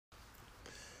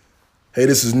Hey,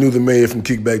 this is New the Mayor from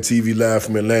Kickback TV, live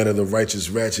from Atlanta, the Righteous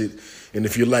Ratchet. And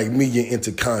if you're like me, you're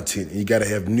into content, and you got to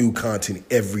have new content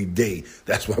every day.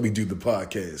 That's why we do the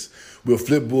podcast. Where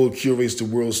Flipboard curates the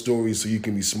world's stories so you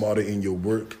can be smarter in your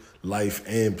work, life,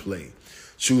 and play.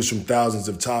 Choose from thousands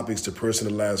of topics to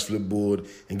personalize Flipboard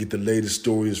and get the latest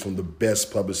stories from the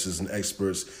best publishers and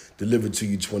experts delivered to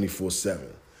you 24/7.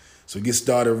 So get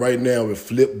started right now with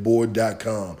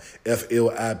Flipboard.com,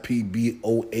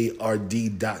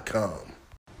 Flipboard.com.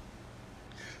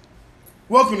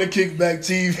 Welcome to Kickback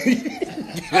TV.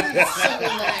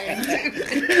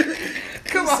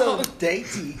 Come on. So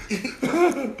dainty.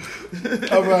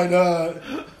 All right,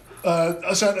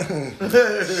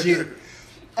 Shit.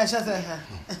 Go ahead.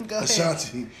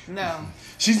 Ashanti. No.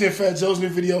 She's in Fat Joe's new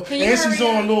video, Can you and she's hurry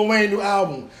on up? Lil Wayne new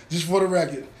album, just for the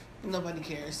record. Nobody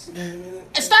cares. And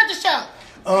start the show.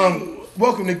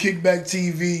 Welcome to Kickback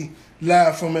TV,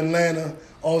 live from Atlanta,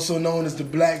 also known as the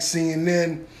Black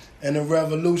CNN, and the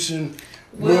revolution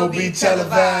will be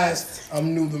televised.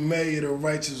 I'm New the Mayor, the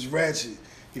Righteous Ratchet.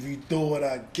 If you throw it,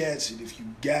 I catch it. If you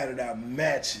got it, I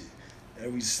match it.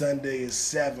 Every Sunday at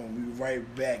 7, we right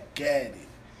back at it.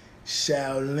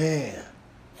 Shaolin.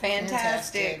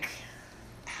 Fantastic.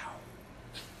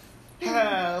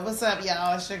 What's up,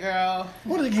 y'all? It's your girl.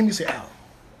 What did they give me say out?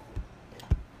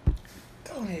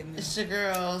 Go ahead. It's your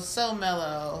girl, So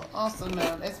Mellow, also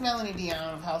known as Melanie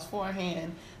Dion of House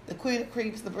Forehand, the Queen of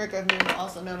Creeps, the Brick of Noon,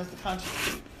 also known as the Conscious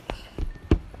Creep.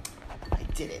 I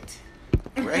did it.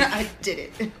 Right. I did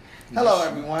it. Hello,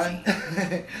 everyone.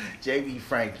 JB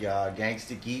Frank, y'all.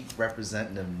 Gangsta Geek,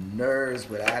 representing the nerds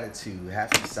with attitude.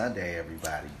 Happy Sunday,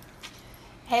 everybody.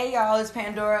 Hey y'all, it's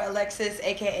Pandora Alexis,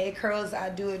 aka Curls I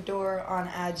Do Adore on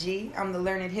IG. I'm the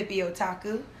learned hippie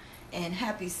otaku, and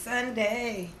happy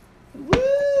Sunday.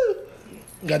 Woo!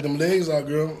 Got them legs out,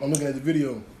 girl. I'm looking at the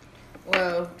video.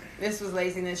 Well, this was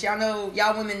laziness.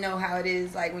 Y'all women know how it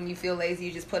is. Like when you feel lazy,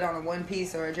 you just put on a one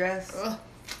piece or a dress. Ugh.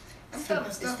 It's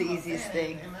the easiest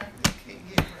thing.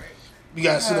 We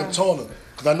gotta sit up taller,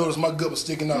 cause I noticed my gut was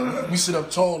sticking out. We sit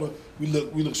up taller, we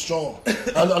look strong.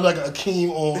 I look like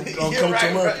Akeem on Come to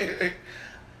America. Right.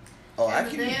 Oh, I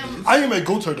can Damn. I even made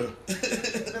Go Turtle.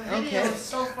 The video is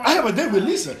so far. I have a date with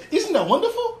Lisa. Isn't that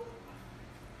wonderful?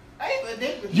 I have a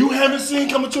date with You haven't seen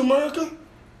Coming to America?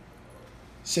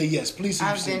 Say yes, please. Say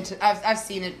you've seen it. I've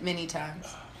seen it many times.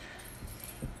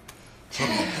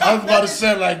 I was about to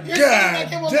say like, You're God sitting like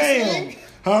him on the damn, swing?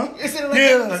 huh? You're sitting like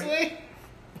Yeah. swing?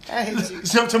 I hate you.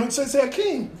 Say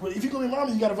Akeem, if you're gonna be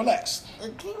mommy, you gotta relax.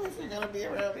 King, if you're gonna be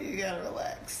around me, you gotta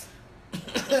relax.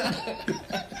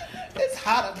 It's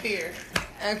hot up here.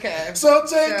 Okay. So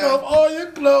take off all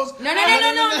your clothes. No.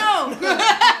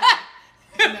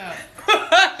 No.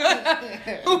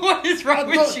 What is wrong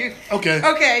with you? Okay.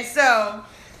 Okay, so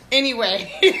anyway.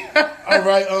 All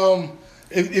right.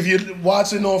 If you're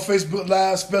watching on Facebook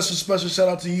Live, special shout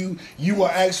out to you. You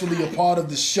are actually a part of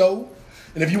the show.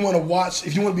 And if you want to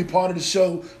be part of the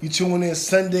show, you tune in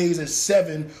Sundays at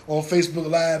 7 on Facebook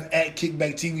Live at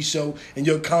Kickback TV Show. And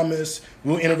your comments,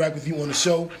 we'll interact with you on the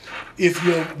show. If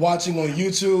you're watching on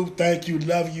YouTube, thank you,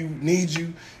 love you, need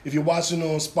you. If you're watching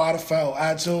on Spotify or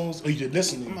iTunes, or you're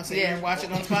listening, I'm gonna sit here and watch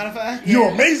it on Spotify. you're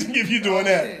amazing if you're doing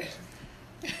that.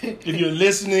 If you're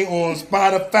listening on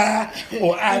Spotify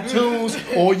or iTunes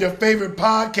or your favorite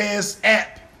podcast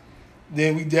app,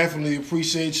 then we definitely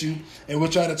appreciate you. And we'll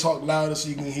try to talk louder so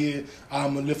you can hear our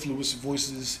mellifluous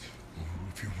voices.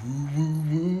 If you woo, woo,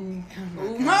 woo.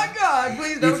 Oh my God,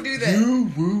 please don't do that. You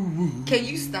woo, woo. Can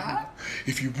you stop?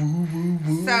 If you woo, woo,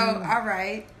 woo. So, all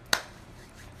right.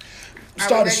 Start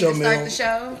the ready show, to man. start the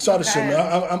show? Start the show, Okay.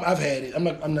 man. I've had it. I'm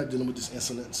not dealing with this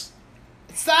insolence.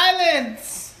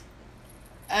 Silence!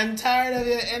 I'm tired of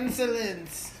your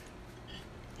insolence.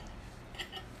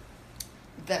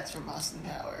 That's from Austin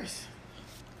Powers.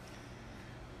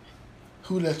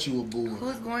 Who let you aboard?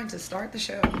 Who's going to start the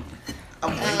show?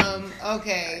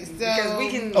 Okay, so Because we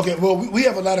can. Okay, well, we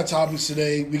have a lot of topics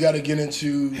today. We got to get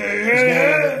into what's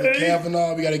going on with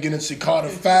Kavanaugh. We got to get into Carter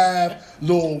 5,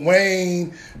 Lil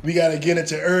Wayne. We got to get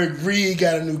into Eric Reed,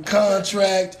 got a new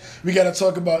contract. We got to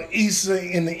talk about Issa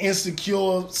in the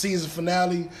Insecure season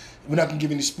finale. We're not going to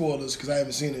give any spoilers because I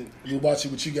haven't seen it. We'll watch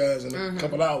it with you guys in a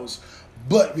couple hours.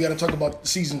 But we got to talk about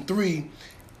season 3.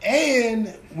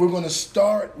 And we're going to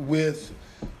start with...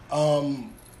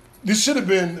 this should have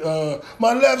been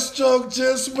my left stroke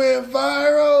just went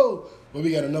viral. But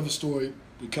we got another story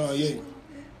with Kanye.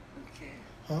 Okay.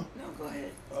 Huh? No, go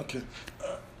ahead. Okay.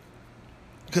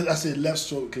 Because I said left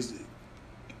stroke because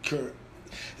Kurt.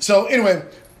 So anyway,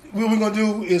 what we're going to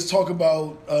do is talk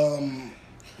about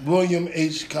William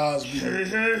H. Cosby.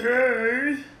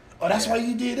 Oh, that's why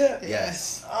you did that?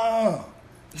 Yes. Oh.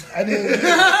 I didn't get it.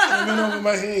 It went over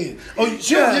my head. Oh,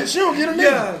 she don't get a nigga.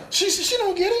 Yeah. She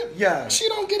don't get it? Yeah. She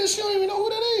don't get it. She don't even know who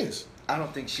that is. I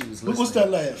don't think she was But listening. what's that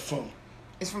laugh from?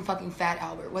 It's from fucking Fat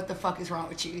Albert. What the fuck is wrong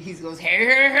with you? He goes,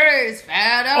 hey, it's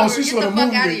Fat Albert. Oh, she Get saw the the fuck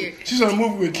movie. out of here. She saw the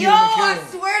movie with Kim Yo, I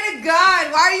McKellen. swear to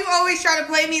God, why are you always trying to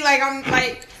play me like I'm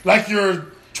like... Like you're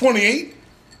 28?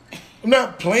 I'm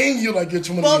not playing you like you're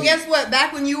 28. Well, guess what?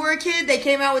 Back when you were a kid, they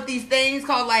came out with these things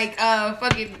called like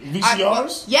fucking...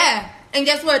 VCRs? Yeah. And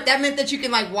guess what? That meant that you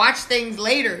can like watch things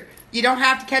later. You don't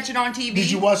have to catch it on TV. Did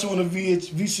you watch it on a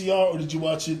VCR or did you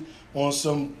watch it on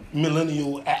some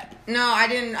millennial app? No, I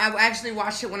didn't. I actually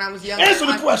watched it when I was younger. Answer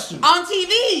the question. On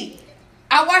TV.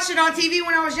 I watched it on TV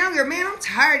when I was younger. Man, I'm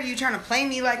tired of you trying to play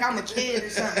me like I'm a kid or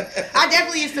something. I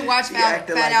definitely used to watch Fat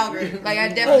Albert. Like I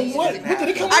definitely used what? to. What did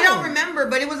it come I don't on? remember,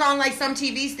 but it was on like some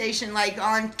TV station, like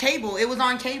on cable. It was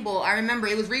on cable. I remember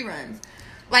it was reruns.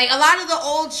 Like a lot of the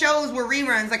old shows were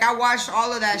reruns. Like I watched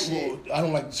all of that shit. Well, I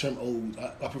don't like the term old.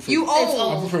 I prefer You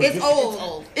old. I prefer It's old. It's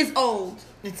old. It's old.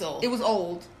 It's old. It was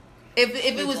old. If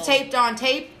it was old. taped on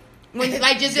tape, when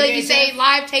like just like you say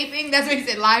live taping, that's what he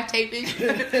said, live taping.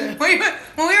 when we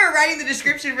were writing the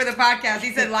description for the podcast,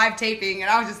 he said live taping, and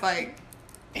I was just like,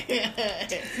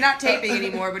 it's not taping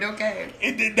anymore, but okay.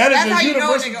 That That's is how a you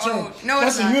know a universal nigga term. old. No,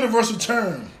 That's it's a not. universal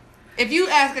term. If you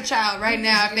ask a child right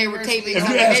now if they were taping, If you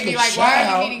something, ask they'd be a like, why are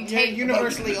child, you eating tape?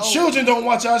 universally old. Children don't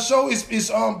watch our show. It's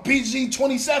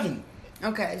PG-27.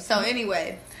 Okay, so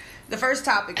anyway, the first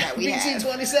topic that we have.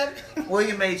 27.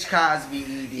 William H. Cosby,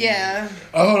 ED. Yeah.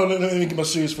 Hold on, let me get my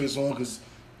serious face on, because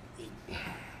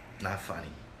Not funny.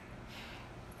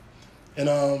 and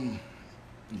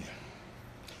yeah.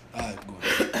 All right, go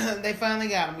ahead. They finally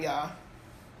got him, y'all.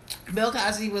 Bill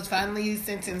Cosby was finally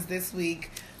sentenced this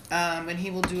week, and he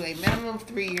will do a minimum of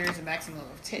 3 years, a maximum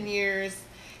of 10 years.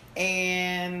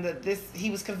 And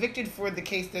he was convicted for the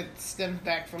case that stems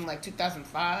back from like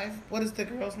 2005. What is the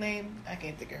girl's name? I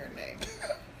can't think of her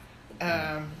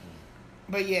name.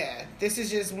 But yeah, this is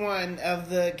just one of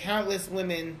the countless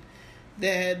women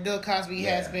that Bill Cosby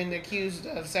has been accused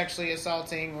of sexually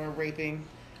assaulting or raping.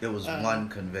 It was one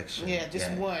conviction. Yeah, just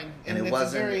one, And it it's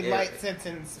wasn't a very light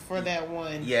sentence for that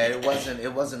one. Yeah, it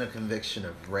wasn't a conviction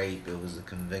of rape. It was a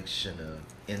conviction of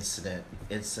incident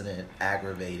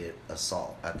aggravated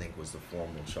assault, I think was the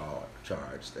formal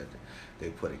charge that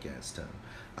they put against him.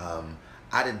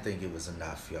 I didn't think it was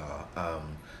enough, y'all.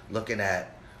 Looking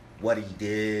at what he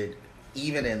did,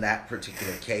 even in that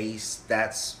particular case,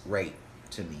 that's rape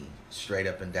to me, straight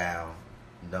up and down.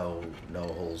 No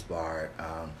holds barred.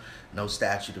 No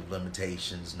statute of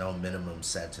limitations. No minimum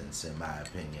sentence, in my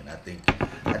opinion. I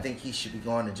think he should be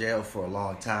going to jail for a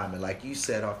long time. And like you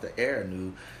said off the air,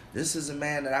 Nu, this is a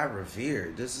man that I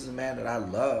revered. This is a man that I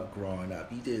loved growing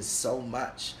up. He did so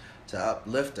much to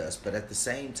uplift us, but at the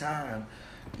same time,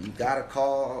 you gotta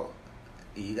call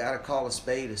a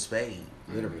spade,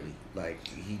 literally. Like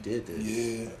he did this.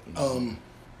 Yeah. You know?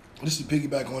 Just to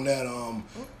piggyback on that,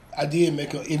 I did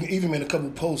even made a couple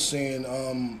posts saying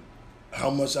how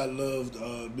much I loved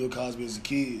Bill Cosby as a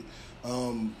kid.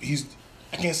 I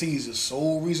can't say he's the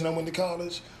sole reason I went to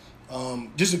college.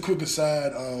 Just a quick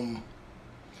aside,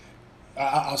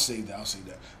 I'll say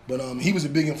that. But he was a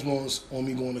big influence on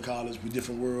me going to college with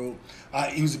Different World.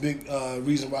 He was a big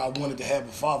reason why I wanted to have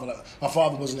a father. My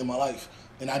father wasn't in my life,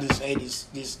 and I just had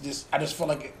this. I just felt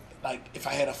like if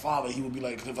I had a father, he would be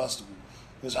like Cliff Huxtable.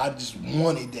 Because I just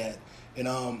wanted that. And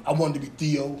I wanted to be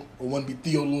Theo, or wanted to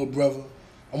be Theo's little brother.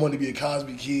 I wanted to be a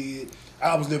Cosby kid.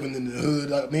 I was living in the hood.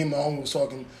 Like, me and my uncle was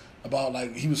talking about,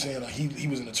 like, he was saying, like, he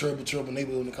was in a terrible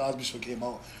neighborhood when the Cosby Show came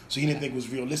out, so he didn't think it was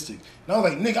realistic. And I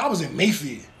was like, nigga, I was in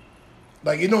Mayfair.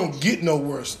 Like, it don't get no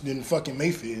worse than fucking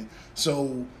Mayfair.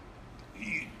 So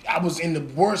I was in the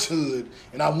worst hood,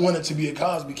 and I wanted to be a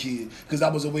Cosby kid because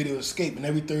that was a way to escape. And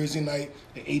every Thursday night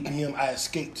at 8 p.m., I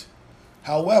escaped.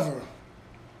 However,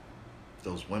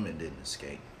 Those women didn't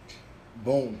escape.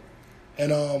 boom.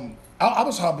 And I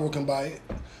was heartbroken by it.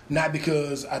 Not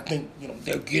because I think,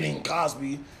 they're getting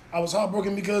Cosby. I was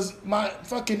heartbroken because my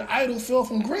fucking idol fell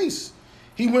from grace.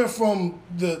 He went from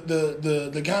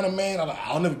the kind of man,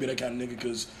 I'll never be that kind of nigga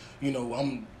because,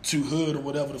 I'm too hood or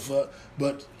whatever the fuck.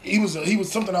 But he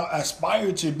was something I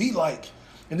aspired to be like.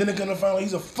 And then they're going to find out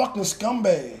he's a fucking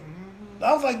scumbag.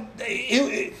 I was like,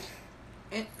 it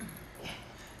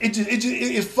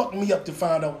fucked me up to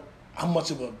find out how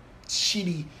much of a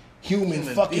shitty human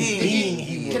fucking being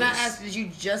he was. Can I ask, did you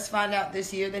just find out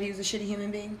this year that he was a shitty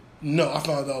human being? No, I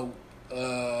found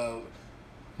out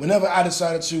whenever I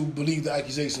decided to believe the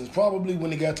accusations, probably when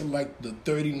they got to like the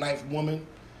 39th woman,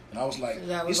 and I was like, So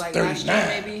that was it's like 39. last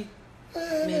year, maybe?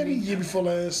 Maybe year before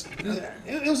last.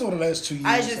 It was over the last 2 years.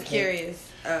 I was just curious.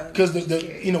 Because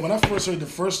when I first heard the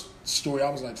first story, I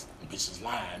was like, "Bitch is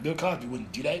lying. Bill Cosby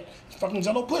wouldn't do that. It's fucking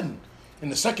Jello pudding."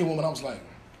 And the second one, I was like,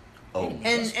 "Oh."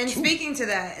 And speaking to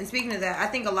that, I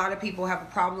think a lot of people have a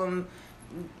problem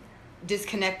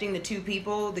disconnecting the two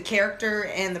people, the character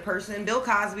and the person. Bill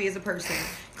Cosby is a person.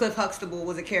 Cliff Huxtable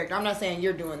was a character. I'm not saying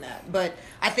you're doing that, but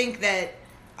I think that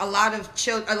a lot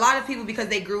of people, because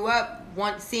they grew up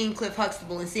seeing Cliff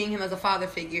Huxtable and seeing him as a father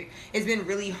figure, it's been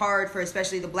really hard for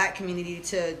especially the black community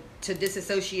to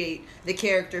disassociate the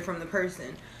character from the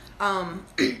person. And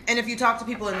if you talk to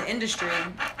people in the industry,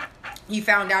 you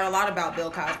found out a lot about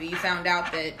Bill Cosby. You found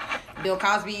out that Bill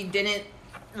Cosby didn't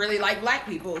really like black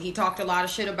people. He talked a lot of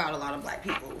shit about a lot of black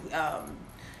people.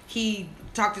 He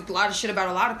talked a lot of shit about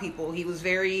a lot of people. He was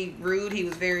very rude. He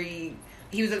was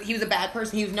a bad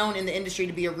person. He was known in the industry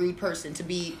to be a rude person, to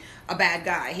be a bad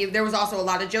guy. There was also a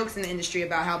lot of jokes in the industry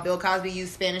about how Bill Cosby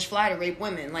used Spanish Fly to rape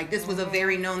women. Like, this was a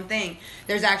very known thing.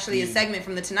 There's actually a segment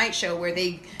from The Tonight Show where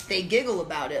they giggle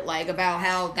about it, like about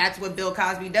how that's what Bill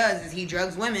Cosby does, is he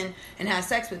drugs women and has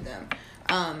sex with them.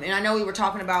 And I know we were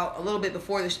talking about a little bit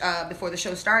before the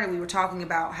show started. We were talking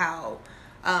about how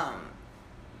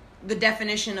the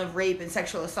definition of rape and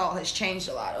sexual assault has changed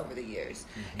a lot over the years.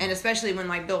 Mm-hmm. And especially when,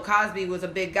 like, Bill Cosby was a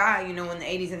big guy, in the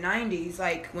 80s and 90s,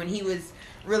 like, when he was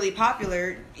really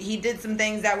popular, he did some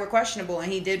things that were questionable,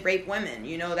 and he did rape women.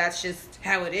 That's just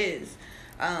how it is.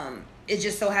 It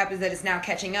just so happens that it's now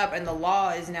catching up, and the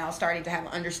law is now starting to have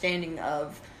an understanding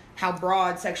of how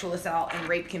broad sexual assault and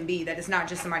rape can be, that it's not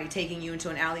just somebody taking you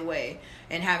into an alleyway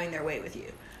and having their way with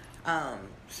you.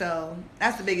 So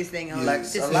that's the biggest thing. Hold on,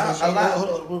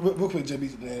 real quick,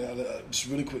 JB, just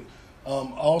really quick. I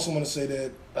also want to say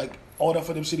that, like, all that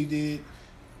for them shit he did,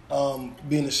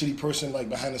 being a shitty person, like,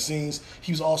 behind the scenes,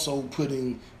 he was also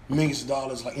putting millions of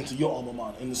dollars, like, into your alma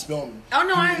mater, in the Spelman. Oh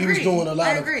no, I agree. He was doing a lot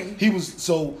I agree. He was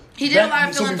so. He did a lot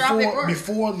of philanthropic work.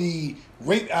 Before the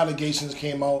rape allegations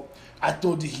came out, I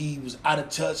thought that he was out of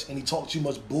touch and he talked too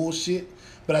much bullshit.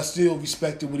 But I still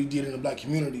respected what he did in the black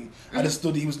community. Mm-hmm. I just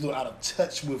thought that he was a little out of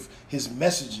touch with his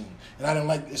messaging. And I didn't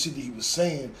like the shit that he was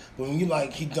saying. But when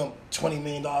he dumped $20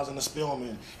 million in the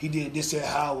Spelman, he did this at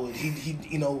Howard,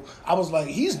 he I was like,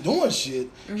 he's doing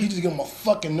shit. Mm-hmm. He just getting my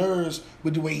fucking nerves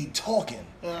with the way he talking.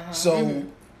 Uh-huh. So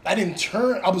I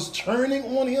was turning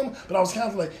on him, but I was kind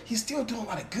of like, he's still doing a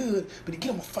lot of good, but he get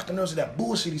on my fucking nerves with that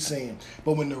bullshit he's saying.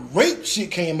 But when the rape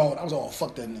shit came out, I was like, oh,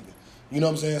 fuck that nigga. You know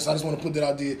what I'm saying? So I just want to put that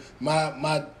out there.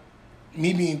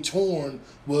 Me being torn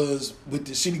was with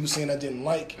the shit he was saying I didn't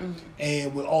like,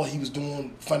 and with all he was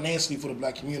doing financially for the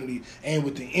black community, and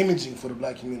with the imaging for the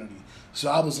black community. So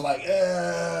I was like,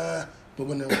 But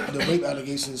when the rape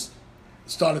allegations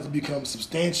started to become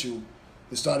substantial,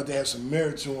 it started to have some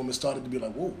merit to them. It started to be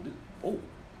like, whoa.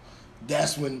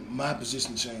 That's when my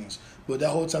position changed. But that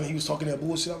whole time he was talking that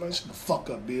bullshit, I'm like, shut the fuck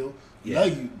up, Bill. Yeah.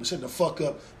 Love you, but shut the fuck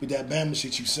up with that Bama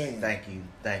shit you saying. Thank you.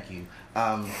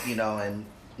 And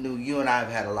you and I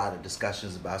have had a lot of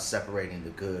discussions about separating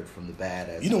the good from the bad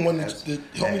as you the one that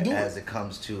helped me do as it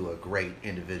comes to a great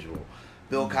individual.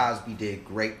 Bill Cosby did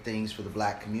great things for the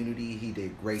black community. He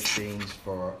did great things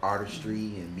for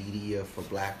artistry and media for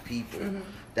black people. Mm-hmm.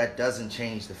 That doesn't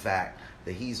change the fact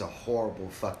that he's a horrible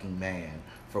fucking man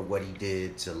for what he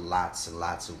did to lots and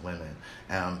lots of women.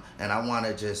 And I want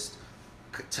to just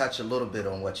touch a little bit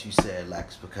on what you said,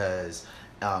 Lex, because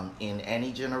in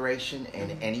any generation,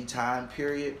 in any time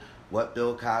period, what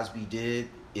Bill Cosby did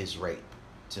is rape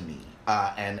to me.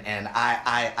 And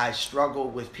I struggle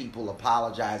with people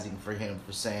apologizing for him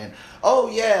for saying, oh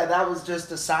yeah, that was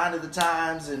just a sign of the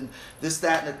times and this,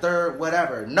 that, and the third,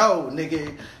 whatever. No,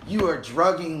 nigga, you are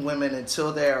drugging women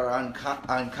until they are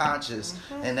unconscious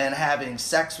and then having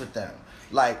sex with them.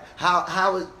 Like, how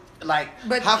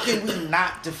can we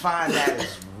not define that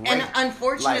as rape? And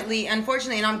unfortunately,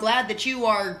 and I'm glad that you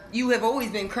have always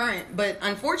been current, but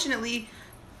unfortunately,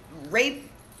 rape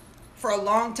for a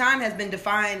long time has been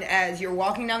defined as you're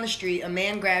walking down the street, a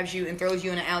man grabs you and throws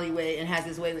you in an alleyway and has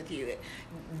his way with you.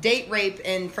 Date rape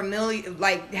and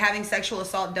having sexual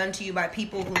assault done to you by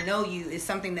people who know you is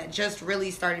something that just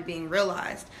really started being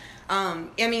realized.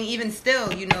 Even still,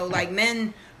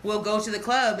 men will go to the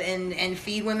club and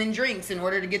feed women drinks in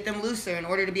order to get them looser, in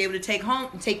order to be able to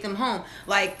take them home.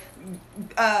 Like,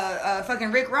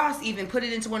 fucking Rick Ross even put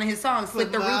it into one of his songs.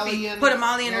 Put a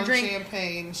Molly in her drink.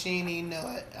 Champagne. She ain't even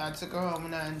know it. I took her home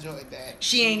and I enjoyed that.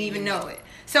 She ain't even know it.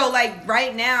 So, like,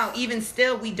 right now, even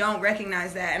still, we don't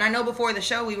recognize that. And I know before the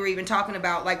show we were even talking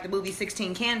about, like, the movie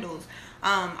 16 Candles.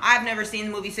 I've never seen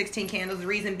the movie 16 Candles. The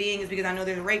reason being is because I know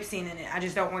there's a rape scene in it. I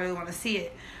just don't really want to see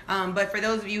it. But for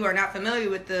those of you who are not familiar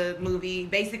with the movie,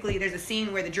 basically there's a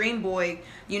scene where the dream boy,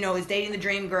 is dating the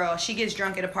dream girl. She gets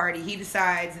drunk at a party. He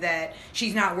decides that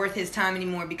she's not worth his time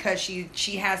anymore because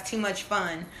she has too much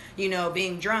fun,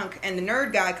 being drunk. And the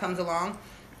nerd guy comes along.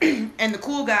 And the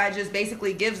cool guy just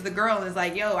basically gives the girl and is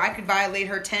like, yo, I could violate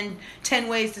her 10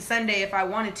 ways to Sunday if I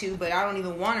wanted to, but I don't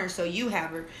even want her, so you have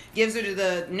her. Gives her to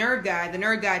the nerd guy. The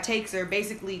nerd guy takes her,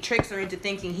 basically tricks her into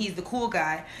thinking he's the cool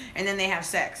guy, and then they have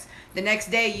sex. The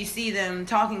next day, you see them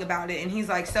talking about it, and he's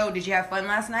like, so, did you have fun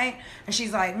last night? And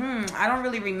she's like, I don't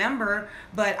really remember,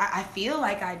 but I feel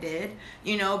like I did,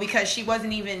 because she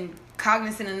wasn't even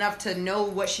cognizant enough to know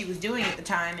what she was doing at the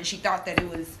time, and she thought that it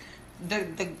was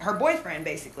her boyfriend,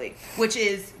 basically, which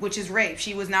is rape.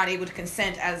 She was not able to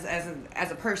consent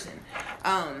as a person,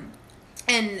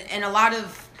 and a lot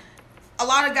of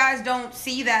guys don't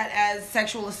see that as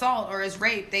sexual assault or as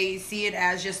rape. They see it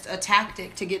as just a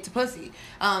tactic to get to pussy.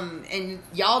 And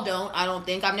y'all don't, I don't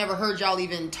think. I've never heard y'all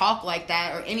even talk like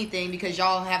that or anything because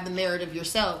y'all have the merit of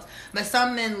yourselves. But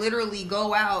some men literally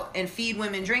go out and feed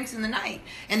women drinks in the night.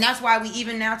 And that's why we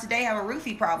even now today have a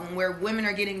roofie problem where women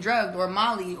are getting drugged or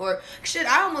Molly or shit.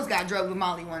 I almost got drugged with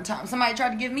Molly one time. Somebody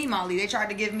tried to give me Molly. They tried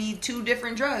to give me 2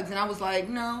 different drugs. And I was like,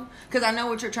 no, because I know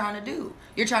what you're trying to do.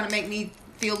 You're trying to make me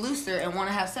feel looser and want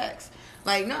to have sex.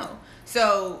 Like, no.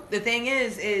 So the thing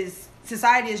is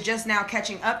society is just now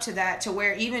catching up to that, to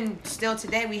where even still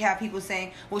today we have people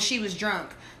saying, well, she was drunk,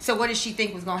 so what did she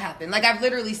think was going to happen? Like, I've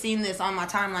literally seen this on my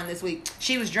timeline this week.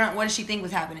 She was drunk. What did she think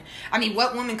was happening? I mean,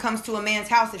 what woman comes to a man's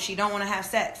house if she don't want to have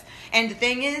sex? And the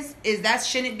thing is that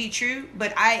shouldn't be true,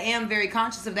 but I am very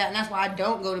conscious of that, and that's why I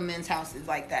don't go to men's houses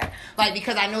like that. Like,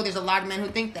 because I know there's a lot of men who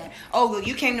think that, oh, well,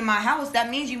 you came to my house, that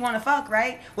means you want to fuck,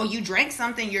 right? Well, you drank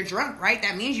something, you're drunk, right?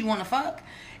 That means you want to fuck.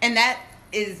 And that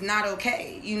is not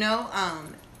okay,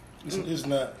 It's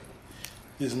not.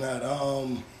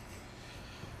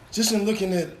 Just in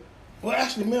looking at, well,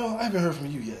 actually, Mel, I haven't heard from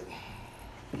you yet.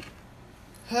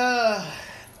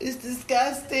 It's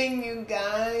disgusting, you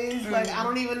guys. Like, I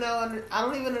don't even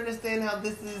understand how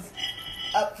this is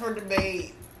up for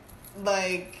debate.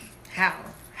 Like, how?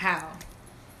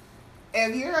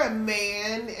 If you're a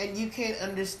man and you can't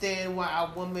understand why a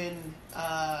woman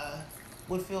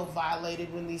would feel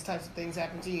violated when these types of things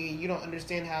happen to you, and you don't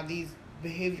understand how these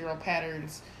behavioral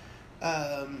patterns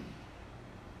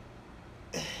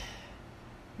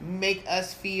make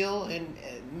us feel and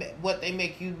what they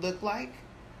make you look like,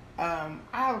 I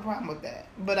have a problem with that.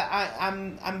 But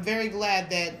I'm very glad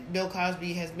that Bill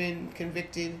Cosby has been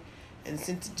convicted and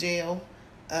sent to jail.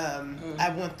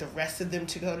 I want the rest of them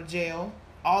to go to jail.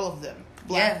 All of them.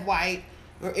 Black, white,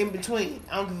 or in between.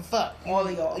 I don't give a fuck. All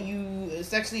of y'all. You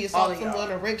sexually assault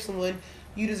someone or rape someone,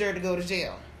 you deserve to go to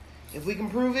jail. If we can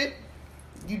prove it,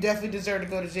 you definitely deserve to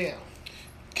go to jail.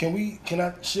 Can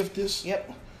I shift this?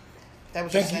 Yep. That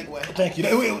was your segue. Thank you.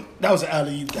 That was an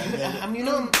alley-oop. I'm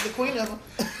the queen of them.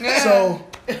 So,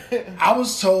 I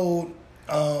was told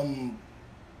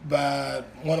by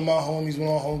one of my homies, one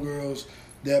of my homegirls,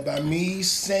 that by me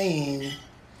saying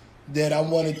that I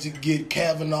wanted to get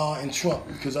Kavanaugh and Trump,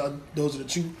 because those are the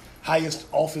 2 highest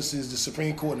offices, the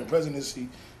Supreme Court and the presidency,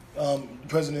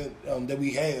 president that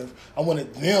we have. I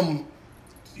wanted them,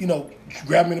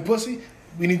 grab me in the pussy.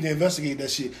 We need to investigate that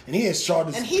shit. And he has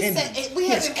charges and he pending. Said, we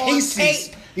have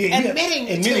cases admitting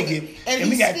it.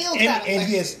 And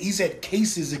he's had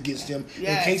cases against him,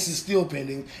 and cases still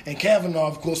pending. And Kavanaugh,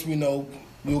 of course, we know,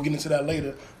 we'll get into that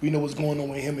later. We know what's going on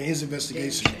with him and his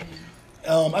investigation.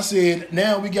 I said,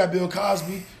 now we got Bill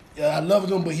Cosby. I love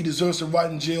him, but he deserves to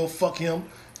rot in jail. Fuck him.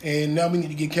 And now we need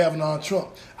to get Kavanaugh and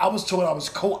Trump. I was told I was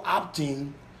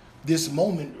co-opting this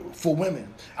moment for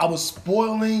women. I was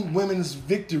spoiling women's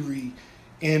victory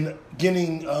in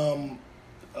getting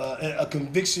a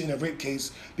conviction in a rape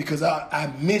case because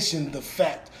I mentioned the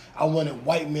fact I wanted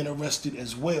white men arrested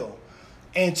as well.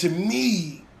 And to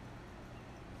me,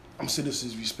 I'm saying this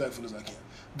as respectful as I can,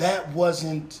 that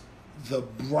wasn't the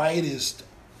brightest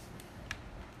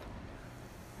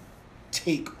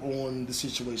take on the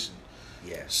situation.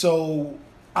 Yeah. So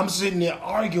I'm sitting there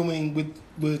arguing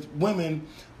with women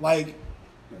like,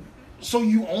 so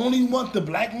you only want the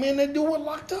black men that do it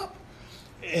locked up?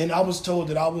 And I was told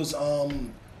that I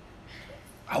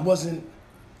wasn't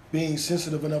being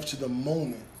sensitive enough to the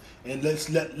moment, and let's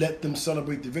let them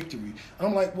celebrate the victory. And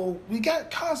I'm like, well, we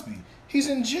got Cosby. He's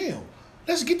in jail.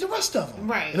 Let's get the rest of them.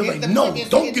 Right. And they're like, The no, point is to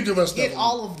don't get the rest of Get them.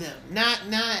 all of them. Not.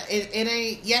 It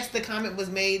ain't. Yes, the comment was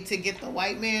made to get the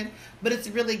white man, but it's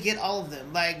really get all of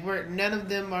them. Like, none of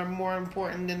them are more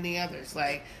important than the others.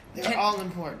 Like, they're all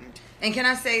important. And can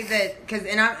I say that,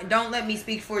 don't let me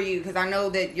speak for you because I know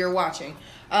that you're watching,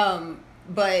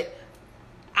 but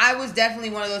I was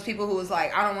definitely one of those people who was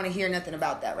like, I don't want to hear nothing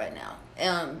about that right now.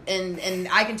 And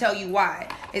I can tell you why.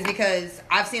 Is because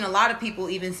I've seen a lot of people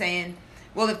even saying,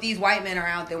 well, if these white men are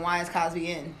out, then why is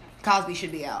Cosby in? Cosby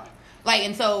should be out. Like,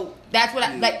 and so that's what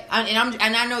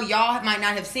I know y'all might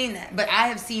not have seen that, but I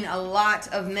have seen a lot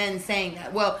of men saying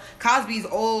that. Well, Cosby's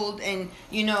old, and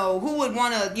who would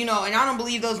want to, and I don't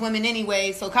believe those women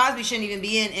anyway, so Cosby shouldn't even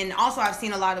be in. And also, I've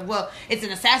seen a lot of, well, it's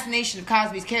an assassination of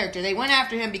Cosby's character. They went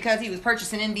after him because he was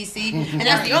purchasing NBC, and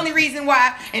that's the only reason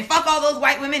why. And fuck all those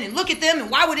white women, and look at them, and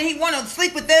why would he want to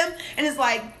sleep with them? And it's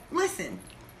like, listen.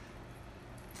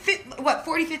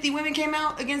 40, 50 women came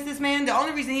out against this man. The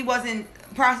only reason he wasn't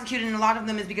prosecuted in a lot of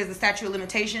them is because the statute of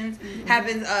limitations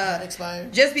happens.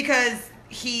 Expired. Just because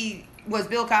he was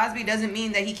Bill Cosby doesn't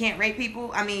mean that he can't rape people.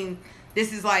 I mean,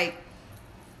 this is like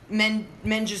men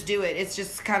just do it. It's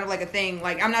just kind of like a thing.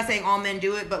 Like, I'm not saying all men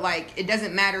do it, but like it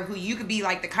doesn't matter who. You could be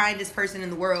like the kindest person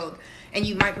in the world and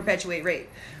you might perpetuate rape.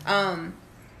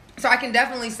 So I can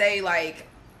definitely say, like,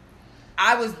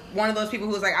 I was one of those people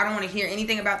who was like, I don't want to hear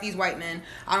anything about these white men.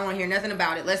 I don't want to hear nothing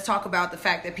about it. Let's talk about the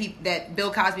fact that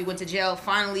Bill Cosby went to jail.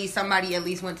 Finally, somebody at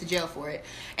least went to jail for it.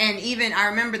 And even, I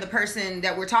remember the person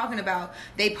that we're talking about,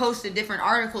 they posted different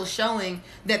articles showing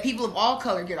that people of all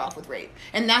color get off with rape.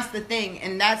 And that's the thing.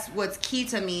 And that's what's key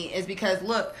to me is because,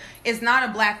 look, it's not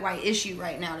a black-white issue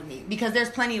right now to me. Because there's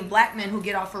plenty of black men who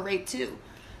get off for rape too.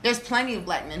 There's plenty of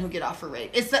black men who get off for rape.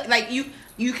 It's like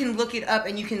you can look it up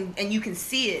and you can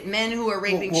see it. Men who are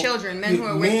raping children, men who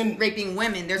are raping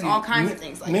women. There's all kinds of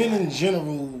things like men that. Men in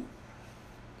general,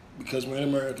 because we're in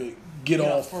America, get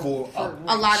off for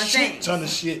a lot of things. Ton of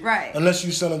shit. Right. Unless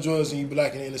you selling drugs and you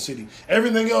black in the inner city.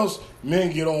 Everything else,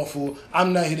 men get off for.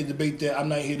 I'm not here to debate that. I'm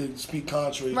not here to speak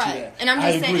contrary to that. And I'm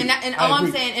just saying,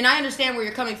 I'm saying, and I understand where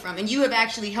you're coming from, and you have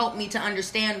actually helped me to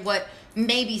understand what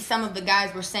maybe some of the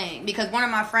guys were saying, because one of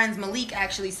my friends, Malik,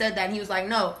 actually said that, and he was like,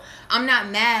 no, I'm not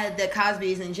mad that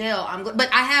Cosby's in jail, but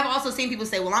I have also seen people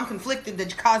say, well, I'm conflicted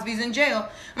that Cosby's in jail.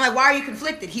 I'm like, why are you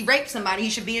conflicted? He raped somebody, he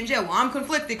should be in jail. Well, I'm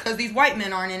conflicted because these white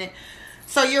men aren't in it.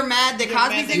 So you're mad that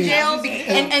Cosby's in jail?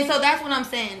 And so that's what I'm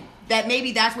saying, that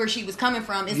maybe that's where she was coming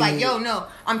from. It's like, yo, no,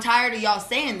 I'm tired of y'all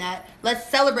saying that. Let's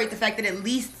celebrate the fact that at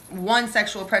least one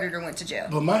sexual predator went to jail.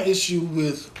 But my issue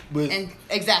with and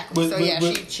exactly.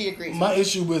 She agrees. My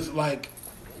issue with like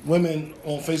women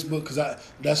on Facebook, because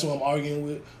that's who I'm arguing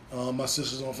with. My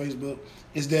sisters on Facebook,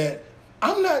 is that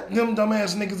I'm not them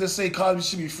dumbass niggas that say Cosby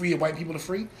should be free and white people are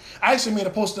free. I actually made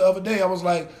a post the other day. I was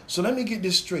like, so let me get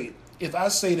this straight. If I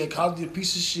say that Cosby is a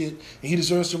piece of shit and he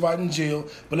deserves to rot in jail,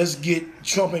 but let's get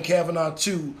Trump and Kavanaugh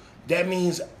too, that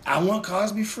means I want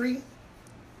Cosby free?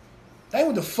 That ain't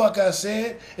what the fuck I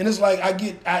said. And it's like,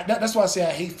 that's why I say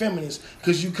I hate feminists,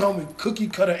 because you come with cookie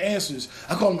cutter answers.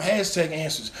 I call them hashtag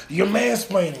answers. You're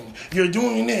mansplaining. You're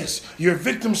doing this. You're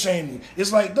victim shaming.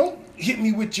 It's like, don't hit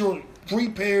me with your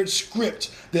prepared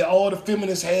script that all the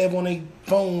feminists have on their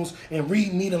phones and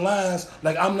read me the lines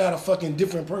like I'm not a fucking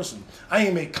different person. I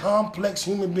am a complex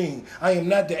human being. I am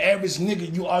not the average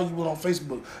nigga you argue with on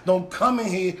Facebook. Don't come in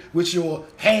here with your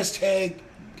hashtag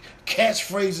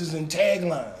catchphrases and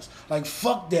taglines. Like,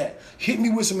 fuck that. Hit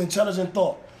me with some intelligent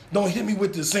thought. Don't hit me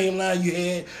with the same line you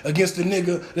had against the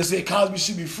nigga that said Cosby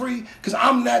should be free, because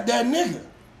I'm not that nigga.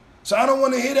 So I don't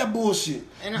want to hear that bullshit.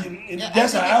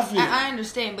 That's how I feel. I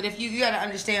understand, but if you got to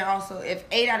understand also, if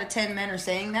 8 out of 10 men are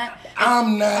saying that,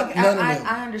 I'm not none of them.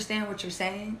 I understand what you're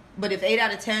saying, but if 8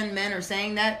 out of 10 men are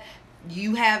saying that,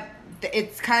 you have,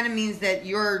 it kind of means that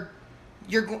you're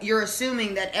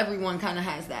assuming that everyone kind of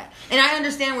has that. And I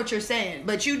understand what you're saying,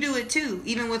 but you do it too,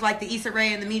 even with like the Issa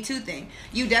Rae and the Me Too thing.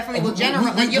 You definitely will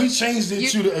generalize. We changed it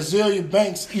to the Azalea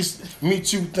Banks Me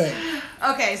Too thing.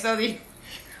 Okay, so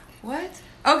what?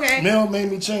 Okay. Mel made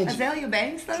me change it. Azalea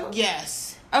Banks, though?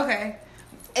 Yes. Okay.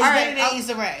 It's better than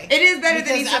Issa Rae. It is better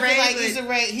than Issa Rae. I feel like Issa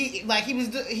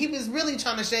Rae, he was really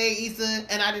trying to shade Issa,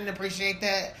 and I didn't appreciate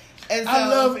that. And so, I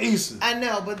love Issa. I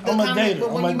know, but I'm a dater.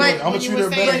 I'm gonna treat her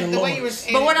better than Lawrence.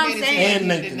 But what I'm saying, and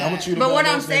Nathan, I'm gonna treat her better. But what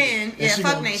I'm saying,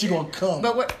 fuck Nathan. She gonna come.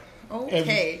 But what?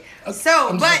 Okay.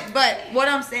 So, but what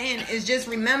I'm saying is just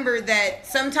remember that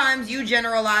sometimes you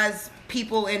generalize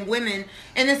people and women,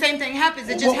 and the same thing happens.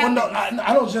 It just happens. No,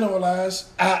 I don't generalize.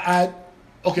 I generalize.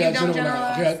 Okay,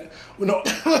 no.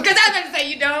 Because I was about to say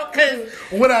you don't. Because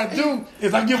what I do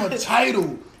is I give a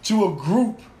title to a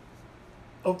group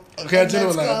Oh, okay, I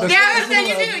generalize. go. Yeah, I understand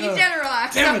you do. You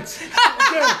generalize. Damn it.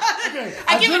 Okay.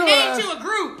 I give a generalize. name to a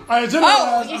group. I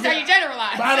generalize. Oh, you said you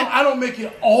generalize. But I don't make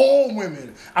it all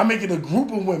women. I make it a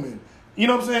group of women. You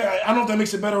know what I'm saying? I don't know if that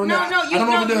makes it better or No, not. no, I don't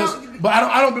know if it does. no. But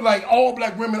I don't be like all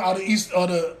black women are the East or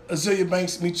the Azealia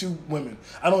Banks Me Too women.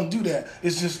 I don't do that.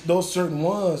 It's just those certain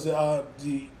ones that are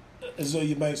the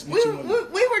Azealia Banks Me Too women.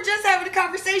 We were just having a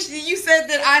conversation and you said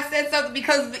that I said something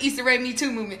because of the Issa Rae Me Too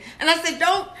movement. And I said,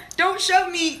 don't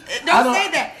shove me, don't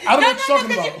say that. I don't know what you're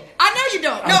talking 'cause about. I know you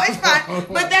don't. No, it's fine.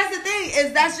 But that's the thing,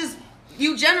 is that's just,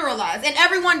 you generalize. And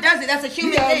everyone does it. That's a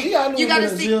human thing. You gotta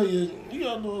see. You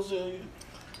got a little Azealia.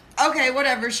 Okay,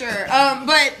 whatever, sure.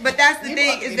 But that's the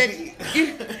thing, is that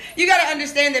you got to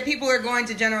understand that people are going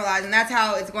to generalize, and that's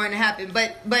how it's going to happen.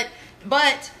 But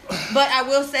I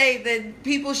will say that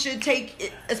people should take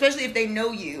it, especially if they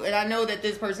know you, and I know that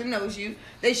this person knows you.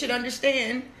 They should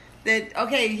understand that,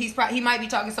 okay, he might be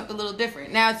talking something a little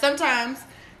different. Now, sometimes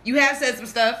you have said some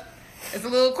stuff that's a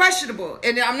little questionable,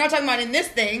 and I'm not talking about in this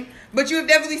thing, but you have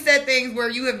definitely said things where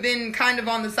you have been kind of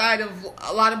on the side of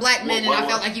a lot of black men, and I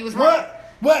felt like you was wrong.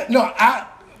 What? No,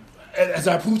 as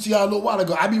I proved to y'all a little while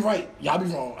ago, I be right. Y'all be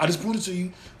wrong. I just proved it to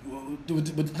you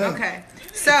with the thing. Okay,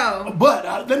 so.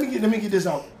 But let me get this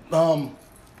out.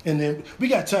 And then we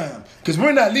got time because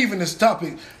we're not leaving this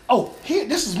topic. Oh,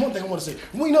 this is one thing I want to say.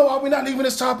 Well, you know why we're not leaving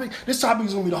this topic? This topic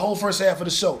is gonna be the whole first half of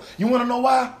the show. You want to know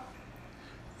why?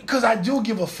 Because I do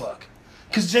give a fuck.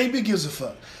 Because JB gives a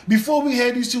fuck. Before we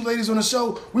had these two ladies on the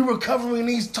show, we were covering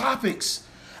these topics.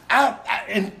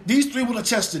 And these three will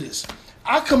attest to this.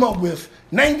 I come up with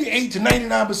 98 to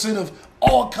 99% of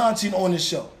all content on this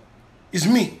show. It's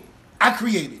me. I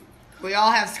create it. We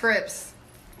all have scripts.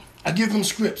 I give them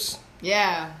scripts.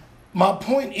 Yeah. My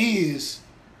point is,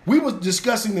 we were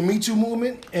discussing the Me Too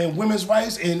movement and women's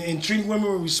rights and treating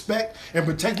women with respect and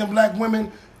protecting black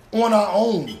women on our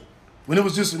own. When it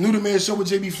was just a New to Man show with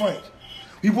JB Frank.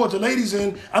 We brought the ladies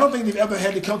in. I don't think they've ever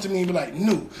had to come to me and be like,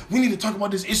 no, we need to talk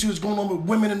about this issue that's going on with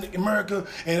women in America,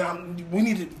 and we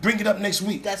need to bring it up next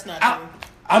week. That's not true.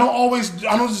 I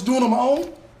don't just do it on my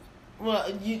own. Well,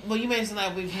 you mentioned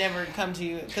like we've never come to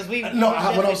you because we. No,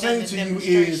 what I'm saying to you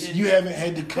is you haven't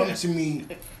had to come to me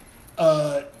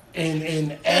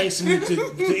and ask me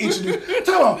to introduce.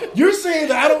 Tell them, you're saying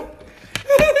that I don't.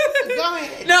 Go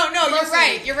ahead. No,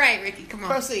 Proceed. you're right, Ricky. Come on.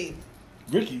 Proceed.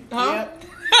 Ricky. Huh? Yep.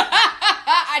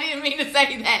 I didn't mean to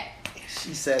say that.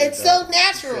 She said It's so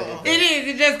natural. It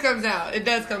is. It just comes out. It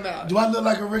does come out. Do I look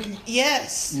like a Ricky?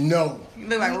 Yes. No. You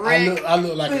look like Rick. I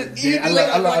look like a You dad. I look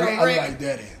look like like Rick.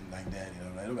 daddy. Like daddy.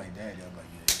 I look like daddy. I'm like,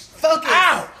 yeah. Focus.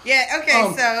 Ow! Yeah.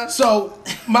 Okay. So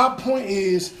my point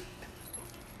is,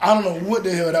 I don't know what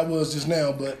the hell that was just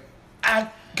now, but I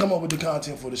come up with the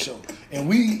content for the show,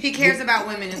 and he cares about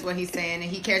women, is what he's saying, and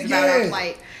he cares about our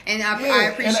plight, and I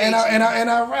appreciate and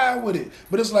I ride with it.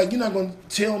 But it's like, you're not gonna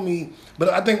tell me. But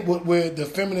I think where the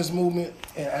feminist movement,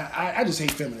 and I just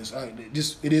hate feminists.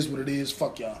 It is what it is.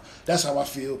 Fuck y'all. That's how I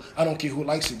feel. I don't care who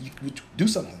likes it. You do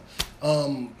something.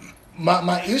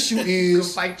 My issue is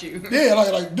Go fight you. Yeah,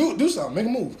 like do something. Make a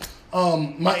move.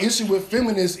 My issue with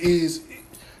feminists is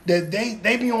that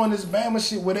they be on this Bama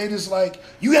shit where they just like,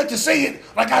 you have to say it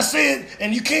like I said,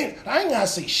 and you can't. I ain't gotta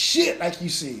say shit like you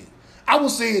said. I will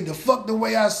say it the fuck the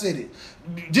way I said it.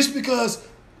 Just because,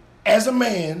 as a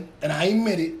man, and I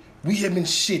admit it, we have been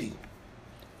shitty.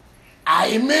 I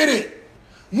admit it.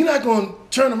 You're not gonna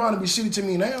turn around and be shitty to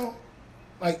me now.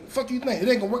 Like, fuck you think? It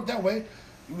ain't gonna work that way.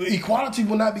 Equality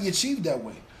will not be achieved that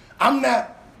way. I'm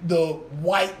not the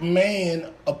white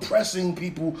man oppressing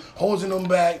people, holding them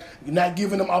back, not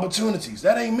giving them opportunities.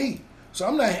 That ain't me. So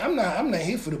I'm not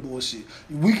here for the bullshit.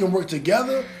 We can work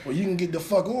together, or you can get the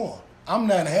fuck on. I'm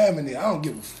not having it. I don't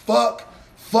give a fuck.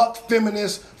 Fuck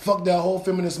feminists. Fuck that whole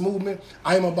feminist movement.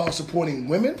 I am about supporting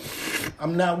women.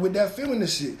 I'm not with that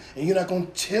feminist shit. And you're not gonna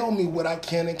tell me what I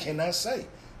can and cannot say.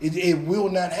 It will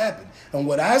not happen. And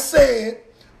what I said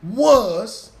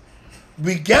was,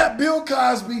 we got Bill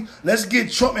Cosby, let's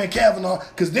get Trump and Kavanaugh,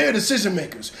 because they're decision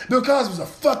makers. Bill Cosby's a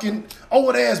fucking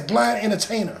old-ass blind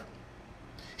entertainer.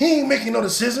 He ain't making no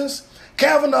decisions.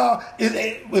 Kavanaugh,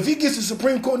 if he gets the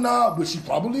Supreme Court now, which he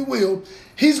probably will,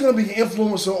 he's going to be an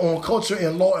influencer on culture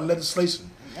and law and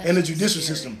legislation and the judicial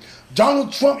system.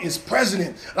 Donald Trump is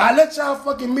president. I let y'all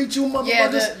fucking meet you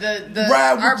motherfuckers.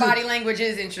 Yeah, our body language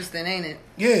is interesting, ain't it?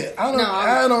 Yeah,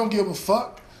 I don't give a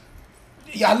fuck.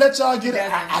 Yeah, I let y'all get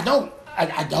it. I don't.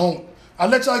 I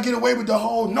let y'all get away with the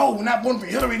whole, no, we're not voting for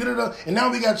Hillary, and now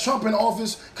we got Trump in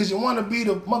office because you want to be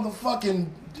the motherfucking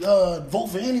vote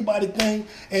for anybody thing.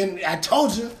 And I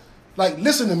told you, like,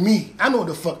 listen to me. I know what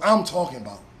the fuck I'm talking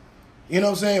about. You know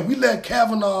what I'm saying? We let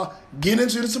Kavanaugh get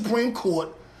into the Supreme Court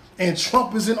and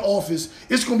Trump is in office,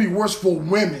 it's going to be worse for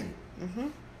women.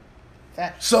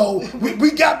 Fact. So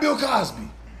we got Bill Cosby.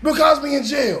 Bill Cosby in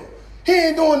jail. He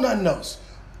ain't doing nothing else.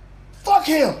 Fuck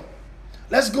him.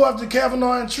 Let's go after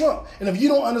Kavanaugh and Trump. And if you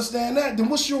don't understand that, then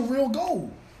what's your real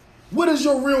goal? What is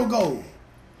your real goal?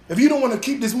 If you don't want to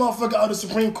keep this motherfucker out of the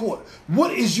Supreme Court,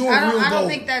 what is your real goal? I don't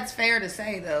think that's fair to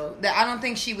say, though. That I don't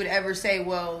think she would ever say,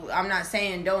 well, I'm not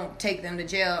saying don't take them to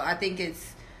jail. I think,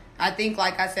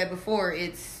 like I said before,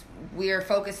 we are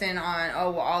focusing on,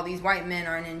 oh, well, all these white men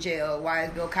aren't in jail. Why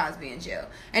is Bill Cosby in jail?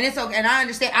 And it's okay. And I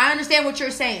understand what you're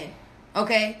saying,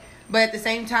 okay? But at the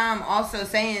same time, also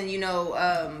saying,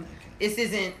 this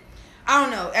isn't, I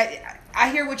don't know. I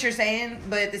hear what you're saying,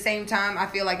 but at the same time, I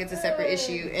feel like it's a separate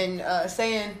issue. And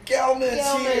saying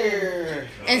Gelman's here.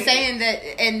 and saying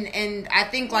that, and I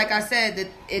think, like I said, that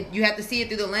you have to see it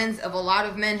through the lens of a lot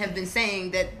of men have been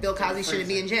saying that Bill Cosby shouldn't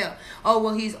be in jail. Oh,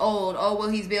 well, he's old. Oh, well,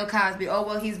 he's Bill Cosby. Oh,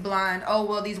 well, he's blind. Oh,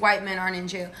 well, these white men aren't in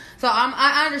jail. So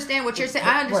I understand what you're saying.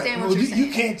 I understand what you're saying.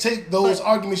 You can't take those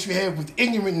arguments you have with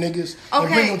ignorant niggas and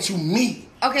bring them to me.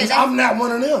 Okay, because I'm not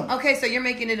one of them. Okay, so you're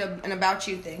making it an about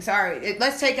you thing. Sorry,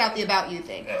 let's take out the about you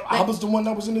thing. I was the one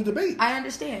that was in the debate. I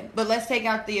understand, but let's take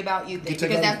out the about you thing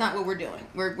because that's not what we're doing.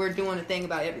 We're doing a thing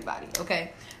about everybody.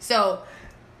 Okay, so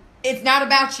it's not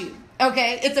about you.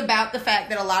 Okay, it's about the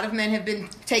fact that a lot of men have been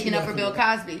taken up for Bill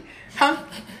Cosby. Huh?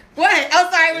 What? Oh,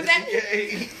 sorry. Was that?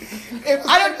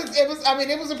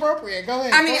 It was appropriate. Go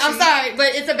ahead. I'm sorry,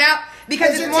 but it's about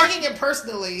because you're more taking it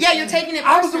personally. Yeah, you're taking it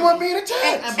personally. I was the one being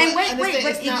attacked. And wait, but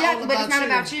it's not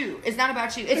about you. It's not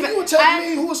about you. It's you attacked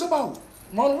me. Who was about?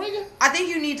 Ronald Reagan? I think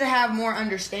you need to have more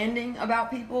understanding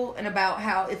about people and about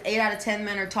how if 8 out of 10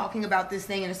 men are talking about this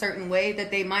thing in a certain way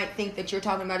that they might think that you're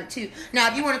talking about it too. Now,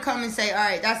 if you want to come and say, all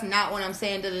right, that's not what I'm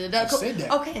saying, I said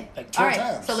that. Okay. Like 12 all right.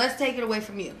 times. So let's take it away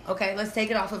from you. Okay. Let's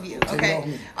take it off of you. Take okay.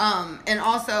 it off me. And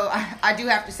also, I do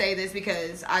have to say this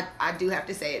because I do have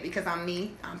to say it because I'm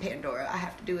me. I'm Pandora. I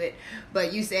have to do it.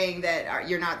 But you saying that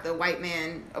you're not the white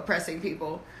man oppressing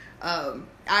people. I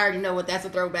already know what that's a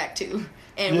throwback to.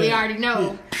 And we already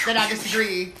know that I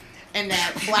disagree and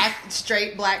that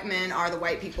straight black men are the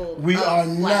white people. We are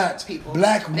not people.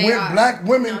 Black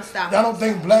women. No, stop. I don't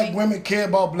think black women care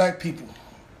about black people.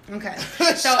 Okay.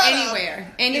 So anyway,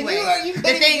 you the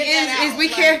thing is we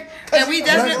care and we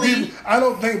definitely. I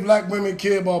don't think black women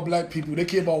care about black people. They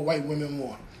care about white women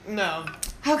more. No.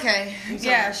 Okay.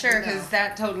 Yeah, sure, because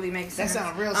that totally makes sense. That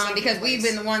sounds real. Because we've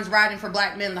been the ones riding for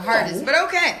black men the hardest. But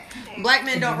okay, black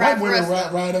men don't ride for us.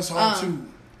 White women ride us hard too.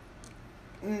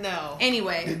 No.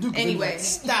 Anyway.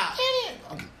 Stop. Okay.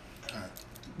 All right.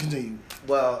 Continue.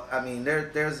 Well, I mean,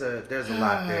 there's a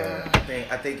lot there.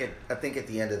 I think at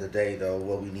the end of the day, though,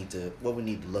 what we need to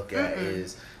look at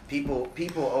is people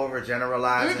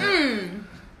overgeneralizing.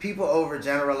 People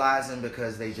overgeneralizing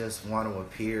because they just want to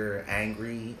appear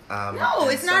angry. No,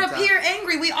 it's not appear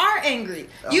angry. We are angry.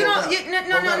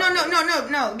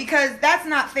 No. Because that's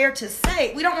not fair to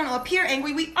say. We don't want to appear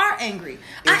angry. We are angry.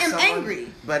 I am angry.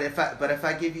 But if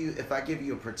I give you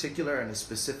a particular and a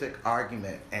specific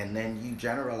argument, and then you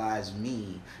generalize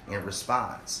me in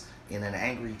response in an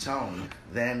angry tone,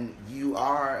 then you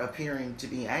are appearing to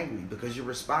be angry because you're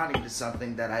responding to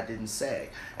something that I didn't say.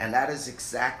 And that is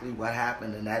exactly what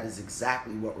happened, and that is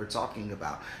exactly what we're talking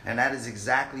about. And that is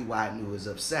exactly why I knew I was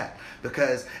upset.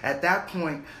 Because at that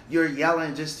point, you're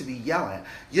yelling just to be yelling.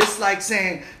 Just like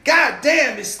saying, God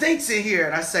damn, it stinks in here.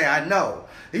 And I say, I know.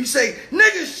 And you say,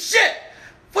 nigga, shit!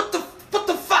 What the fuck?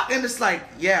 And it's like,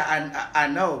 yeah, I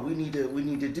know. We need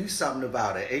to do something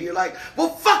about it. And you're like, well,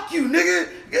 fuck you, nigga.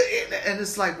 And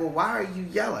it's like, well, why are you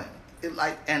yelling?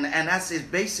 And that's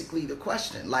basically the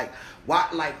question. Like,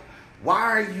 why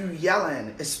are you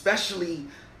yelling, especially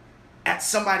at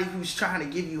somebody who's trying to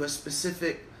give you a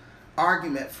specific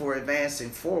argument for advancing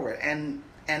forward? And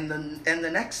the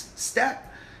next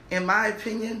step, in my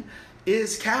opinion,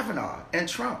 is Kavanaugh and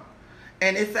Trump.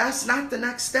 And if that's not the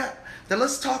next step, then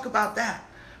let's talk about that.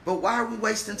 But why are we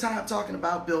wasting time talking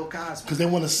about Bill Cosby? Because they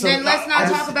want to. Then let's not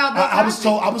talk about Bill Cosby.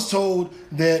 I was told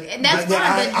that. And that's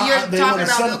fine. But you're talking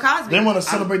about Bill Cosby. They want to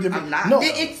celebrate. I'm not. No,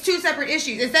 it's two separate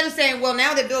issues. Instead of saying, "Well,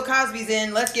 now that Bill Cosby's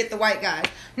in, let's get the white guys."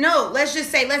 No, let's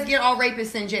just say, let's get all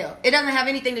rapists in jail. It doesn't have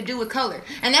anything to do with color,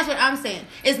 and that's what I'm saying.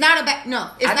 It's not about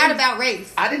not about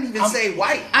race. I didn't even say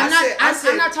white. I'm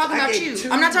not talking about you.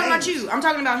 I'm not talking about you. I'm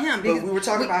talking about him. But we were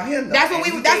talking about him. Though. That's what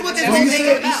this whole thing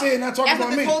is about. He said not talking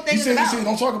about me. He said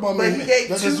don't talk about me. But he gave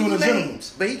two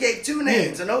names. But he gave two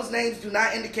names, and those names do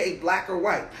not indicate black or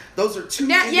white. Those are two.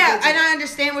 Yeah, and I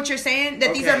understand what you're saying.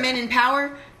 That these are men in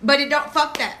power, but it don't.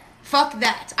 Fuck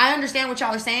that. I understand what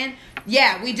y'all are saying.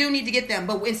 Yeah, we do need to get them.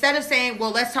 But instead of saying,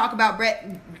 well, let's talk about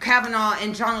Brett Kavanaugh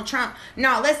and Donald Trump,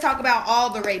 no, let's talk about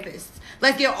all the rapists.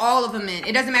 Let's get all of them in.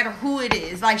 It doesn't matter who it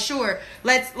is. Like, sure,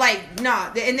 let's, like,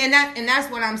 nah. And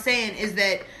that's what I'm saying is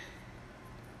that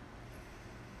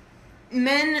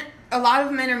a lot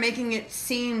of men are making it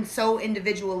seem so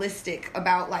individualistic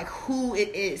about, like, who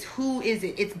it is. Who is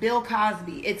it? It's Bill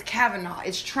Cosby. It's Kavanaugh.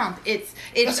 It's Trump. Let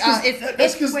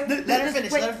her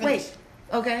finish. Wait.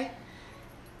 Okay?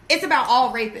 It's about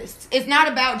all rapists. It's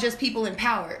not about just people in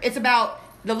power. It's about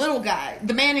the little guy,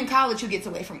 the man in college who gets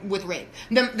away with rape,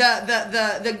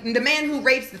 the man who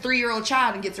rapes the 3-year-old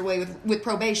child and gets away with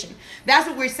probation. That's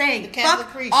what we're saying.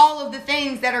 Fuck all of the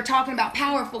things that are talking about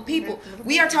powerful people.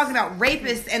 We are talking about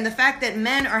rapists and the fact that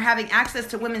men are having access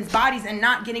to women's bodies and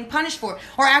not getting punished for it,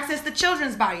 or access to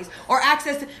children's bodies, or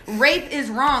access to rape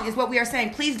is wrong. Is what we are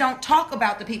saying. Please don't talk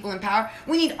about the people in power.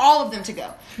 We need all of them to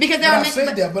go because there are. I've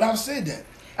said that.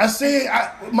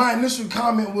 My initial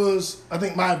comment was, I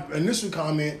made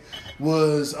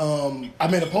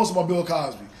a post about Bill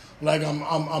Cosby. Like,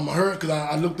 I'm hurt because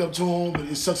I looked up to him, but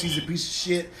it sucks he's a piece of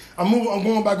shit. I'm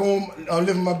going back home, I'm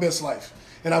living my best life.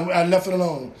 And I left it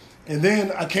alone. And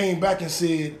then I came back and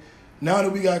said, now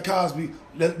that we got Cosby,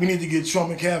 we need to get Trump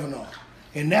and Kavanaugh.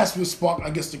 And that's what sparked, I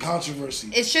guess, the controversy.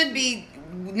 It should be,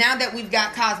 now that we've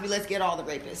got Cosby, let's get all the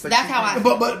rapists. That's how I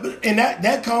feel. But and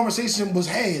that conversation was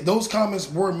had. Those comments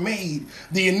were made.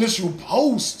 The initial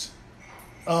post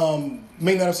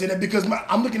may not have said that because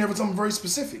I'm looking at something very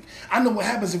specific. I know what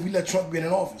happens if we let Trump get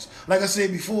in office. Like I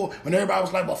said before, when everybody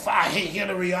was like, well, I hate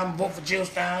Hillary, I'm vote for Jill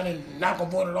Stein and not gonna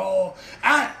vote at all.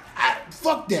 I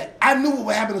fuck that. I knew what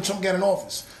would happen if Trump got in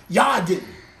office. Y'all didn't.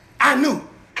 I knew.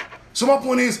 So my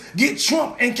point is, get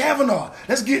Trump and Kavanaugh.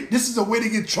 This is a way to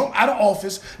get Trump out of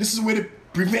office. This is a way to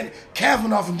prevent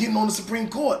Kavanaugh from getting on the Supreme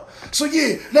Court. So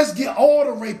yeah, let's get all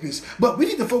the rapists. But we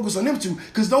need to focus on them too,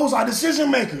 because those are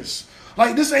decision makers.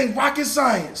 Like, this ain't rocket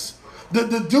science.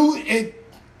 The dude in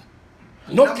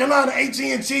North Carolina,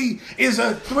 AT&T, is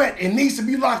a threat and needs to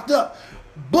be locked up.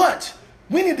 But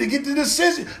we need to get the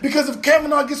decision, because if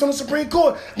Kavanaugh gets on the Supreme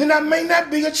Court, then that may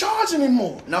not be a charge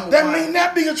anymore. May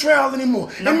not be a trial anymore.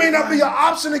 It may not be an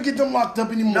option to get them locked up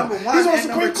anymore. Number one, he's on the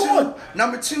Supreme Court.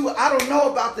 Number two, I don't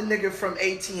know about the nigga from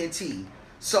AT&T,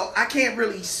 so I can't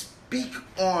really speak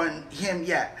on him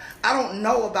yet. I don't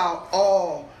know about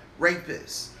all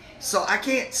rapists, so I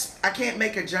can't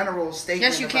make a general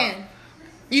statement. Yes, you can.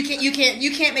 You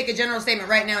can't make a general statement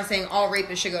right now saying all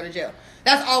rapists should go to jail.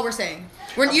 That's all we're saying.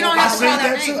 You don't have to call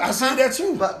that name. I said that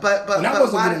too. But that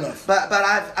wasn't good enough. But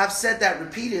I've said that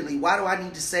repeatedly. Why do I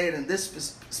need to say it in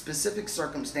this specific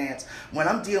circumstance when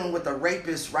I'm dealing with a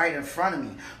rapist right in front of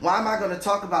me? Why am I going to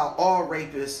talk about all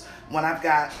rapists when I've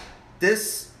got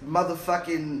this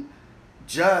motherfucking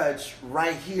judge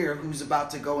right here who's about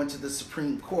to go into the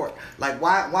Supreme Court? Like,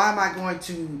 why am I going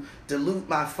to dilute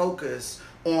my focus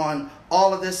on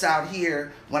all of this out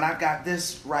here when I've got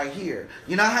this right here?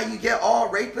 You know how you get all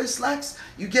rapists, Lex?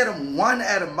 You get them one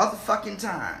at a motherfucking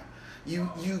time. You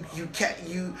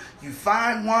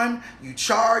find one, you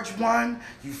charge one,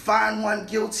 you find one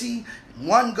guilty,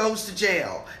 one goes to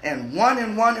jail, and one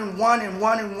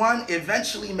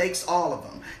eventually makes all of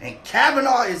them. And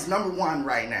Kavanaugh is number one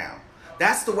right now.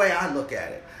 That's the way I look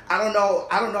at it. I don't know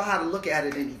how to look at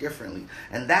it any differently,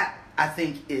 and that, I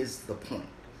think, is the point.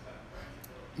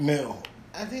 Mel,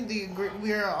 I think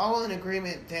we are all in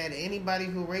agreement that anybody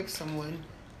who rapes someone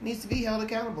needs to be held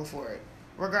accountable for it,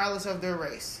 regardless of their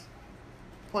race.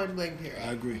 Point blank period.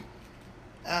 I agree.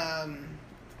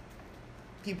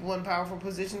 People in powerful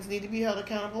positions need to be held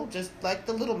accountable, just like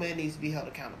the little man needs to be held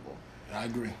accountable. I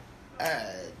agree.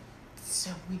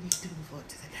 So we need to move on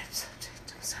to the next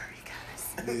subject. I'm sorry,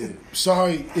 guys. Yeah.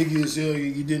 Sorry, Iggy Azalea,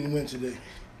 you didn't win today.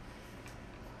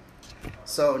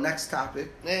 So, next topic.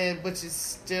 Which is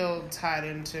still tied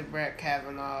into Brett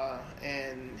Kavanaugh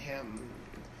and him.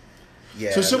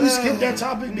 Yeah. So should we skip that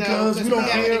topic because we don't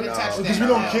care? Because we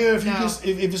don't care if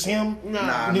if it's him.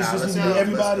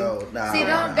 Everybody. See,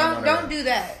 don't do that. Don't do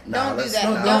that. Don't do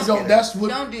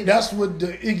that. That's what the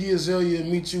Iggy Azalea and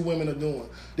Me Too women are doing.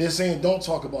 They're saying don't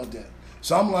talk about that.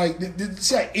 So I'm like,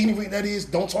 see how ignorant that is?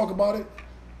 Don't talk about it.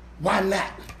 Why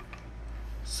not?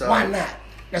 Why not?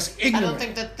 That's ignorant. I don't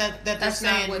think that they're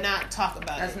saying not talk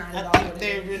about that's it. That's not at all.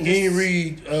 You didn't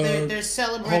read they're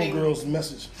celebrating Homegirl's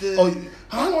message.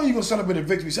 How long are you going to celebrate a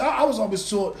victory? See, I was always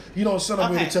taught you don't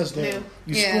celebrate a touchdown.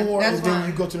 You score and then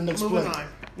you go to the next play. On.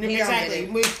 Exactly.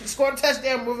 We score a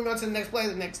touchdown, moving on to the next play.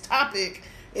 The next topic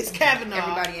is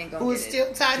Kavanaugh, who is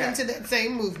still tied into that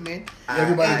same movement.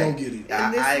 Everybody don't get it.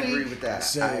 I agree with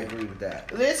that. I agree with that.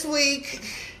 This week,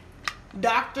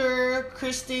 Dr.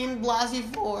 Christine Blasey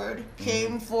Ford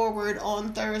came forward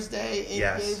on Thursday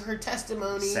and gave her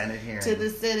testimony to the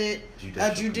Senate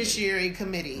Judiciary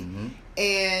Committee.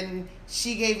 And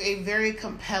she gave a very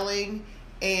compelling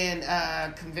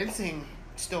and convincing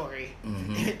story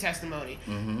testimony.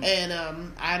 And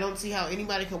I don't see how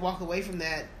anybody could walk away from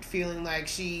that feeling like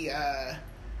she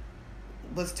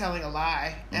was telling a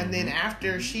lie. And then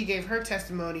after she gave her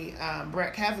testimony,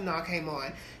 Brett Kavanaugh came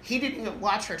on. He didn't even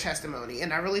watch her testimony,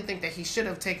 and I really think that he should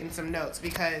have taken some notes,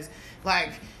 because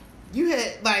like you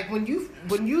had, like when you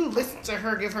listened to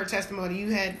her give her testimony,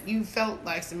 you felt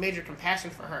like some major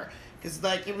compassion for her, because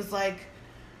like it was like,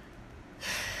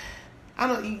 I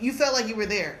don't know, you felt like you were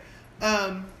there.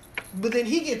 But then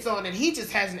he gets on and he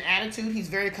just has an attitude. He's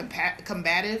very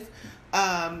combative.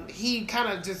 He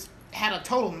kind of just had a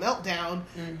total meltdown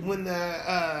when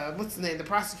the what's the name, the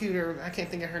prosecutor, I can't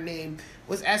think of her name,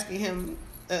 was asking him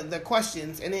the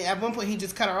questions, and then at one point he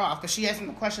just cut her off because she asked him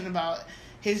a question about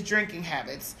his drinking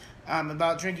habits,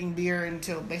 about drinking beer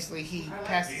until basically he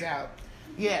passes out.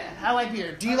 Yeah, I like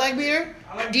beer. Do you like beer?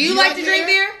 Do you like to drink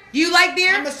beer? Do you like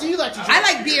beer? How much do you like to drink?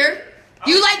 I like beer.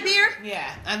 Do you like beer? Yeah,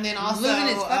 and then also losing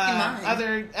his fucking mind.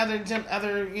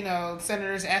 other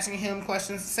senators asking him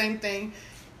questions, same thing,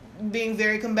 being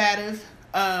very combative.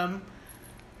 Brett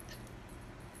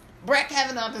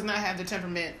Kavanaugh does not have the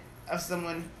temperament of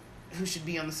someone who should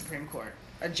be on the Supreme Court.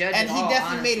 A judge, and he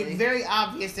definitely made it very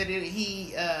obvious that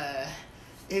he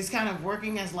is kind of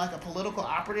working as like a political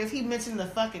operative. He mentioned the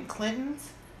fucking Clintons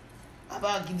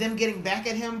about them getting back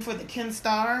at him for the Ken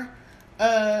Starr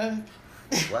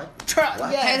What? trial.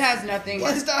 What? Yes. It has nothing.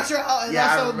 Ken Starr trial, and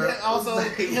Yeah, also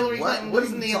like, Hillary Clinton what are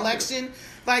losing you the talking election.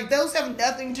 Like, those have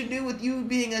nothing to do with you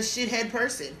being a shithead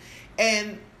person.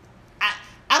 And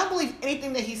I don't believe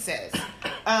anything that he says.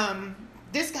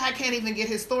 This guy can't even get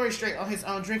his story straight on his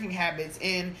own drinking habits,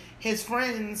 and his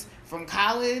friends from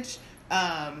college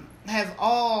have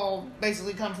all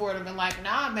basically come forward and been like,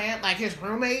 nah, man. Like, his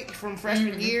roommate from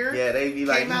freshman year, they be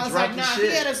like, came out and was like, nah, he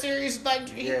had a serious, like,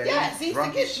 he used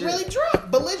to get really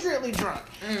drunk, belligerently drunk,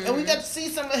 and we got to see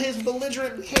some of his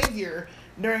belligerent behavior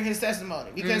during his testimony,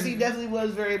 because he definitely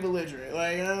was very belligerent.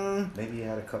 Like, maybe he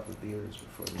had a couple of beers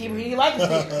before. He likes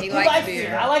beer. He likes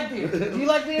beer. I like beer. Do you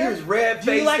like beer? He was red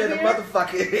faced and a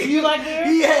motherfucker. Do you like beer?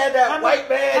 He had that How white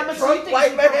much man, do drunk you think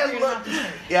white he man broke your look.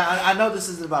 mouth? Yeah, I know this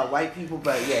isn't about white people,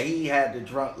 but yeah, he had the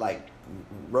drunk like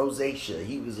rosacea.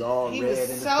 He was all He red was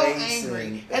in so the face,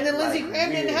 angry. And then Lindsey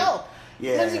Graham didn't weird. help.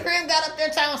 Yeah. Lindsey Graham got up there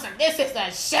telling us, this is a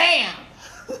sham.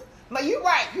 Like, you're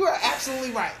right. You are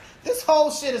absolutely right. This whole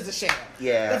shit is a sham.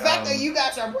 Yeah, The fact that you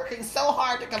guys are working so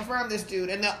hard to confirm this dude,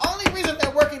 and the only reason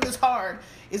they're working this hard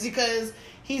is because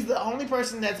he's the only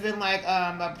person that's been like,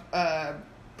 a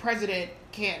president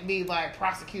can't be like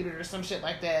prosecuted or some shit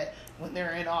like that when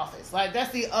they're in office. Like,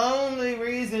 that's the only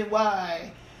reason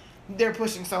why they're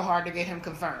pushing so hard to get him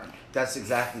confirmed. That's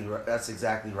exactly right. That's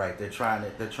exactly right. They're trying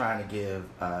to give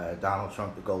Donald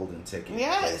Trump the golden ticket.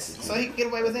 Yes, basically. so he can get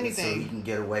away with So anything. he can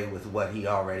get away with what he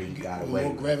already got away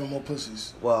with. Grabbing more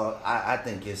pussies. Well, I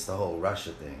think it's the whole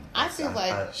Russia thing. I feel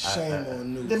like Shame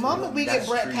on news. The moment we get That's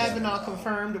Brett true. Kavanaugh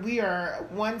confirmed, we are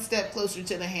one step closer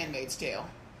to The Handmaid's Tale.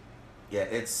 Yeah,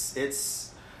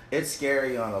 it's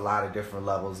scary on a lot of different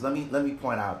levels. Let me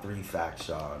point out 3 facts,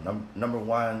 y'all. Number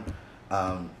one,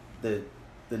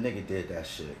 the nigga did that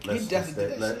shit. He definitely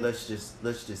did that shit.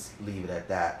 Let's just leave it at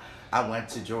that. I went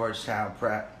to Georgetown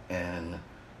Prep, and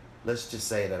let's just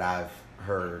say that I've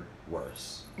heard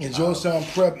worse. And Georgetown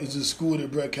Prep is the school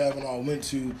that Brett Kavanaugh went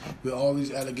to where all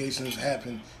these allegations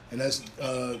happened. And that's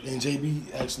and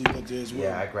JB actually went there as well.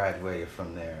 Yeah, I graduated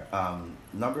from there.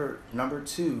 Number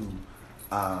 2,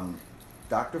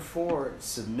 Dr. Ford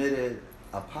submitted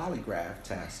a polygraph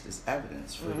test as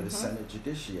evidence for the Senate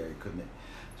Judiciary Committee,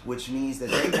 which means that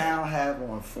they now have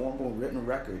on formal written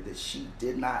record that she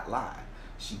did not lie.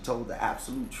 She told the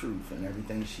absolute truth in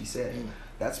everything she said.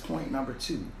 That's point number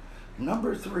 2.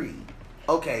 Number 3.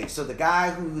 Okay, so the guy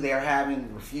who they're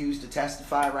having refused to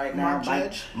testify right now,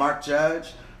 Mark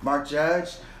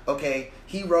Judge. Okay,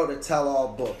 he wrote a tell-all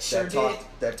book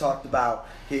that talked about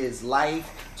his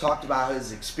life, talked about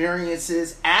his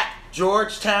experiences at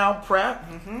Georgetown Prep.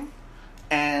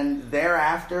 And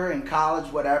thereafter in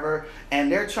college, whatever,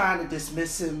 and they're trying to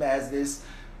dismiss him as this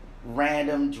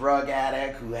random drug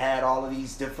addict who had all of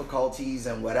these difficulties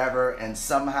and whatever, and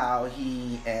somehow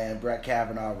he and Brett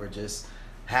Kavanaugh were just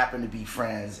happened to be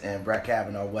friends, and Brett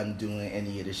Kavanaugh wasn't doing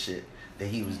any of the shit that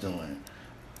he was doing.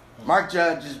 Mark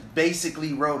Judge just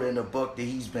basically wrote in a book that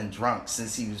he's been drunk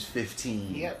since he was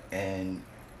 15. Yep. And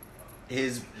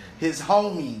his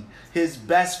homie, his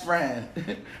best friend,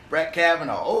 Brett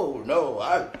Kavanaugh. Oh no,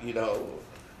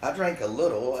 I drank a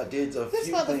little. I did a This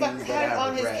few things motherfucker that had it I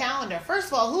on his regret. calendar. First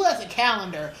of all, who has a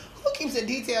calendar? Who keeps a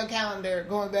detailed calendar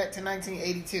going back to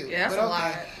 1982? Yeah, that's But a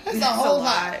lot. That's a That's whole a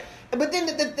lot. lot. But then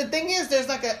the thing is, there's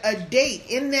like a date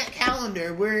in that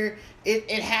calendar where it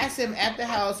has him at the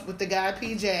house with the guy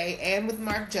PJ and with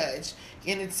Mark Judge,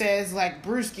 and it says like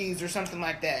Brewskis or something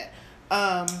like that.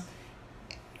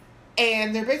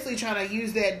 And they're basically trying to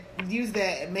use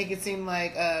that and make it seem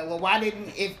like, well, why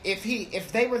didn't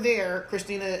if they were there,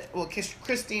 Christine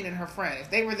and her friend, if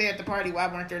they were there at the party, why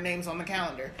weren't their names on the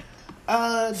calendar?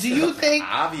 Do you think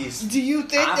Obvious. Do you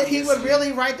think that he would Obviously.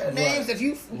 really write their names if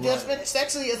you just Right. been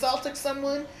sexually assaulted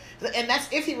someone? And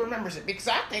that's if he remembers it, because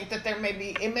I think that it may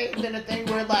have been a thing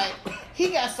where like he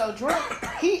got so drunk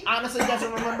he honestly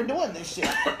doesn't remember doing this shit.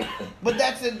 But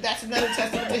that's another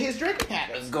testament to his drinking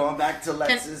habits. It's going back to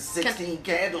Lex's Can- 16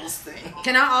 candles thing.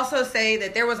 Can I also say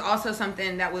that there was also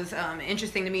something that was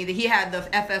interesting to me, that he had the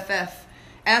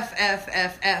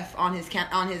FFF on his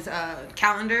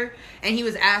calendar, and he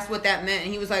was asked what that meant,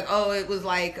 and he was like, oh, it was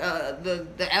like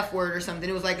the F word or something.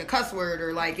 It was like a cuss word,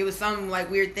 or like it was some like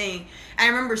weird thing. I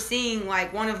remember seeing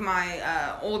like one of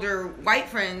my older white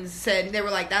friends said, they were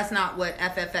like, that's not what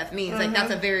FFF means. Like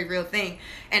that's a very real thing.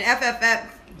 And FFF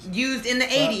used in the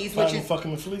 80s, which is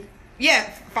fucking with Fleet. yeah,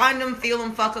 find them, feel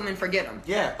them, fuck them, and forget them.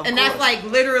 Yeah, of and that's course. like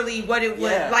literally what it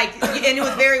was Yeah. like, and it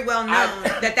was very well known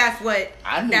that's what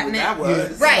I knew that what meant. that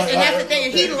was. Right, Like, and that's the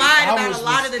thing. He lied I about was- a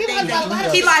lot of the He things. lied about a lot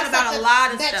of He stuff. lied about a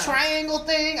lot of that stuff. triangle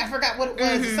thing. I forgot what it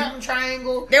was. Something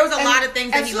triangle. There was a lot of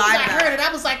things that as he soon as lied I about. heard it,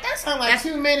 I was like, that sounds like That's-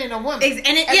 2 men and a woman. And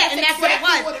that's what it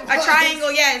exactly was. A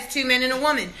triangle, yeah, it's 2 men and a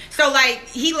woman. So like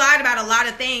he lied about a lot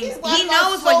of things. He lied He about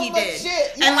knows so what he much did.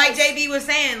 shit, And like yes. JB was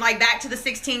saying, like back to the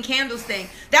 16 candles thing.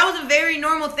 That was a very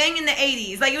normal thing in the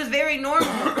 80s. Like it was very normal.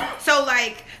 So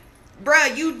like,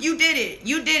 bruh, you did it.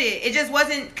 You did it. It just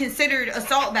wasn't considered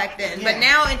assault back then. Yeah. But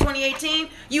now in 2018,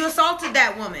 you assaulted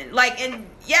that woman. Like, and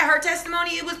yeah, her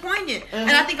testimony, it was poignant. And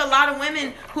I think a lot of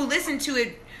women who listened to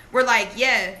it were like,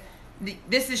 yeah,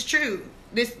 this is true.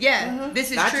 This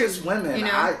is Not true. just women. You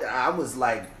know? I was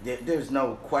like, there's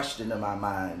no question in my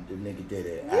mind the nigga did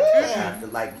it. After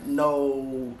like,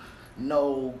 no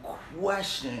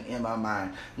question in my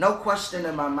mind. No question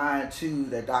in my mind, too,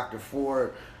 that Dr.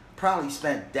 Ford probably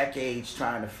spent decades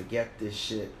trying to forget this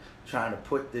shit, trying to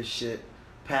put this shit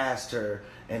past her.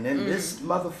 And then this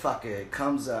motherfucker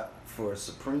comes up for a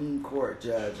Supreme Court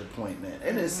judge appointment.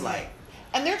 And it's like,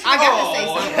 And they're trying I gotta to say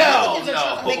something. Republicans are Hell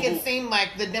trying to make no. it seem like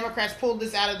the Democrats pulled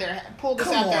this out their Come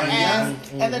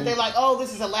ass, on, and that they're like, oh,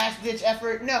 this is a last ditch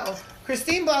effort. No,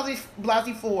 Christine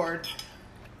Blasey Ford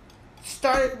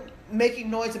started making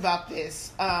noise about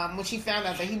this when she found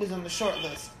out that he was on the short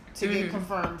list to get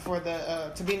confirmed for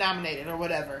the to be nominated or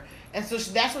whatever. And so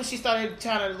that's when she started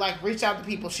trying to like reach out to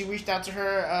people. She reached out to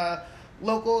her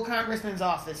local congressman's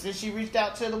office, and she reached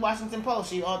out to the Washington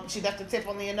Post. She left a tip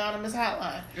on the anonymous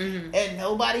hotline, and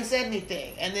nobody said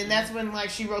anything. And then that's when like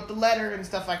she wrote the letter and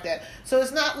stuff like that. So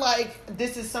it's not like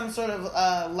this is some sort of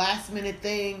last minute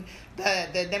thing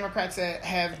that the Democrats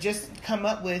have just come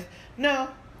up with. No.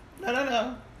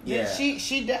 Yeah.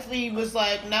 She definitely was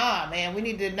like, nah, man, we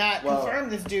need to not Well- confirm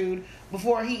this dude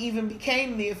before he even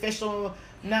became the official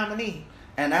nominee.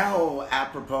 and that whole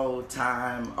apropos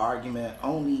time argument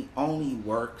only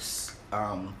works,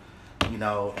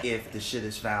 if the shit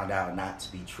is found out not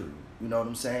to be true. You know what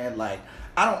I'm saying? Like,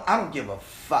 I don't give a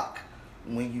fuck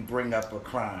when you bring up a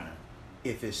crime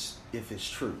if it's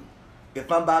true. If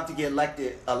I'm about to get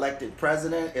elected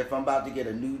president, if I'm about to get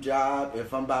a new job,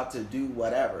 if I'm about to do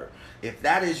whatever, if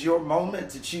that is your moment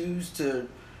to choose to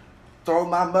throw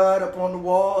my mud up on the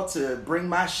wall to bring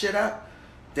my shit up,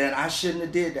 then I shouldn't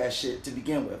have did that shit to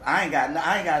begin with. I ain't got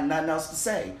nothing else to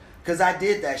say, because I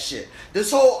did that shit.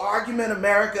 This whole argument,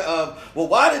 America, of, well,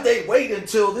 why did they wait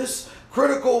until this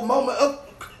critical moment?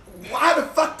 Why the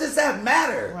fuck does that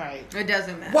matter? Right. It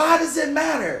doesn't matter. Why does it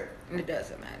matter? It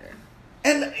doesn't matter.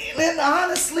 And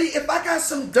honestly, if I got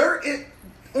some dirt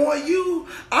on you,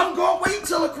 I'm going to wait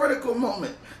till a critical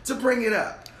moment to bring it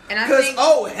up. And I Because, think-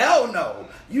 oh, hell no.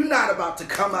 You're not about to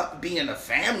come up being a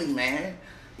family man.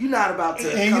 You're not about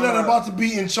to And you're come not up- about to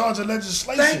be in charge of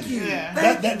legislation. Thank you. Yeah.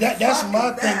 That's Fuck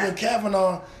my that. thing with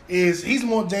Kavanaugh is he's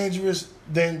more dangerous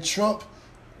than Trump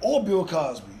or Bill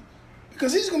Cosby,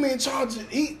 because he's gonna be in charge.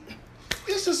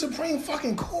 It's the Supreme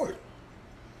fucking Court.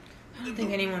 I don't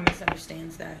think anyone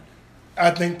misunderstands that.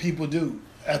 I think people do.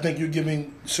 I think you're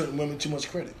giving certain women too much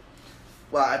credit,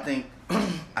 Well, I think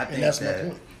and that's my that,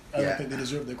 point. I yeah. don't think they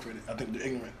deserve their credit. I think they're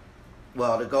ignorant.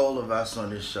 Well, the goal of us on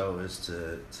this show is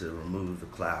to remove the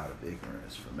cloud of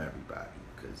ignorance from everybody,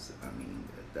 because I mean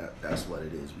that's what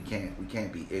it is. We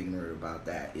can't be ignorant about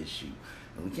that issue,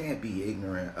 and we can't be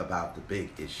ignorant about the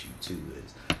big issue too.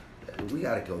 Is we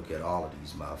got to go get all of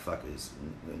these motherfuckers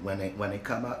when they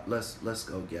come up. Let's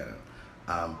go get them.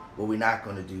 What we're not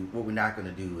gonna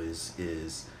do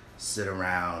is sit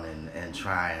around and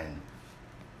try and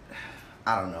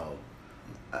I don't know.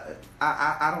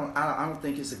 I don't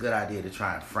think it's a good idea to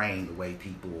try and frame the way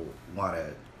people want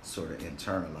to sort of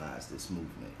internalize this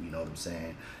movement. You know what I'm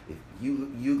saying? If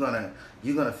you're gonna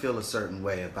feel a certain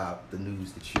way about the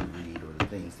news that you read or the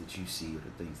things that you see or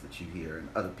the things that you hear, and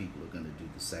other people are gonna do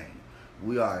the same.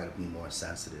 We are gonna be more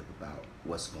sensitive about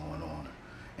what's going on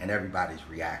and everybody's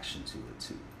reaction to it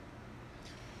too.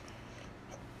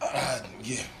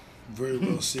 Yeah, very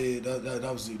well said.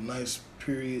 That was a nice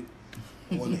period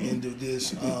on the end of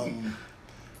this.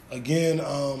 Again,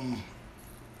 I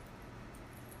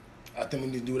think we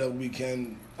need to do whatever we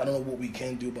can. I don't know what we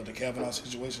can do about the Kavanaugh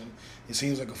situation. It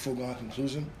seems like a foregone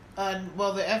conclusion.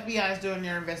 Well, the FBI is doing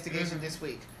their investigation this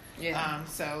week. Yeah.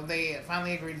 So they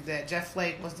finally agreed that Jeff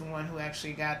Flake was the one who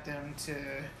actually got them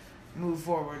to move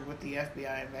forward with the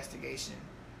FBI investigation.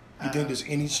 You think there's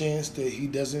any chance that he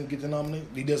doesn't get the nomination?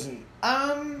 He doesn't.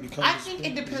 I think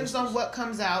it depends on what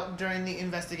comes out during the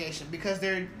investigation, because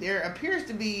there appears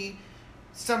to be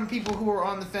some people who are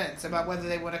on the fence about whether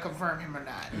they want to confirm him or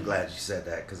not. I'm glad you said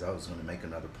that, because I was going to make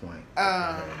another point.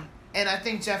 And I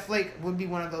think Jeff Flake would be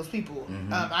one of those people.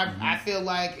 I feel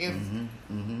like if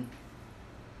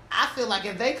I feel like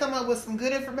if they come up with some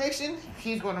good information,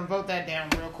 he's going to vote that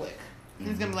down real quick.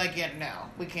 He's going to be like, yeah,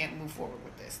 no, we can't move forward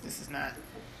with this. This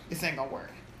ain't gonna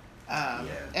work.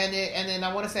 And then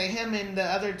I want to say him and the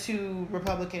other two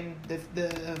Republican,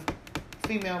 the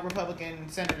female Republican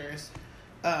senators,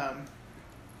 that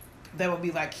would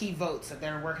be like key votes that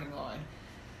they're working on.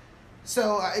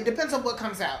 So it depends on what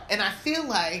comes out. And I feel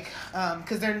like,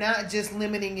 because they're not just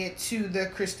limiting it to the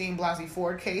Christine Blasey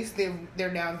Ford case,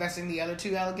 they're now investigating the other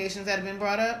two allegations that have been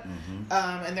brought up.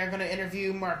 And they're going to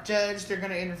interview Mark Judge. They're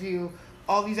going to interview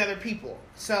all these other people.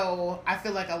 So I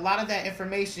feel like a lot of that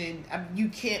information you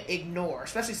can't ignore,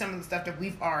 especially some of the stuff that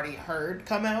we've already heard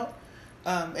come out.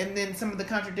 And then some of the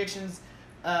contradictions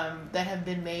that have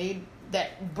been made,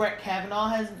 that Brett Kavanaugh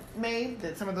has made,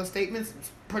 that some of those statements,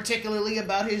 particularly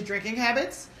about his drinking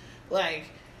habits, like,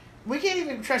 we can't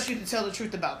even trust you to tell the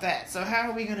truth about that. So how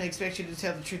are we going to expect you to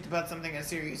tell the truth about something as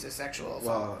serious as sexual assault?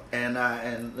 Well, and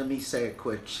let me say a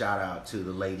quick shout out to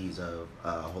the ladies of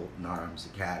Holton Arms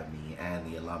Academy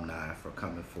and the alumni for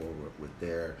coming forward with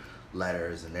their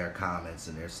letters and their comments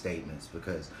and their statements,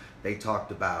 because they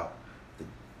talked about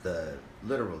the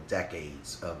literal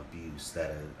decades of abuse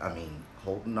that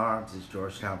Holton Arms is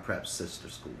Georgetown Prep's sister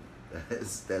school.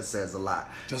 That says a lot.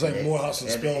 Just like Morehouse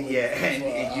and Spelman. Yeah, and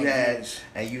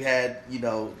you had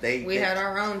we had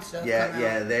our own stuff.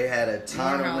 Yeah, they had a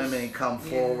ton Morehouse, of women come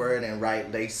forward and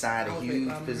they signed a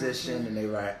huge position, and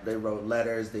they wrote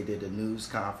letters. They did a news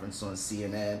conference on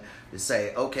CNN to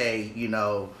say, okay,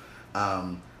 we're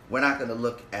not going to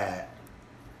look at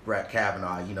Brett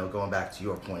Kavanaugh, going back to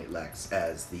your point, Lex,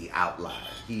 as the outlier.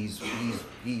 He's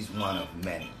one of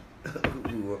many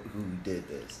who did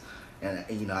this.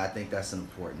 And I think that's an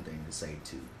important thing to say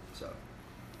too. So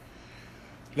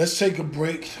let's take a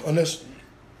break. Unless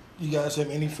you guys have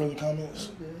any further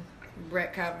comments.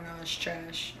 Brett Kavanaugh is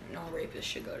trash, and all rapists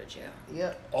should go to jail.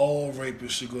 Yep. All rapists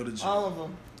should go to jail. All of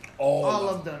them. All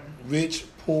of them. Rich,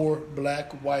 poor,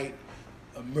 black, white,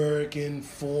 American,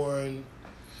 foreign,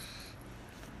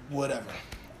 whatever.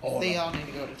 They all need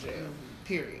to go to jail.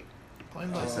 Period. Plain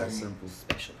blank. Just that simple.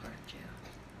 Special part of jail.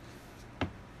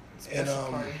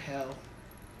 Special party hell.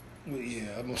 Well,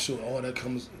 yeah, I'm sure all that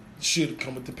should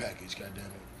come with the package. Goddamn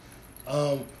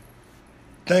it.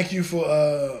 Thank you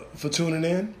for tuning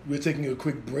in. We're taking a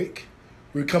quick break.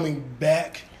 We're coming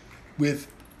back with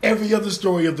every other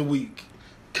story of the week.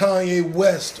 Kanye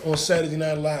West on Saturday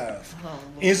Night Live.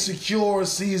 Insecure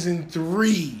Season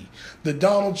 3. The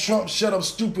Donald Trump Shut Up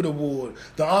Stupid Award.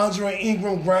 The Andre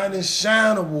Ingram Grind and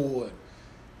Shine Award.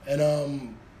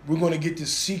 And we're going to get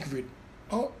this secret.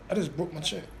 Oh, I just broke my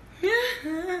chair.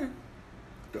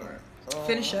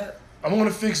 Finish up. I'm going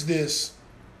to fix this.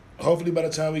 Hopefully by the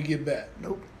time we get back.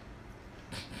 Nope.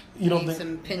 You don't need think?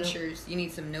 some pinchers. You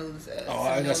need some nose.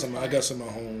 I got some at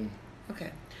home.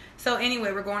 Okay. So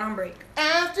anyway, we're going on break.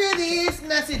 After these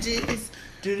messages,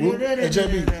 Hey,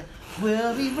 JB.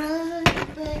 we'll be right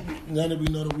back. Now that we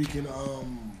know that we can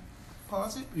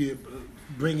Pause it. yeah,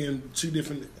 bring in two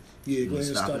different. Yeah, go ahead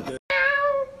and stop that.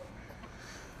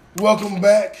 Welcome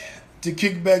back to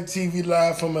Kickback TV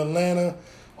Live from Atlanta.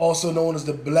 also known as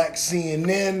the Black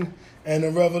CNN, and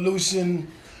the revolution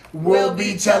will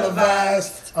be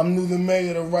televised. I'm New the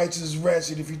Mayor, the righteous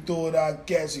ratchet. If you throw it, I'll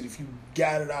catch it. If you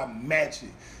got it, I'll match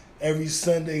it. Every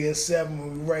Sunday at 7,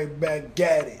 we right back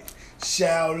at it.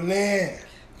 Shaolin.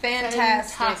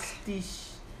 Fantastic.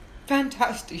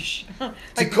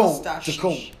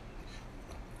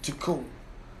 To cool.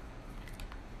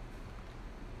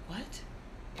 What?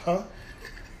 Huh?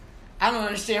 I don't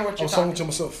understand what I you're was talking talking to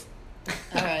myself.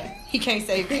 All right. He can't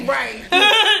save me. Right.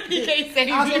 He can't save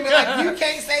me. I was gonna be like, you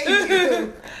can't say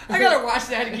you. I gotta watch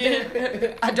that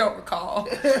again. I don't recall.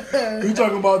 We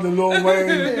talking about the Lil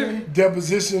Wayne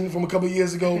deposition from a couple of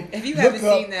years ago. If you haven't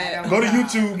seen that, go to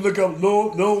YouTube, look up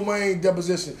Lil Wayne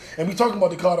deposition, and we talking about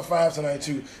the Carter 5 tonight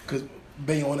too, because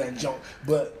they on that junk.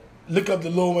 But look up the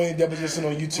Lil Wayne deposition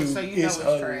on YouTube. So you know it's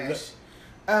trash.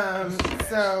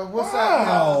 So what's wow. up,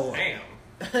 y'all? Damn.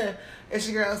 It's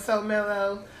your girl So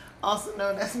Mellow, also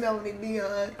known as Melanie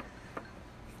Dion.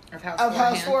 Of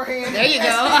House Forehand. There you go.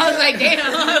 I was like, damn.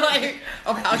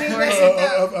 Of House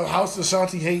Forehand. Of House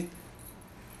Ashanti Hate.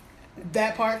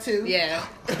 That part too. Yeah.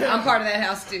 I'm part of that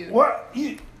house too. What?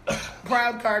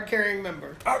 Proud card carrying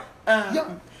member.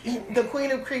 The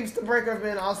Queen of Creeps, the Breaker of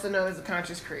Men, also known as the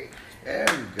Conscious Creep. There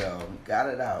we go. Got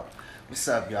it out. What's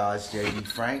up, y'all? It's JD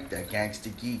Frank, that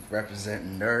gangster geek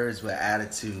representing nerds with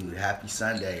attitude. Happy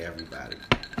Sunday, everybody.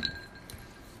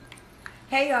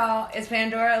 Hey y'all, it's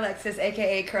Pandora Alexis,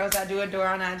 aka Curls I Do Adore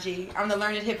on IG. I'm the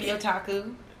learned hippie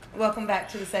otaku. Welcome back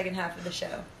to the second half of the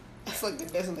show. That's like the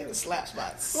designated slap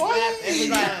spot. Slap every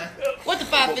time. What the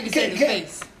 5 figures say in his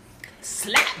face?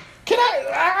 Slap. Can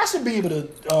I should be able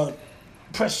to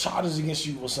press charges against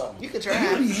you or something. You could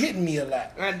try. You be hitting me a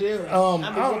lot. I do. I'm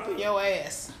whooping your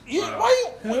ass.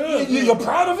 You're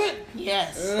proud of it?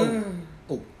 Yes.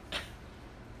 Oh.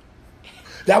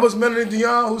 That was Melanie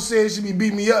Dion who said she be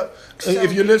beating me up.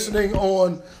 If you're listening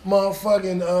on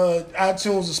motherfucking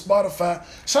iTunes or Spotify,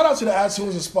 shout out to the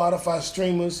iTunes and Spotify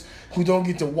streamers who don't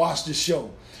get to watch the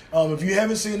show. If you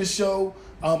haven't seen the show,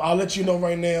 I'll let you know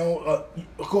right now.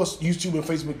 Of course, YouTube and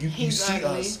Facebook, you see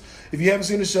us. If you haven't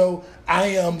seen the show, I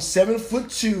am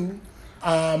 7'2".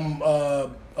 I'm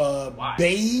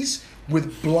beige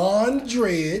with blonde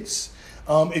dreads.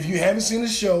 If you haven't seen the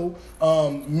show,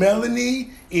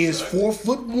 Melanie is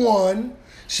 4'1".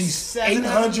 She's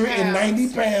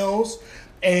 890 pounds,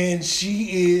 and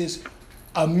she is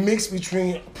a mix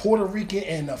between Puerto Rican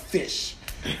and a fish.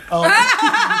 What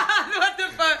the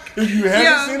fuck? If you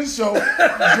haven't seen the show,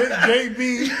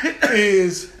 JB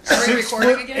is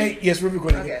 6'8". Yes, we're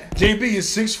recording. Okay. JB is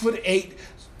 6'8",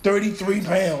 33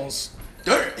 pounds.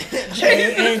 Niggas,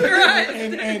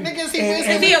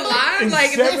 is he alive?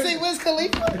 Like, is he Wiz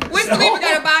Khalifa? Wiz Khalifa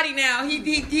got a body now. He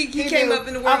came up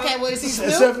in the world. Okay, well, is he still?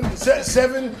 7%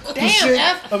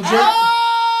 of JB.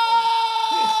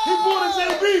 He bought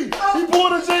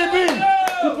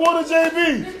a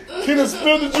JB. He done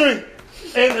spilled the drink.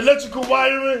 And electrical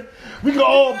wiring. We can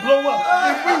all blow up.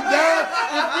 If we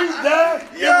die,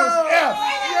 it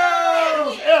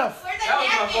was F. That was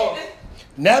my fault.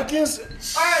 Napkins?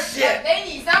 Oh, shit. They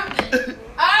need something. It's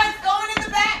going in the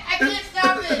back. I can't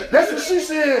stop it. That's what she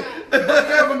said.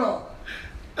 Kavanaugh.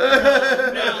 No,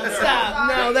 stop.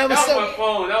 No, that was my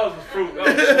phone. That was the fruit. My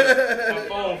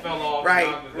phone fell off.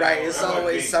 Right. It's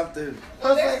always something. I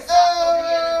was like,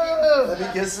 oh. Let me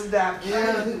get some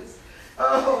napkins.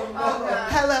 Oh, no.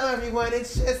 Hello, everyone.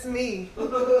 It's just me. Oh,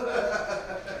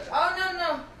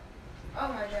 no. Oh,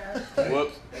 my gosh.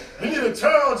 Whoops. We need a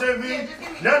towel,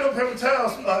 JB. Not no paper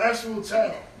towels, an actual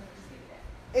towel.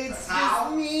 It's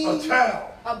just me. A towel.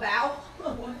 A bow?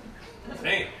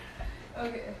 Damn.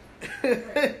 Okay.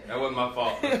 That wasn't my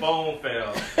fault. The phone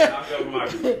fell. Knocked over my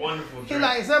wonderful drink. He's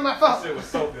like, it's not my fault. This shit was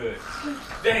so good.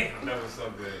 Damn, that was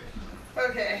so good.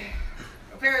 Okay.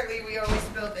 Apparently, we always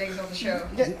spill things on the show.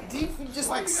 You just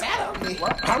like sat on me.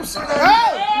 I'm sorry.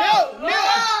 Oh,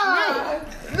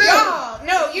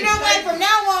 No, you know what? From now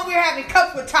on, we're having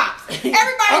cups with tops. Everybody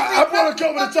I brought a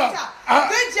cup with a top.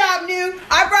 Good job, New.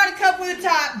 I brought a cup with a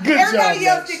top. Good Everybody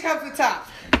job, else get cups with tops.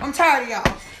 I'm tired of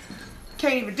y'all.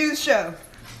 Can't even do the show.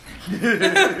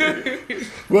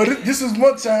 Well, this is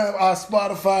one time our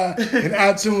Spotify and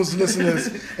iTunes listeners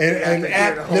and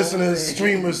app listeners,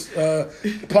 streamers,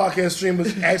 podcast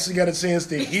streamers actually got a chance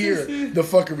to hear the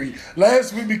fuckery.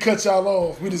 Last week we cut y'all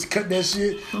off. We just cut that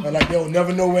shit and like they'll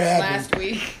never know what happened. Last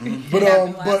week.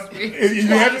 If you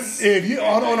haven't, if you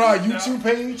on our YouTube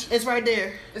page, it's right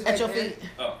there at your feet.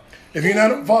 Oh. If you're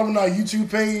not following our YouTube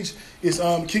page, it's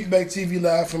Kickback TV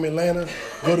Live from Atlanta.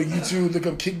 Go to YouTube, look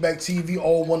up Kickback TV,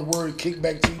 all one word,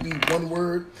 Kickback TV, one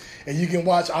word. And you can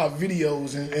watch our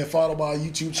videos and follow our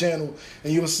YouTube channel.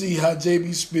 And you'll see how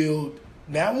JB spilled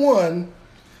not one,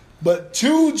 but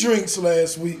 2 drinks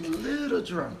last week. A little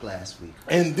drunk last week.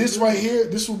 And this right here,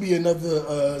 this will be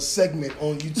another segment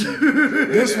on YouTube.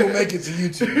 This will make it to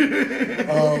YouTube.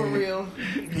 For real.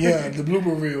 Yeah, the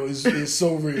blooper reel is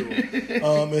so real.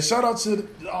 And shout out to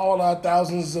all our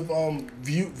thousands of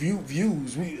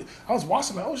views. I was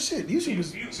watching like, oh shit, YouTube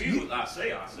is. Views, I say.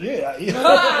 Yeah, I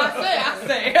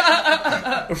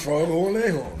say. Frog on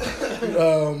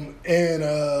Leghorn. And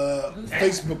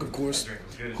Facebook, of course.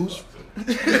 Who's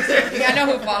Yeah, I know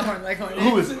who Foghorn Leghorn is.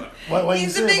 who is it? Why you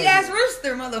He's say the it big like ass that?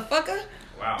 rooster, motherfucker.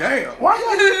 Wow. Damn. Why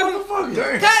y'all motherfucker?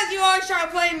 Damn. Because you always try to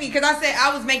play me. Because I said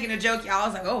I was making a joke, y'all. I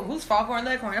was like, oh, who's Foghorn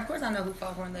Leghorn? Of course I know who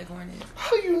Foghorn Leghorn is.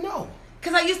 How you know?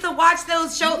 Because I used to watch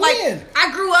those shows. When? Like, I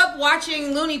grew up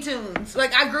watching Looney Tunes.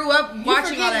 Like, I grew up You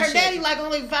watching all forget that her shit. daddy like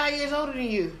only 5 years older than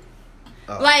you.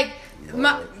 Like,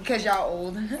 because y'all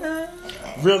old.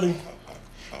 Really,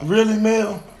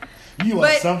 Mel? You are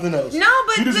But something else. No,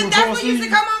 but You just that's recall what used to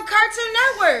seeing- come on Cartoon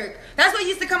Network. That's what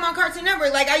used to come on Cartoon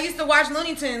Network. Like, I used to watch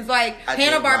Looney Tunes, like I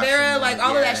did watch Hanna-Barbera, them, like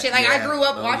all of that yeah, shit. Like, I yeah. grew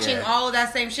up Oh, watching yeah. all of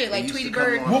that same shit, like used to Tweety come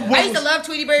Bird. on. What I used to was- love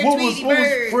Tweety Bird, What was Tweety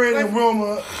Bird. Fred and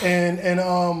Wilma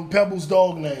and Pebble's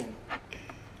dog name?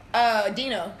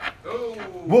 Dino. Oh.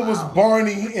 What was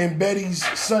Barney and Betty's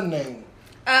son name?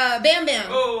 Bam Bam.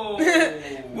 Oh.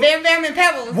 Bam Bam and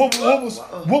Pebbles.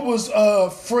 What was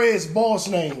Fred's boss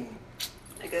name?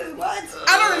 Nigga, what?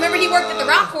 I don't remember he worked at the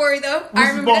rock quarry, though. I What's his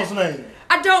remember boss that. name?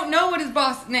 I don't know what his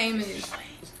boss name is.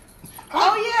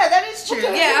 Oh yeah, that is true.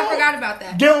 Yeah, I forgot about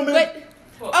that. Gelman. But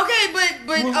okay,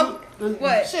 but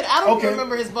what? Shit, I don't Okay. even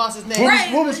remember his boss's name.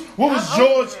 Right. What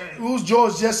was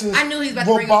George Jesson's I knew he was about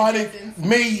to bring up the robotic Jetsons.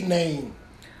 maid name?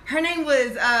 Her name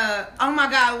was oh my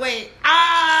god, wait.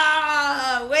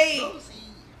 Wait.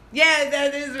 Yeah,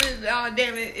 that is oh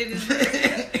damn it. It is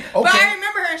But I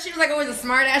remember her and she was like always a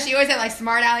smart ass. She always had like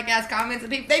smart aleck ass comments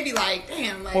and people they'd be like,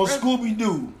 damn, like On bro, Scooby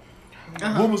Doo.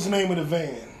 What was the name of the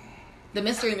van? the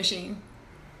mystery machine.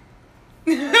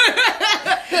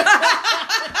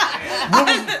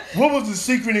 What was the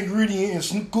secret ingredient in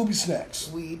Scooby Snacks?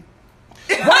 Weed.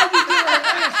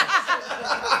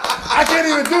 I can't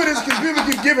even do this because people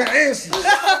keep giving answers.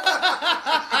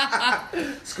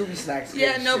 Scooby Snacks.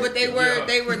 Yeah, good no, shit. but they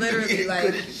were literally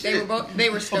like they were Okay,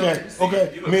 stoners.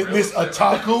 okay. Miss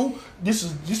Otaku. This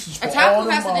is for all Otaku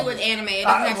the has to do moms. with anime. It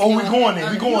doesn't have to Oh, do we with going there.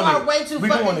 other- We going You are there. way too We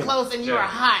going fucking there. close, and you are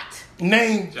hot.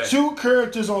 Name Jay. 2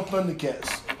 characters on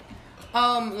Thundercats.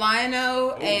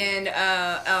 Lion-O and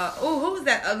who was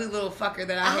that ugly little fucker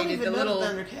that I I don't hated? even The know little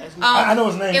Thundercats. I know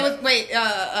his name. It was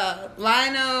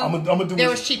Lion-O. I'ma do There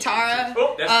it. was Chitara.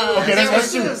 Oh, that's Okay, there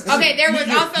that's was, true. Okay, there was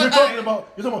also You're talking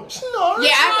about Snarf.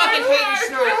 yeah, I fucking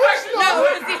hated Snarf. No, I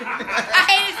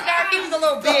hated Snarf. He was a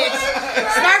little bitch.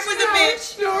 Snarf was a bitch.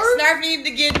 Snarf needed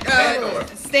to get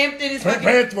stamped in his fucking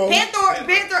Panthro. Panthro.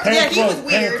 Yeah, he was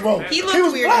weird. Panthro. He He looked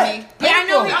was weird black. to me. Yeah, I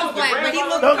know he Panthro. was black, but he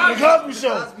looked. That was the Cosby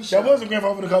Show. That was the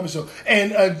grandfather for the Cosby Show.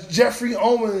 And Jeffrey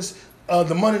Owens,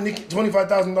 the money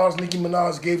 $25,000 Nicki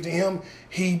Minaj gave to him,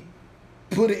 he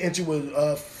put it into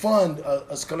a fund,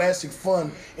 a scholastic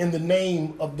fund, in the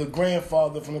name of the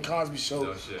grandfather from the Cosby Show,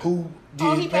 Oh, shit. who did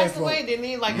Oh, he passed Panthro. away, didn't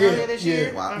he? Like Yeah, earlier this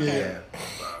year. Wow. Okay. Yeah.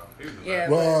 Wow. He was Yeah.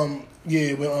 Well,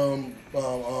 He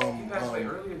passed away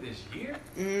earlier this year?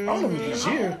 I don't know if it was this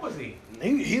How year. old was he?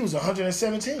 He was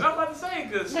 117. I was about to say,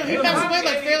 because No, he passed away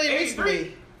like fairly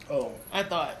recently. Oh. I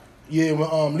thought. Yeah,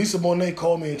 when Lisa Bonet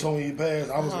called me and told me he passed,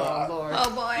 I was Oh like, Lord. Oh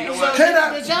boy. You know So what? can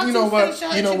I, did y'all you know two what, finish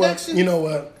our you know what, introductions? you know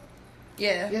what?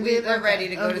 Yeah, You we're did? Okay. ready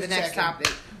to go I'm to the just next checking.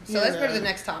 topic. So let's go to the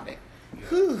next topic.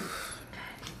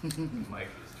 Mike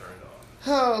is turned off.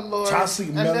 Oh Lord. Toxic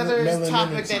Another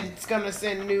topic melaninity. that's gonna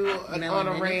send new on a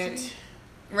Melaninity? rant.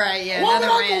 Right, yeah. Why would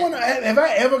Another I go on? rant. Have I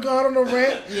ever gone on a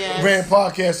rant? Yes. Rant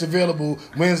podcast available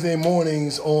Wednesday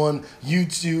mornings on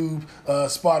YouTube,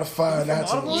 Spotify, and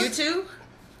Audible? iTunes. YouTube?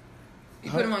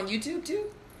 You put them on YouTube too?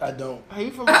 I don't. Are you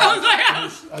from? I was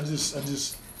like, I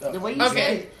just. the way you Okay.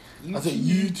 say it. I said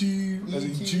YouTube. I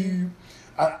said YouTube.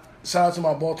 Shout out to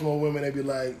my Baltimore women. They be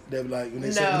like, when they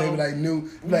say, when they be like new,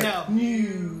 like No.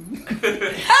 new.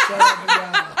 Shout out to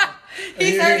y'all.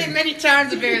 he's Yeah. heard it many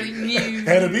times, apparently. New.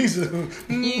 Had a visa.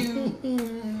 New.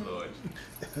 Lord.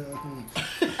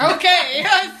 Okay,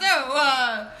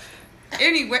 so,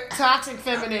 anyway. Toxic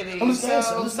femininity. I'm just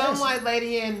asking, I'm So just some asking. white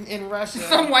lady in Russia.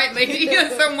 Some white lady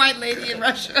in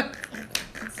Russia.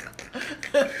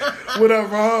 What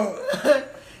up, Ron?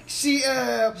 She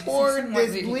some poured white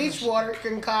this lady in bleach Russia. water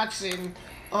concoction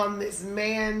on this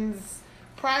man's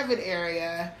private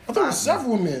area. I thought it was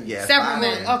several men. Yeah, Several 5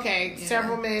 men. Okay,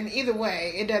 several men. Either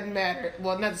way, it doesn't matter.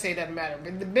 Well, not to say it doesn't matter,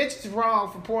 but the bitch is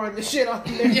wrong for pouring the shit on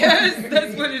there. Yes,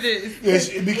 that's what it is. Yes,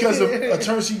 because of a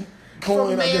term she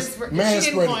coined, I guess, She didn't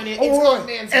manspreading. coin it. It's called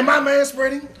manspreading. Am I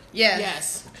manspreading? Yes.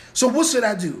 Yes. So what should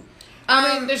I do?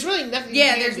 I mean, there's really nothing. yeah,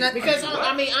 you can there's do nothing- because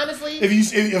I mean, honestly,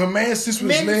 If a man sits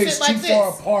with his Men legs sit like too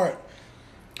far this. apart,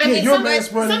 I mean, you're sometimes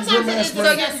manspreading. You're it is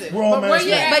manspreading. excessive. We're all But where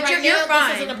you manspreading. at But right you're now, fine.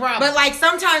 This isn't a problem. But like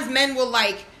sometimes men will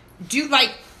like do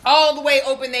like all the way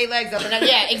open their legs up, and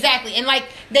yeah, exactly, and like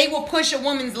they will push a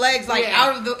woman's legs like Yeah.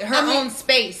 out of her own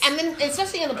space. and then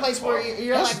especially in a place where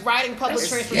you're like riding public Yeah,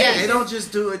 transportation. they don't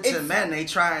just do it to It's- men. They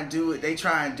try and do it. They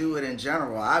try and do it in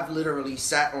general. I've literally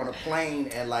sat on a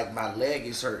plane and like my leg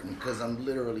is hurting because I'm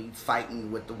literally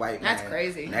fighting with the white man That's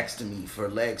crazy. next to me for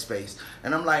leg space,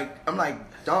 and I'm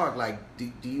like, dog, like,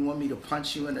 do you want me to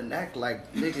punch you in the neck,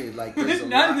 like, nigga, like, there's a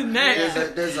Not in line, the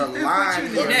neck. there's a line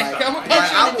here, neck. like, I'm like,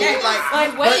 punch you I in the will, neck.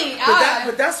 Like, but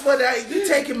wait, that's what you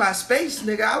taking my space,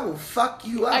 nigga. I will fuck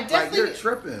you up. Like you're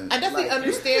tripping. I definitely Like,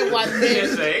 understand why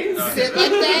men Say? sit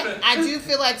like that. I do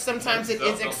feel like sometimes it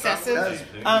is excessive.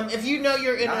 If you know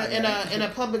you're in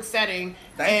a public setting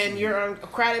and you're on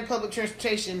crowded public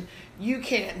transportation, you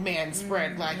can't man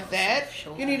spread like that.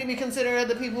 You need to be considering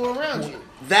other people around you.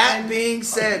 That being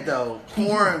said, though,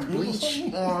 pouring bleach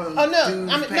on Oh no!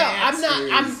 dude's I mean, no, pants I'm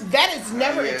not. is- That is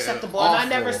never yeah, acceptable, and I awful.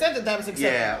 never said that was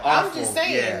acceptable. Yeah, I'm awful, just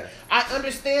saying yeah. I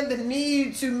understand the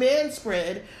need to man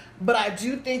spread, but I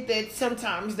do think that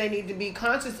sometimes they need to be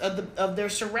conscious of their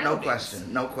surroundings.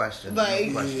 No question. Like,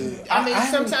 no question. I mean, I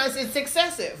haven't- sometimes it's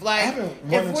excessive. Like, haven't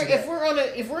run into that.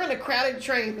 if we're on a crowded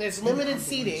train, there's limited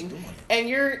seating, and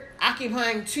you're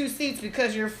occupying 2 seats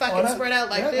because you're fucking spread out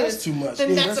like this. That's too much. Then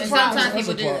Yeah, that's a that's- problem. sometimes that's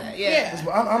people a do problem. that. Yeah.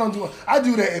 Yeah. I don't do it. I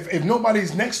do that if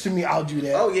nobody's next to me. I'll do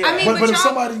that. Oh, yeah. I mean, but but if y'all-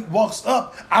 somebody walks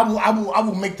up, I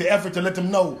will make the effort to let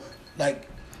them know, like,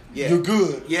 Yeah. you're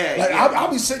good. Yeah, like yeah.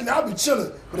 I'll be sitting, I'll be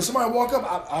chilling. But if somebody walk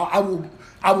up, I will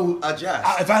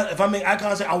Adjust. If I make eye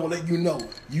contact, I will let you know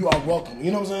you are welcome.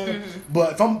 You know what I'm saying? Mm-hmm.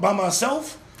 But if I'm by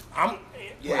myself, I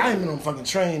Yeah. ain't been on a fucking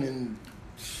train and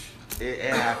It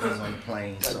happens on the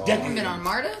plane. So decade. You've been on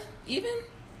MARTA even?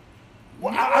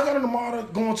 well, I got on the MARTA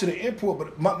going to the airport,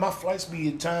 but my flights be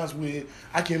at times where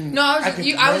I can. No, I was can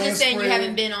just saying you spread.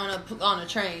 haven't been on a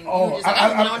train. Oh, You were just like, I-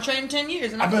 I've been I- on a train in 10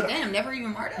 years, and I've I'm like, been- damn, never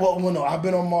even MARTA. Well, no, I've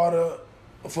been on MARTA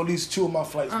for at least 2 of my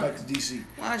flights back to DC.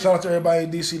 Well, Shout out to everybody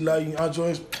in DC, love you.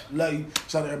 Joyce, love you.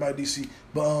 Shout out to everybody in DC.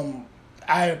 But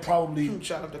I had probably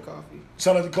Shout out to Coffee.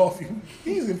 shout out to Coffee.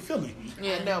 He's in Philly.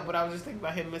 Yeah, no, but I was just thinking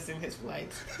about him missing his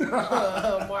flights.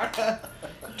 Martha.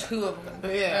 2 of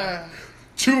them. Yeah.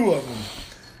 2 of them.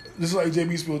 Just like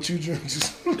JB spilled 2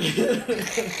 drinks.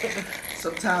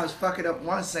 sometimes fuck it up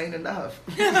once ain't enough.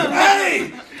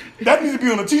 Hey, that needs to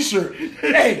be on a T-shirt.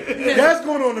 Hey, that's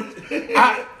going on.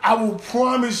 I will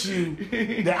promise you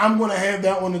that I'm going to have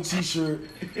that on the T-shirt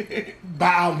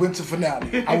by our winter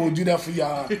finale. I will do that for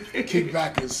y'all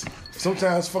kickbackers.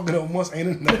 Sometimes fucking up once ain't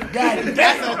enough. God damn,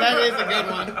 That is a good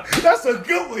one. that's a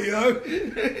good one,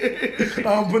 yo.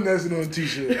 I'm putting that shit on a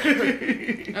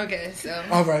T-shirt. Okay, so.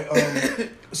 All right.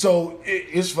 So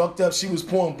it's fucked up. She was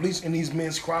pouring bleach in these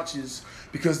men's crotches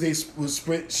because they was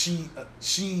spread.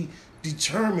 She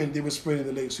determined they were spreading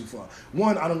the legs too far.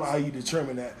 One, I don't know how you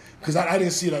determine that because I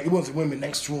didn't see like it wasn't women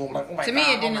next to him. Like, oh my To me,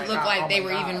 God, it didn't oh my look God, like oh they my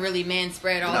were God. even really man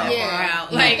spread all No. that far Yeah.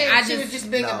 out. Like, I she was just.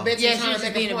 just being No. a bitch Yeah, and she trying was to just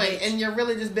make being a a point, bitch. and you're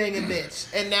really just being a bitch,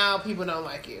 and now people don't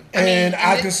like you. And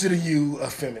I and consider you a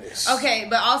feminist. Okay,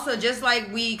 but also just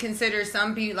like we consider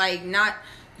some people like not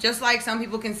just like some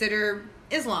people consider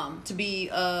Islam to be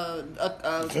a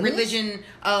Feminist? religion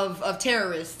of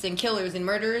terrorists and killers and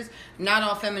murderers. Not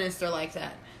all feminists are like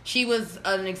that. She was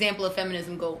an example of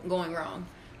feminism going wrong.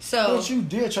 So Don't you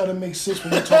dare try to make sense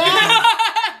when you're talking.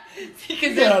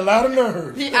 You got a lot of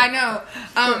nerve. I know,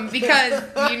 because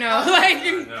you know, like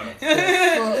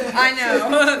I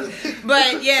know,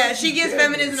 but yeah, she gives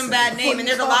feminism a bad name, and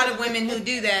there's a lot of women who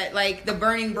do that, like the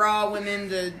burning bra women,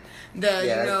 the Yeah,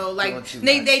 you know, like doing too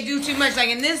they much. do too much. Like,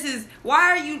 and this is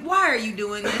why are you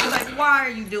doing this? Like, why are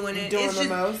you doing it? Doing It's the just,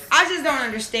 most. I just don't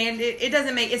understand it. It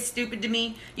doesn't make it's stupid to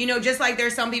me. You know, just like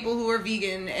there's some people who are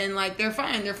vegan and like they're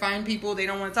fine people. They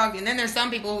don't want to talk to you. And then there's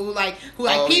some people who like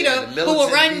Oh, PETA yeah, the who will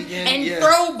militant run vegan, and yeah.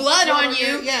 throw blood on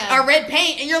you Yeah. or red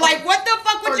paint, and you're like, what the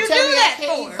fuck would Or you do tell me that I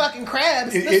can't eat for? fucking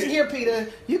crabs. It- Listen it- here, Peter.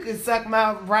 You can suck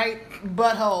my right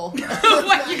butthole.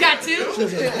 What, you got 2?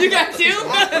 You got 2?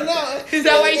 No. Is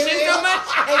that why you shit so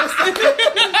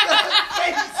much?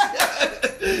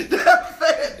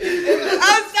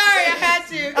 I'm sorry, I had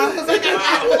to. I was like,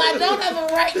 well, I don't have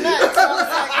a right nut. So I was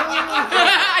like,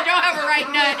 I don't have a right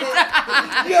nut.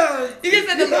 Yeah. You just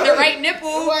said the right nipple.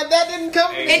 Well, that didn't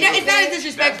come. Hey, It's not as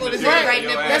disrespectful to say the right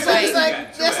nipple. That's what it's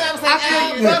like. That's what I was like. I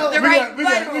feel you. Butthole. The right We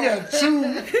got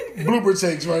 2 blooper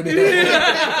takes right there.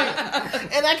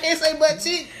 And I can't say butt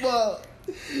cheek. Well,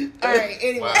 all right.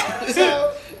 Anyway, Wow.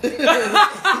 so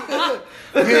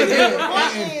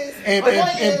And the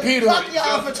point is, Peter, fuck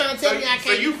y'all for trying to tell me I So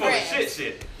can't you eat full of crabs.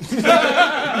 shit.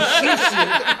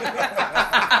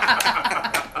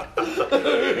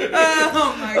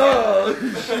 Oh my god.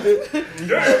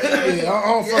 yeah, I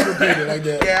don't fuck with Peter like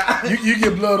that. Yeah. You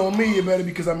get blood on me, it better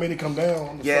because I made it come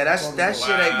down. Yeah, that shit ain't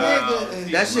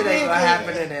Nigga. that shit ain't gonna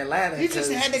happen in Atlanta. You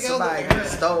just 'cause had to go somebody there. got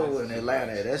stole in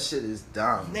Atlanta. That shit is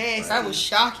dumb. Nasty. That was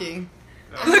shocking.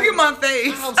 Look at my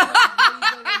face. I hope somebody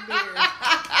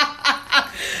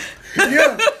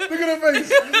Yeah, look at her face.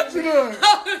 She doing.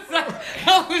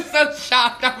 I was so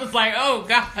shocked. I was like, oh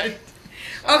god.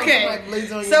 Okay. like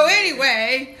blaze on So your-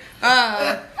 anyway,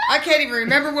 I can't even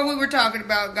remember what we were talking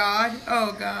about. God.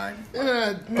 Oh god.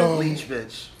 Bleach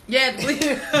bitch. Yeah. The Bleach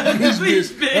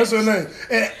bitch. That's her name.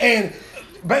 And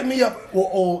back me up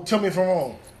or tell me if I'm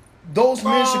wrong. Those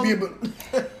men should be able.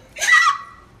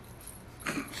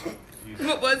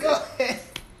 What was it?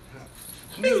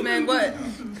 This man, what?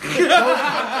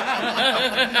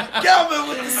 Kelvin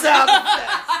with the sound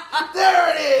effects. There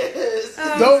it is.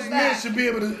 Those men should be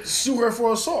able to sue her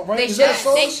for assault, right? They Is that should.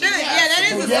 assault? They should. Yeah, that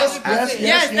is So assault.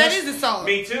 Yes, that is assault.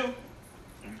 Me too.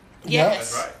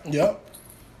 Yes. That's right. Yep.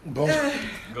 Both.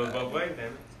 Goes both ways, damn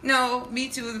it. No, Me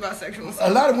Too is about sexual A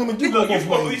assault. lot of women do go Look, you both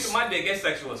pour bleach ways. on my dick, that's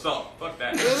sexual assault. Fuck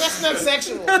that. Well, that's not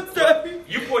sexual.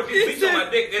 You pour bleach on my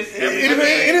dick, that's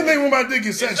Anything with my dick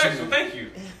is it's sexual. sexual. Thank you.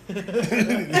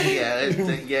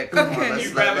 Yeah, come on. Okay. Let's,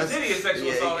 You grab a let's, titty is sexual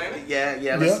assault, ain't it?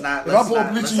 yeah, let's Yep. not. If Let's I pour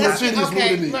not. bleach Let's in your not. titty, it's what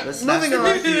Okay, it is. look, Let's not moving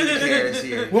on. split the cares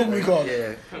here. What we call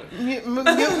it? Yeah. Moving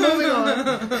on.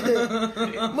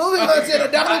 Moving on to the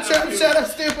Donald Trump Shut Up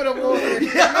Stupid Award.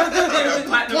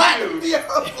 Platinum views.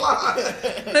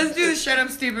 Let's do the Shut Up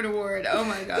Stupid Award. Oh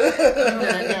my god.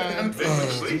 I'm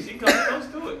Bleach, she comes close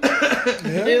to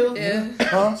it. yeah.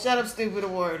 Huh? Shut Up Stupid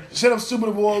Award. Shut Up Stupid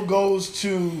Award goes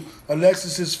to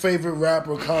Alexis's favorite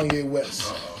rapper, Kanye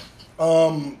West.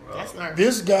 That's not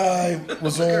This guy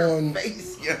was on.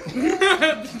 Face, yo.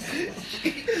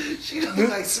 She looked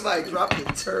like somebody dropped a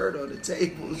turd on the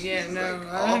table. She Yeah, was, no, like,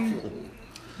 I'm- awful.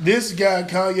 This guy,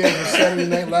 Kanye, was on Saturday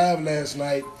Night Live last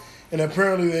night, and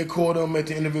apparently they called him at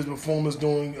the end of his performance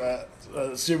doing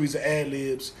a series of ad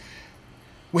libs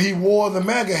where he wore the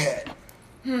MAGA hat.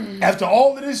 After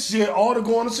all of this shit, all the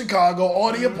going to Chicago,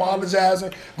 all the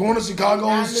apologizing, going to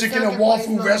Chicago's Chicken and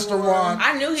Waffle restaurant,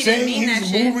 I knew he saying didn't mean he's that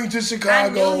shit. moving to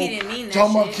Chicago, I knew he didn't mean that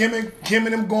talking about shit. Kim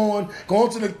and him going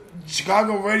to the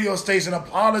Chicago radio station,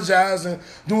 apologizing,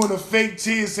 doing a fake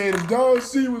tears, saying if God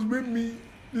C was with me,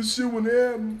 this shit wouldn't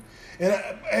happen.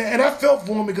 And I felt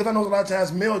for him because I know a lot of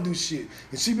times Mel do shit,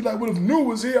 and she be like, "Well, if New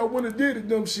was here, I wouldn't have did it,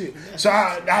 dumb shit." So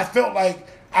I felt like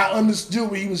I understood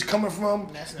where he was coming from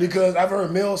because I've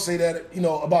heard Mel say that, you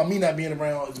know, about me not being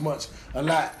around as much, a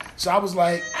lot. So I was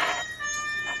like,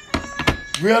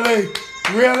 really?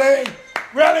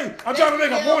 I'm trying to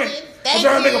make a point. I'm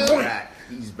trying to make a point. Back.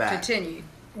 He's back. Continue.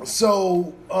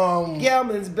 So,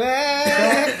 Gelman's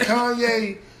back.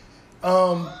 Kanye,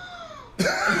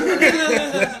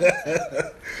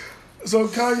 so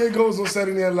Kanye goes on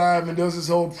Saturday Night Live and does this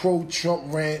whole pro-Trump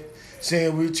rant,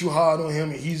 saying we're too hard on him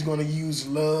and he's gonna use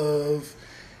love,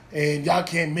 and y'all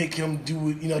can't make him do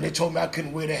it. You know, they told me I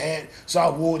couldn't wear the hat, so I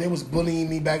wore it. They was bullying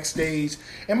me backstage.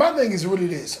 And my thing is really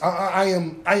this: I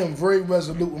am very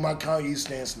resolute with my Kanye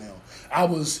stance now. I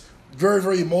was very,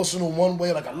 very emotional one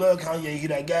way, like I love Kanye, he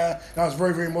that guy. And I was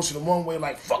very, very emotional one way,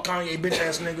 like fuck Kanye, bitch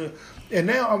ass nigga. And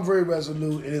now I'm very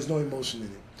resolute, and there's no emotion in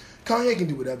it. Kanye can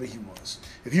do whatever he wants.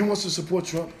 If he wants to support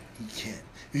Trump, he can.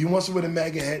 If he wants to wear the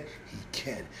MAGA hat, he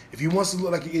can. If he wants to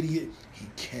look like an idiot, he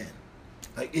can.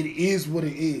 Like, it is what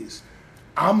it is.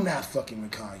 I'm not fucking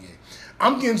with Kanye.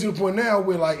 I'm getting to the point now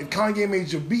where, like, if Kanye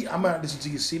made your beat, I might not listen to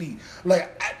your CD.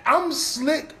 Like, I'm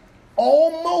slick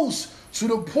almost to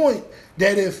the point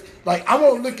that if, like, I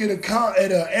won't look at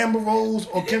a Amber Rose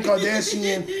or Kim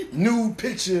Kardashian nude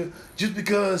picture just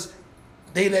because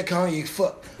they let Kanye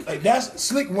fuck. Like, that's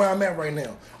slick where I'm at right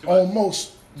now.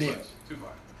 Almost there. Too far.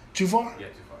 Too far? Yeah,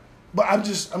 too far. But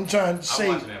I'm trying to say.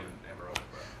 I'm watching Amber Rose,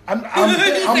 bro. I'm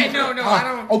Say, no, I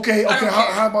don't. Okay. I don't care.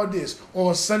 How about this?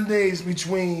 On Sundays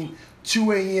between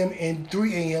 2 a.m. and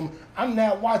 3 a.m., I'm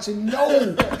not watching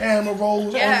no Amber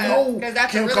Rose Yeah, or no 'cause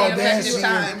that's a Kim really effective Kardashian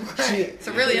time. shit. It's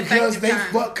a really because effective they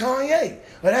time. fuck Kanye.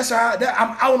 Like that's how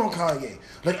I'm out on Kanye.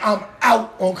 Like I'm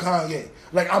out on Kanye.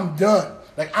 Like I'm done.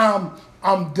 Like I'm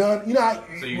I'm done. You know,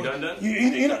 So you done?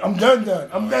 You know, I'm done.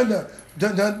 I'm done.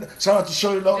 Shout out to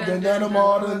Shorty Low. Done them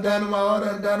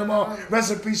all.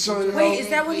 Rest in peace, Shorty Low. Wait, is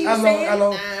that what he was Hello, saying?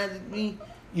 hello.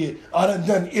 Yeah, I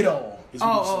done it all. is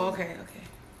what he said.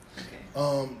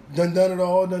 Okay. Done it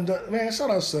all. Done. Man, shout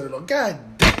out to Shorty Low. God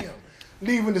damn.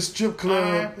 Leaving the strip club.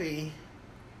 R.I.P.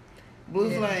 Blue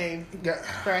Flame God,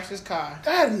 crashed his car.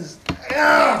 that is.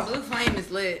 Blue Flame is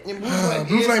lit. And Blue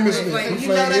Flame is lit. Blue Blue You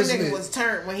know that Flame is nigga lit. was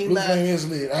turned when he Blue left. Flame is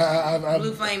lit.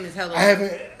 Blue Flame is hella.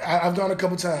 I've gone a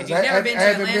couple times. If you've never been to I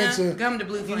haven't Atlanta, been to come to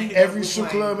Blue Flame. every Blue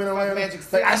strip Flame. club in Atlanta.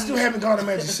 Magic Like I City. still haven't gone to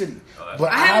Magic City,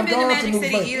 but I haven't been to gone Magic Blue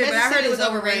City Flame. either, but I Magic heard it was City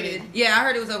is overrated. overrated. Yeah, I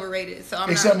heard it was overrated. So I'm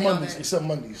Except not really Mondays. on that. Except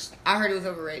Mondays. I heard it was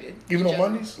overrated. Even in on general.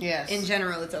 Mondays. Yes. In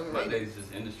general, it's overrated. Monday's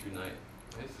just industry night.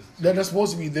 It's just, That's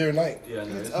supposed to be their night. yeah,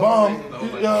 no, it's Bomb.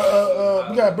 overrated. We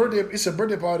got a birthday. It's a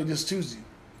birthday party this Tuesday.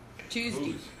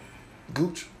 Tuesday.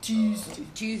 Gooch.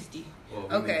 Tuesday. Well,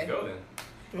 we Okay. need to go then.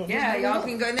 Yeah, y'all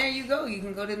can go. And there you go. You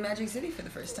can go to Magic City for the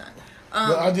first time.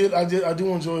 But I do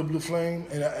enjoy Blue Flame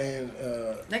and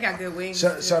They got good wings.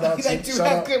 shout out They to do shout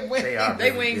have out. good wings. They are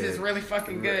They really wings good. is really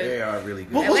fucking They good. are really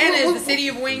good. What- Atlanta is what- the city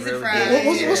of wings and really fries.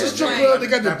 good. What's the strip Yeah. club? They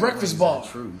got the Not the breakfast wings, bar, the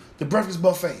truth. the breakfast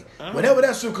buffet. Whatever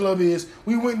that strip club is,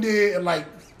 we went there at like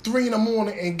 3 in the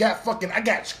morning and got I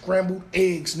got scrambled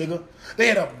eggs, nigga. They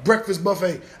had a breakfast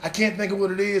buffet. I can't think of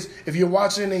what it is. If you're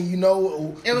watching and you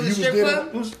know, It was a you strip there, club?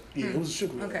 It was a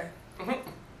strip club. Okay.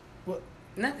 What?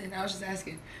 Nothing. I was just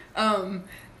asking.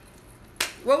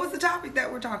 What was the topic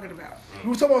that we're talking about? We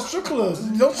were talking about strip clubs.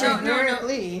 Don't you? No.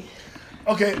 Apparently.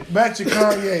 Okay, back to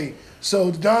Kanye.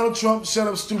 So Donald Trump set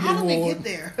up stupid How did they award. get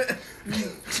there?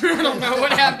 I don't know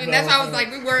what happened. That's why I was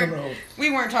like, we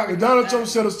No. weren't talking The about Donald that. Trump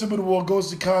set up stupid award goes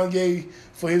to Kanye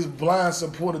for his blind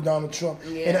support of Donald Trump.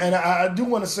 Yeah. And I do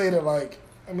want to say that, like,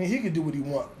 I mean, he can do what he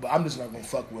want, but I'm just not gonna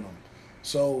fuck with him.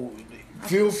 So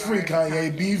feel free,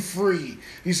 Kanye, be free.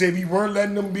 He said if you weren't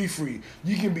letting them be free,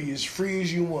 you can be as free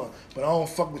as you want, but I don't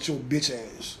fuck with your bitch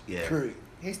ass. Yeah. Period.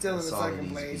 He's still That's in the all that second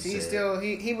needs to be place. He's said. still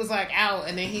he was like out,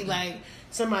 and then he like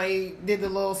somebody did the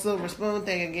little silver spoon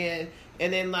thing again,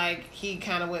 and then like he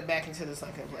kind of went back into the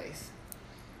second place.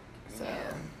 So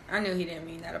I knew he didn't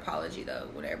mean that apology though.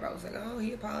 When everybody was like, "Oh,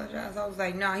 he apologized," I was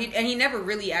like, "No," he never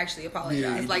really actually apologized.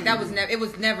 Yeah, he like did. that was never. It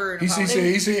was never an He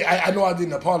apology. said, I know I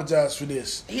didn't apologize for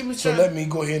this, He was so trying- let me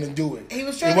go ahead and do it. he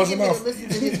was It trying to wasn't get me my- to listen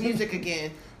to his music again,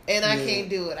 and I Yeah. can't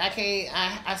do it.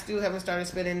 I still haven't started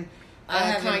spinning I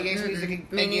haven't- Kanye's music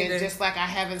me again, neither. just like I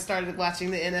haven't started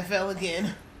watching the NFL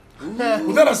again. Was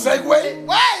that a segue?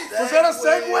 What? Was that a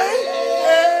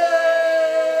segue?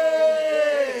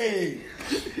 Hey!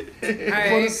 All For the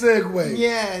right. segue.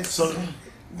 Yes. So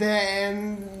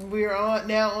Then we're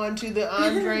on to the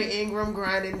Andre Ingram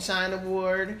Grind and Shine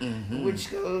Award, which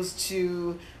goes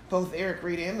to both Eric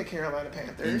Reed and the Carolina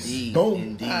Panthers. Indeed. Boom.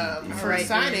 Indeed. For Right.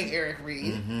 signing Eric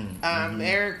Reed.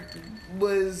 Eric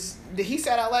did he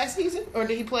start out last season, or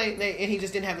did he play and he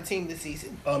just didn't have a team this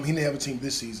season? he didn't have a team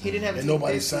this season. He didn't have a and team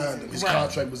nobody this signed season. him. His Right.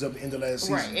 contract was up at the end of last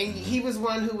season. Right, and he was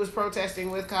one who was protesting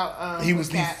with He was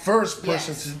with the Cap. first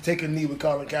person Yes. to take a knee with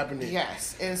Colin Kaepernick.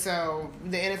 Yes, and so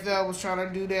the NFL was trying to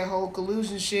do their whole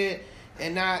collusion shit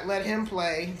and not let him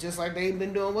play, just like they've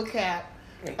been doing with Cap.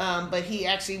 But he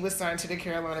actually was signed to the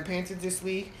Carolina Panthers this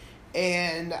week,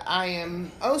 and I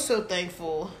am so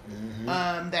thankful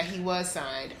that he was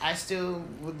signed. I still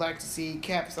would like to see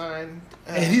Cap sign.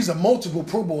 And he's a multiple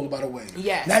Pro Bowler, by the way.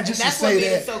 Yes, Not just to that's what say made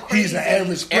it that so he's an crazy.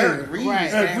 average player. Eric Reed Right.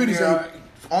 is Eric damn Reed is near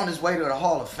on his way to the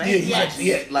Hall of Fame. Yeah, he's Yes.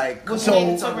 yeah. Like, Which So-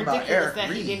 made it so talking about ridiculous Eric that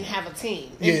he Reed. didn't have a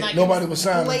team. Yeah, It's nobody it was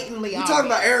signing. blatantly We obvious.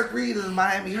 talking about Eric Reed of the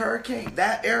Miami Hurricane.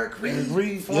 That Eric Reed, Eric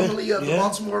Reed, formerly yeah, of the yeah,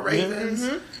 Baltimore yeah. Ravens.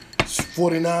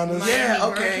 49ers. Miami Yeah,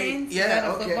 okay. Hurricanes? Yeah, Is that a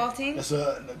okay. football team? That's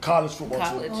a college football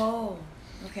College. team. Oh,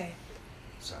 okay.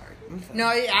 Sorry. No,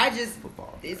 I just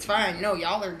Football. it's fine. No,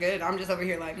 y'all are good. I'm just over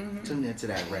here like Tune into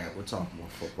that rant. We're talking more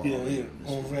football. Yeah, later yeah. in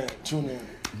this On one. rant. Tune in.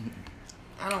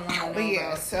 I don't want to know. But yeah,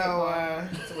 about so,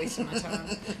 football. It's a waste of my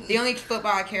time. The only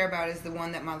football I care about is the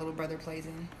one that my little brother plays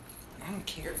in. I don't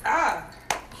care.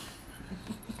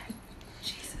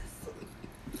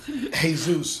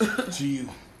 Jesus to you.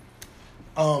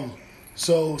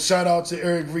 So shout out to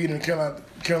Eric Reed and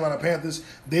Carolina Panthers.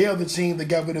 They are the team that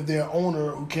got rid of their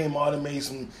owner, who came out and made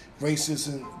some racist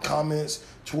and comments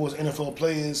towards NFL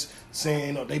players,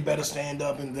 saying they better stand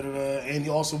up and da da da. And he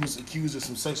also was accused of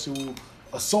some sexual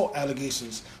assault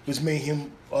allegations, which made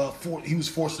him he was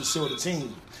forced to sell the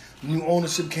team. New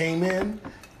ownership came in,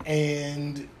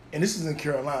 and this is in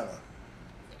Carolina.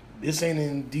 This ain't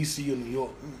in DC or New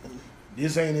York.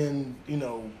 This ain't in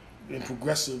in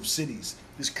progressive cities.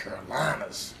 This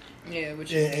Carolinas. Yeah,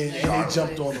 which and they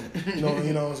jumped on him. You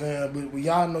know what I'm saying? But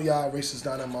y'all know y'all racist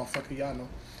down there, motherfucker. Y'all know.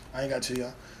 I ain't got to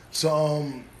y'all.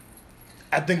 So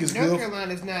I think it's North good.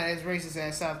 Carolina's not as racist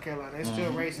as South Carolina. It's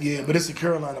still racist. Yeah, though. but it's the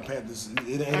Carolina Panthers.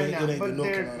 It I ain't know, the but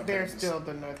North Carolina they're Panthers. still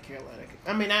the North Carolina.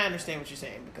 I mean, I understand what you're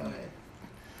saying, but go ahead.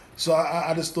 So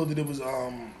I just thought that it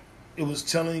was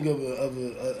telling of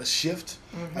a shift.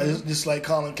 I just like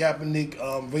Colin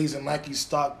Kaepernick raising Nike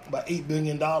stock by $8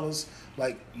 billion.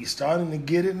 Like, you're starting to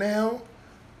get it now.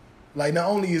 Like, not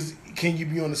only can you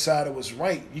be on the side of what's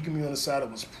right, you can be on the side of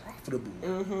what's profitable.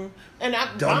 And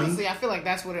Dummy. honestly, I feel like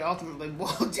that's what it ultimately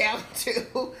boiled down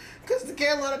to. Because the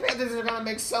Carolina Panthers are going to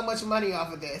make so much money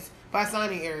off of this by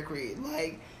signing Eric Reed.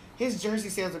 Like, his jersey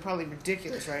sales are probably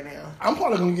ridiculous right now. I'm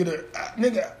probably going to get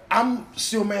nigga, I'm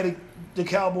still mad at the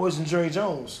Cowboys and Jerry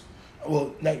Jones.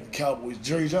 Well, not the Cowboys,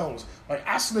 Jerry Jones. Like,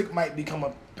 I slick might become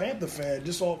a Panther fan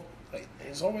just off. Like,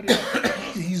 it's already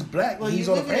he's black. Well, he's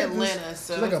you on the live in Panthers. Atlanta,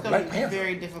 so He's like it's a going Black to be Panther.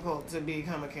 very difficult to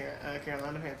become a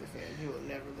Carolina Panther fan. You will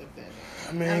never live there.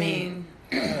 I mean,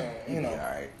 you know, All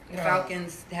right. the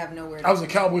Falcons have nowhere to I was a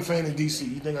Cowboy fan in DC.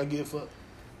 You think I give a fuck?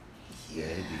 Yeah,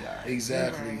 it'd be all right.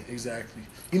 Exactly, Right. exactly.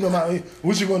 You know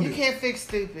what you gonna You do? can't fix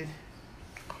stupid.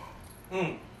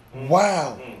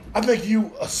 Wow, I think you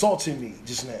assaulted me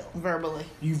just now. Verbally.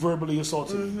 You verbally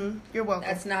assaulted me. You're welcome.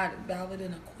 That's not valid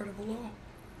in a court of law.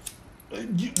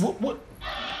 What?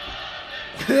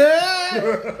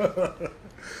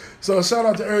 So shout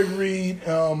out to Eric Reed.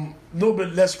 A little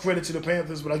bit less credit to the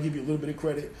Panthers, but I'll give you a little bit of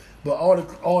credit. But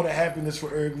all the happiness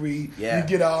for Eric Reed. Yeah. You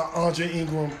get our Andre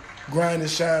Ingram Grind and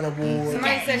Shine Award.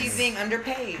 Somebody said he's being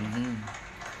underpaid.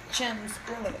 Chem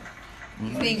Skrilla.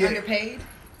 He's being underpaid.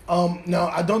 Now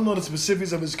I don't know the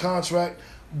specifics of his contract,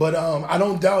 but I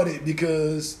don't doubt it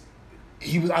because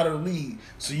he was out of the league,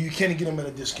 so you can't get him at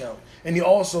a discount. And he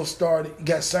also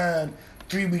got signed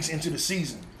 3 weeks into the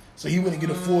season, so he wouldn't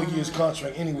get a 4 years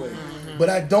contract anyway. But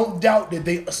I don't doubt that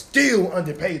they still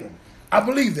underpaid him. I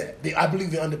believe that. I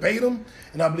believe they underpaid him,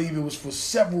 and I believe it was for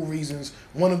several reasons.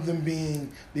 One of them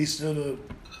being they still a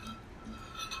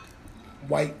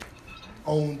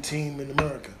white-owned team in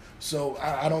America. So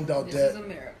I don't doubt This that. is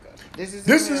America. This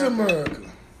Is America.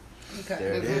 Okay.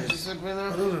 There it is. This is Get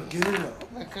it up.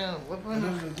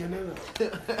 Get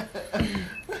it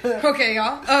up. Okay,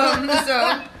 y'all.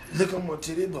 So Look on my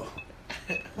titty bar.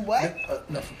 What?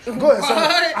 Nothing. Go ahead. So,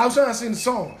 What? I was trying to sing the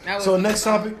song. That So was- next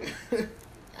topic.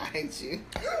 I hate you.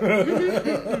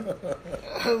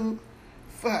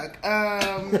 Fuck. My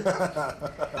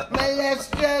left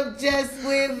stroke just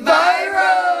went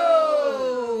viral.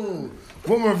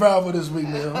 Woman revival this week,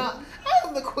 man. I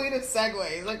am the queen of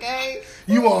segues, okay?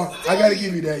 You are. I gotta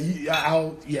give you that.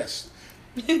 Yes.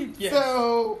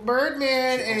 So,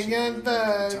 Birdman and Young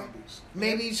Thug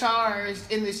may be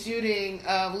charged in the shooting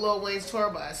of Lil Wayne's tour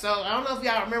bus. So, I don't know if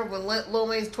y'all remember when Lil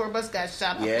Wayne's tour bus got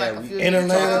shot up Yeah, like a few In years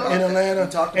Atlanta. ago. In Atlanta.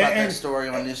 We talked about And- that story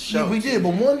on this show. We did,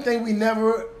 but one thing we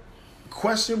never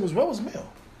questioned was what was Mel.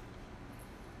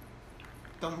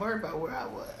 Don't worry about where I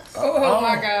was. oh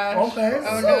my gosh. Okay.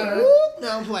 Oh no.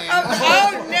 No, I'm playing.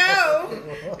 Oh no.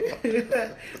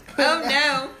 Oh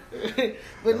no.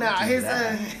 But nah, do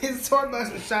that. his tour bus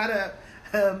was shot up,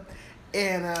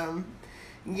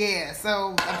 yeah.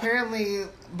 So apparently,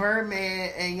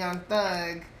 Birdman and Young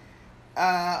Thug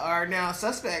are now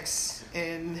suspects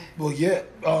in. Well, yeah.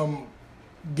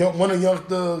 One of Young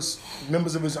Thug's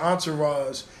members of his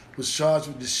entourage was charged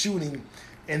with the shooting,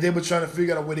 and they were trying to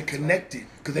figure out a way to connect it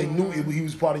because they knew he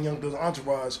was part of Young Thug's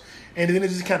entourage. And then it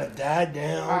just kind of died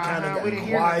down, kind of we got didn't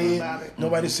hear nothing quiet. about it.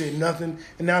 Nobody said nothing.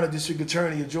 And now the district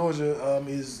attorney of Georgia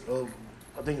is of,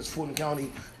 I think it's Fulton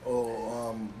County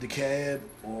or DeKalb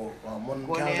or one of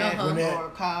the counties, Gwinnett, or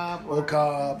Cobb, or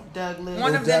Cobb. Douglas.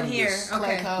 One of them Douglas. here.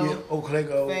 Okay. Clayco. Yeah,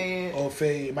 Oklego, Fayette. or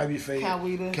Fayette. It might be Fayette.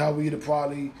 Coweta. Coweta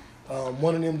probably.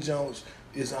 One of them Jones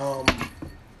is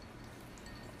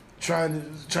trying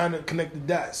to connect the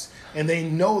dots, and they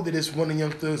know that it's one of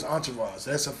Young Thug's entourage.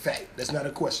 That's a fact. That's not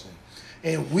a question.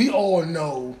 And we all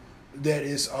know that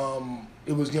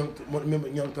it was one member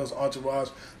of Young Thug's entourage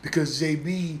because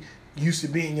JB used to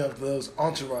be in Young Thug's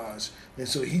entourage, and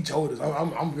so he told us.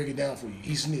 I'm breaking it down for you.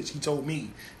 He snitched. He told me,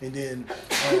 and then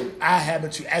I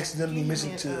happened to accidentally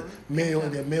mention to Mel,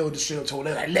 and then Mel just straight up told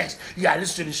her like, "Lex, you gotta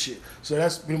listen to this shit." So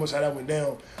that's pretty much how that went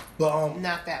down. But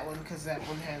Not that one, because that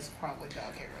one has probably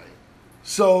dog hair on it.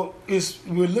 so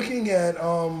we're looking at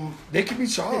they could be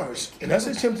charged, and that's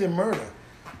attempted murder.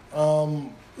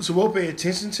 So we'll pay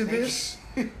attention to this.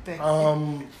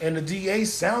 And the DA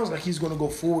sounds like he's going to go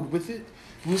forward with it.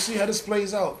 We'll see how this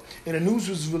plays out. And the news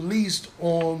was released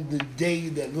on the day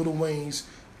that Lil Wayne's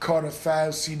Carter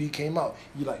 5 CD came out.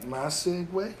 You like my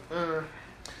segue?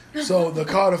 So the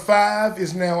Carter 5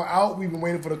 is now out. We've been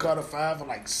waiting for the Carter 5 for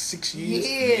like 6 years.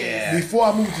 Yeah. Before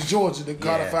I moved to Georgia, the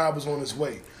Carter Yeah. 5 was on its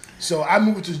way. So I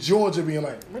moved to Georgia being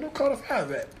like, where the Carter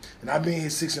 5 at? And I've been here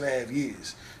 6.5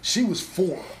 years. She was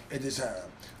 4 at this time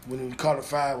when the Carter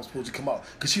 5 was supposed to come out.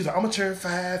 Because she was like, I'm going to turn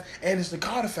 5 and it's the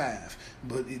Carter 5.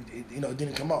 But it it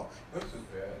didn't come out. That's just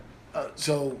bad.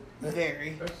 So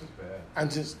Very. That's just bad. I'm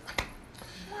just...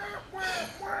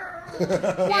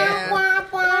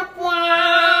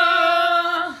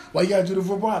 Why you gotta do the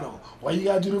vibrato? Why you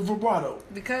gotta do the vibrato?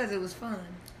 Because it was fun.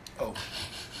 Oh.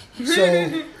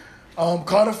 So,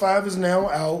 Carter 5 is now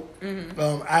out.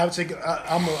 I'll take it.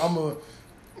 I'm a.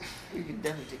 You can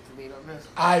definitely take the lead on this.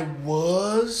 I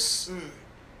was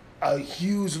a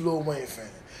huge Lil Wayne fan.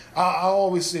 I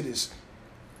always say this.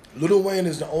 Lil Wayne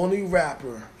is the only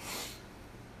rapper.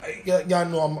 Y'all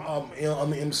know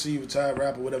I'm an MC, retired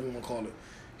rapper, whatever you want to call it.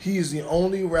 He is the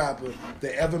only rapper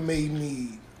that ever made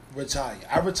me retire.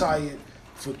 I retired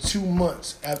for 2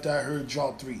 months after I heard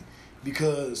Drop 3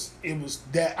 because it was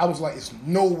that I was like, there's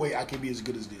no way I can be as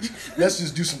good as this. Let's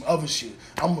just do some other shit.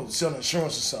 I'm gonna sell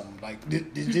insurance or something. Like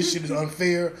this shit is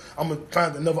unfair. I'm gonna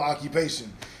find another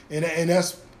occupation, and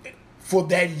that's for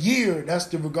that year. That's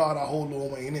the regard I hold Lil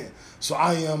Wayne in. So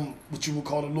I am what you would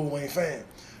call a Lil Wayne fan.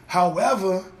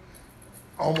 However,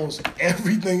 almost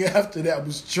everything after that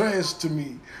was trash to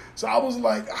me. So I was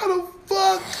like, how the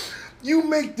fuck you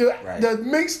make the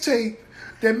mixtape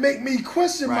that make me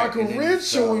question my Right, and then career it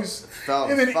fell- choice, fell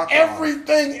and then fuck off.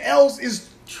 everything else is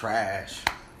Trash.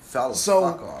 Fell the so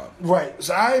fuck off. right.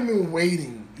 So I've been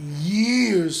waiting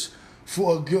years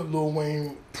for a good Lil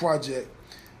Wayne project,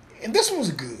 and this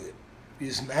one's good.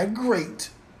 It's not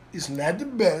great. It's not the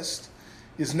best.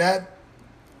 It's not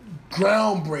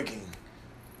groundbreaking,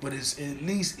 but at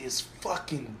least it's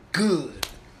fucking good,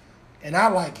 and I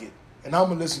like it, and I'm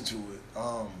gonna listen to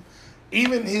it.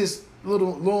 Even his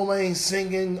little Lil Wayne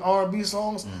singing R&B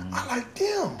songs, I like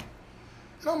them,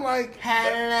 and I'm like,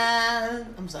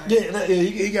 I'm sorry. yeah,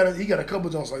 he got a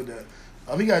couple songs like that.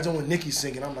 He got a joint with Nicki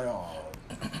singing. I'm like, oh,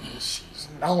 shit.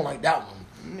 I don't like that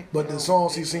one. But the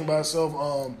songs he sing by himself,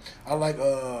 I like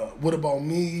What About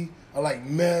Me? I like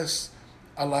Mess.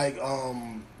 I like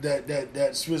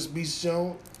that Swiss Beats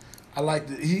joint. I like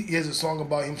he has a song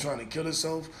about him trying to kill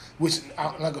himself, which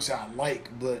I'm not gonna say I like,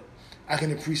 but I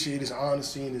can appreciate his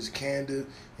honesty and his candor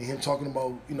and him talking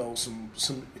about, some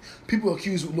people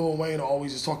accuse Lil Wayne of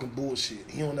always just talking bullshit.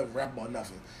 He don't never rap about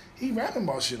nothing. He rapping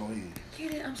about shit on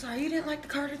here. I'm sorry, you didn't like the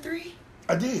Carter 3?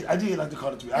 I did like the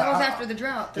Carter 3. That was after the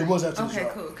drought. It was after the okay,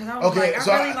 drought. cool. Because I was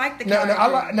I really like the Carter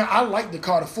 3. I like the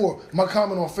Carter 4. My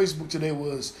comment on Facebook today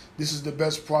was, this is the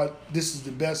best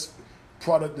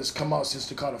product that's come out since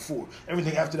the Carter 4.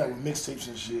 Everything after that was mixtapes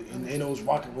and shit, and those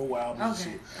rock and roll albums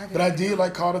and shit. Okay. But I did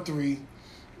like Carter 3.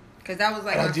 Because that was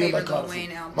like And my I did favorite like Lil Carter Wayne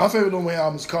 4. album. My favorite Lil Wayne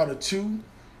album is Carter 2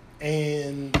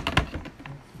 and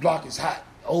Block is Hot.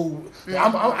 Oh,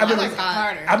 I've been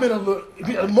Carter. I've been a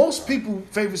little. Most people'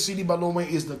 favorite CD by Lil Wayne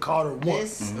is the Carter 1.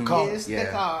 This The Carter. is the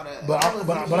Yeah. Carter. But That was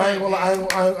the I ain't gonna lie. one.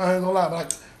 I ain't gonna lie. But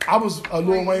like, I was a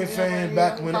Lil Wayne fan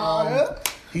back when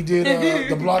he did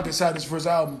the Block Inside his first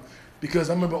album, because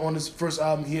I remember on his first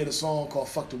album he had a song called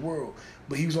 "Fuck the World,"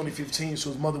 but he was only 15,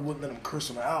 so his mother wouldn't let him curse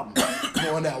on the album. But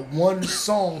on that one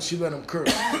song, she let him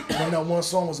curse. And that one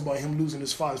song was about him losing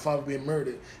his father being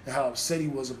murdered, and how upset he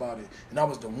was about it. And that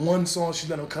was the one song she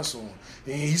let him cuss on.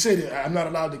 And he said that I'm not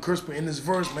allowed to curse, but in this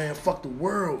verse, man, fuck the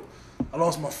world. I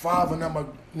lost my father,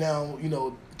 now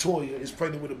Toya is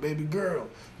pregnant with a baby girl.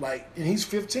 Like, and he's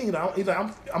 15. He's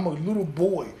like, I'm a little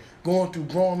boy going through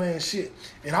grown man shit.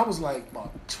 And I was like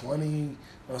about 20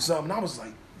 or something. I was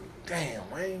like, damn,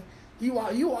 man, you are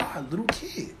a little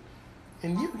kid,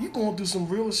 and you going through some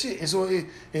real shit. And so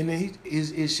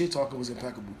his shit talking was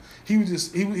impeccable. He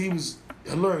was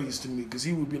hilarious to me, because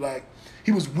he would be like,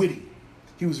 he was witty.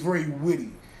 He was very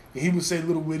witty, and he would say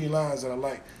little witty lines that I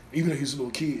like, even though he was a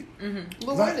little kid.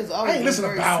 Lil Like, Wayne is I always ain't listen to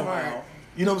very Bow smart. Wow.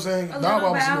 You know what I'm saying? A Bow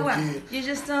little Wow was a Bow little Wow. kid. You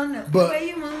just don't know But- the way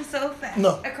you move so fast.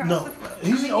 No, across no. the floor.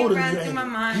 He's You older run than you, through ain't my he?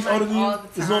 mind He's like older than you? all the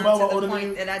Is time, Lil Bow Wow to older the than you?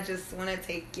 point that I just want to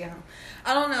take you home.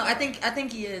 I don't know. I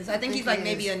think he is. I think he's like he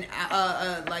maybe is.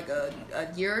 a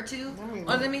year or two mean,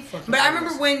 older than me. fucking But I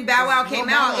remember when Bow Wow came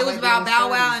Bow Wow out, it was might be in about his Bow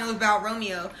Wow 30s. and it was about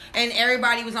Romeo, and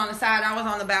everybody was on the side. I was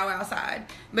on the Bow Wow side.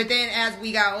 But then as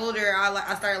we got older,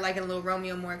 I started liking Lil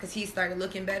Romeo more because he started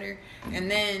looking better. And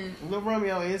then Lil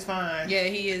Romeo is fine. yeah,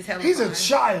 he is hella He's a fine.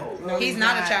 child. No, He's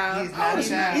not a child. He's not a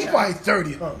child. He's probably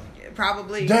 30, huh?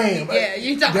 Probably. Damn. Yeah,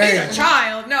 you talking Damn. he's a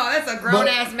child. No, that's a grown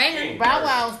ass man. Bow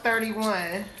Wow's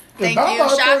 31. Thank Bow you.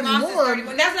 Wow's Shot Moss is 31.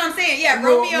 31. That's what I'm saying. Yeah,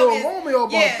 Lil Romeo is. Romeo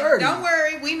about yeah, 30. don't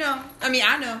worry. We know. I mean,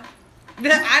 I know.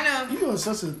 I know. You are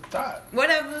such a thought.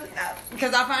 Whatever.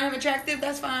 Because I find him attractive,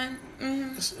 that's fine.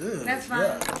 Mm-hmm. That's fine.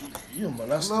 Yeah. You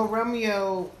molested. Lil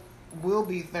Romeo will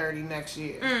be 30 next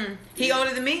year. He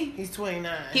older than me. He's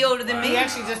 29. He older than He me.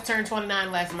 actually just turned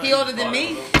 29 last month. He older than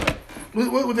me.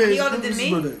 What day He is older what than is me?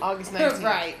 his birthday? August 19th.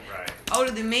 Right. Right.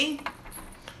 Older than me.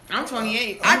 I'm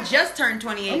 28. I just turned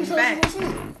 28, in fact.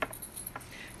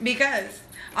 Because,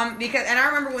 and I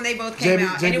remember when they both came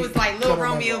out, and it was like Lil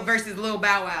Romeo versus Lil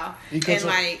Bow Wow. He cut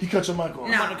your mic off.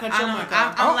 No, about to cut your mic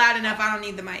off. I'm loud enough. I don't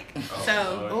need the mic.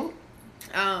 So,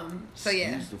 Oh, so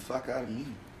yeah. Excuse the fuck out of me.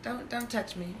 Don't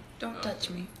touch me. Don't touch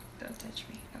me. Don't touch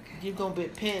me. Okay. you're going to be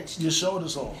pinched. Your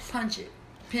shoulders off. Punch it.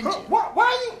 Pinch Huh? it.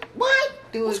 Why you? What?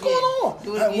 Do it What's again. going on?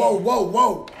 Do it Hey, again.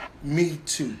 whoa. Me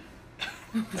too.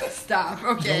 Stop.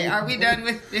 Okay. Are we done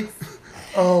with this?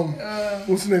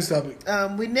 What's the next topic?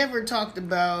 We never talked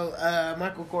about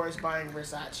Michael Kors buying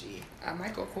Versace.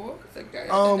 Michael Kors. Get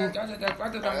Michael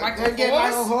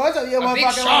Michael Kors. Kors. You A big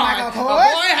motherfucking shot. Michael Oh,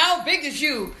 Kors. boy, how big is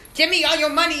you? Give me all your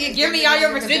money and give me all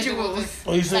your residuals.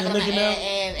 Oh, you saying Nicki now?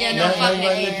 Yeah, no, Nah, fuck nah,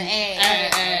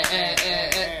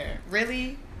 it.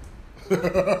 Really?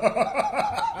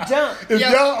 Jump. If Yo,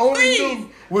 y'all only please, knew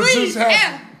what please, just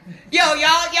happened. Yo,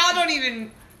 y'all don't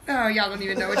even. Oh, y'all don't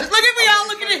even know. Just look at we all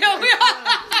looking at him. We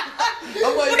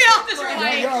all just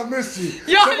like. Y'all missed it.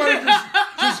 Y'all- Somebody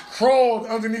just crawled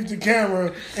underneath the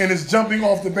camera and is jumping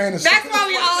off the banister. That's why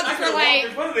we all just were In like.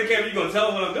 front of the camera, you gonna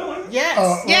tell them what I'm doing?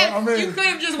 Yes. Yes, I mean, you could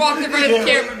have just walked in front of the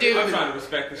camera, I'm dude. trying to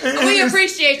respect this. We it's-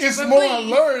 appreciate you, It's but more please.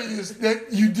 hilarious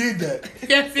that you did that.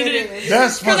 Yes, it is.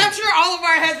 That's Because funny. I'm sure all of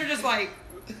our heads were just like.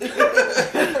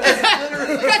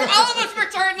 Because all of us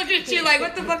returned looking at you like,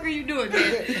 what the fuck are you doing,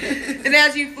 man? And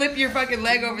as you flip your fucking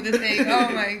leg over the thing, oh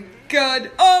my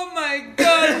god, oh my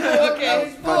god,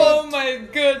 okay, oh my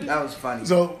god. That was funny.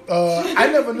 So I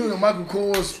never knew that Michael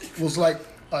Kors was like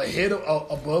ahead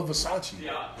of, above Versace.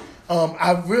 Yeah.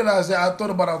 I realized that. I thought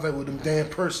about it. I was like, well, them damn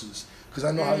purses, because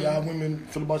I know how y'all women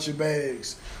feel about your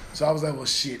bags. So I was like, well,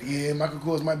 shit, yeah, Michael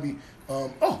Kors might be.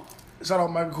 Shout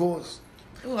out Michael Kors.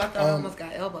 Ooh, I thought I almost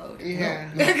got elbowed.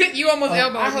 Yeah. You almost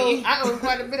elbowed me. I own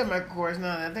quite a bit of Michael Kors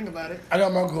now that I think about it. I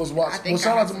got Michael Kors watch. I think Well,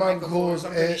 shout I out to have Michael Michael Kors. Kors.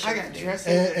 I'm pretty And, sure. I got dresses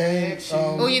and, and shoes.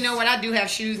 Well, you know what? I do have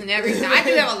shoes and everything. I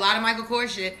do have a lot of Michael Kors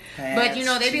shit, but you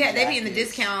know they be in the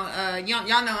Jackets. discount. Y'all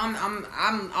know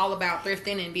I'm all about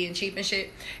thrifting and being cheap and shit.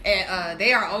 And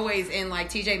they are always in like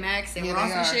TJ Maxx and Yeah, Ross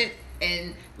they and are. shit.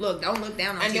 And look, don't look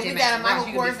down on And TJ then we Maxx got a and Ross. Michael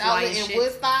You can be Kors outlet flying in shit.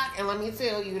 Woodstock, and let me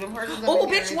tell you, them purses. Oh,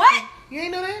 bitch, what? You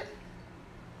ain't know that?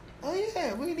 Oh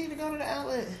yeah, we need to go to the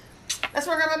outlet. That's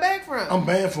where I got my bag from. I'm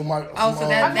banned from my. Oh, so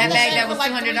that I've had bag that for was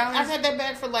like $200? I've had that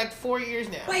bag for like 4 years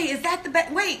now. Wait, is that the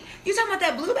bag? Wait, you talking about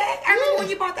that blue bag? I remember when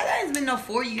you bought that. That has been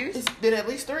 4 years. It's been at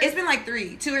least 3. It's been like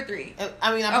 2 or 3.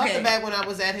 I mean, I bought Okay. the bag when I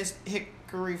was at his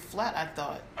Hickory Flat. I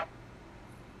thought. I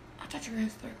thought you were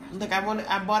historic Roswell. Like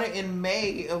I bought it in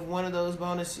May of one of those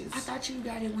bonuses. I thought you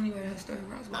got it when you were at historic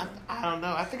Roswell. I don't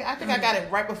know. I think I got it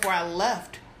right before I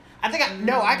left. I got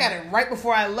it right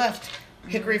before I left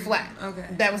Hickory Flat. Okay.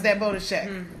 That was that bonus check.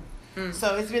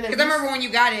 So it's been. Because I remember when you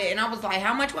got it, and I was like,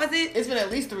 "How much was it?" It's been at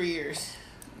least 3 years.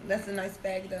 That's a nice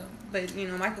bag, though. But you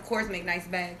know, Michael Kors make nice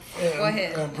bags. And, Go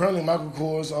ahead. and apparently, Michael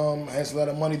Kors has a lot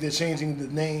of money. They're changing the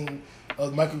name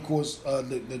of Michael Kors,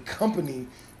 the company,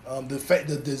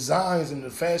 the designs and the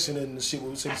fashion and the shit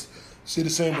will stay the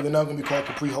same, but they're not going to be called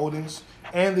Capri Holdings.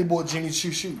 And they bought Jimmy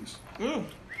Choo shoes. Jimmy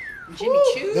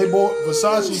Choo. They bought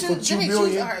Versace for $2 Jimmy Choo's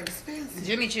billion. are expensive.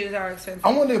 Jimmy Choo's are expensive.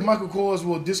 I wonder if Michael Kors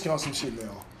will discount some shit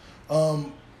now.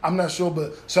 I'm not sure,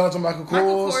 but shout out to Michael Kors.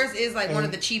 Michael Kors is like one and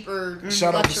of the cheaper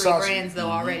shout out luxury Versace. brands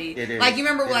though already. It is. Like you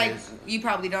remember It like is. you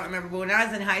probably don't remember, but when I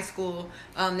was in high school,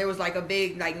 there was like a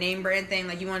big like name brand thing.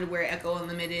 Like you wanted to wear Echo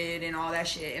Unlimited and all that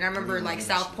shit. And I remember like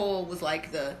South Pole was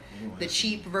like the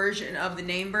cheap version of the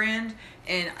name brand,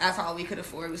 and that's all we could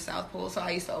afford was South Pole. So I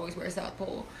used to always wear South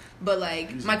Pole. But like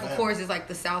He's a Michael Bama. Kors is like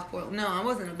the South Pole. No, I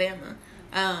wasn't a Bama.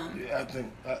 Yeah, I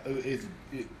think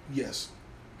yes.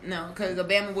 No, because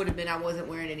Bama would have been I wasn't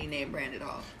wearing any name brand at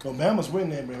all. No, Bama's wearing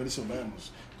name brand, but it's still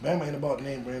Bama's. Bama ain't about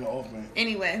name brand or off brand.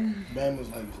 Anyway. Bama's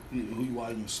like who you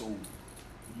are in your soul.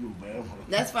 You a Bama.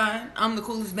 That's fine. I'm the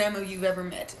coolest Bama you've ever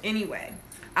met. Anyway,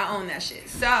 I own that shit.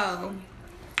 So,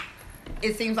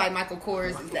 it seems like Michael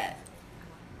Kors is that.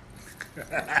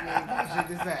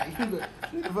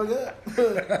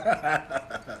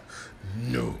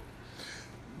 No.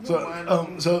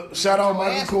 So shout out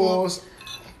Michael Kors.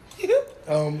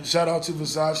 Shout out to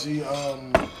Versace.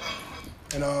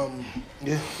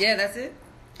 Yeah, Yeah, that's it.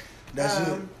 that's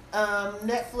it.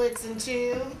 Netflix and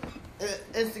chill.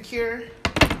 Insecure.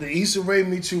 The Issa Rae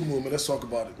Me Too movement. Let's talk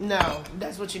about it. No,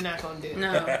 that's what you're not gonna do.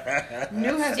 No.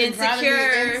 New has been driving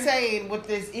Insecure. me insane with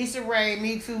this Issa Rae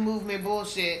Me Too movement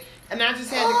bullshit, and I just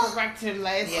had to correct her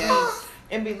last week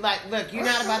and be like, "Look, you're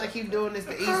not about to keep doing this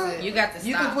to Issa. You got to stop.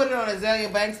 You can put it on Azalea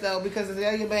Banks though, because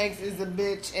Azalea Banks is a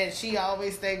bitch, and she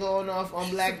always stay going off on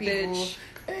black She's a people bitch.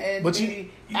 and But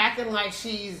be acting like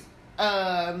she's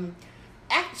I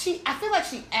feel like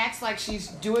she acts like she's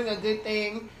doing a good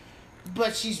thing,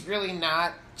 but she's really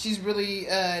not. She's really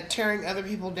tearing other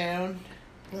people down.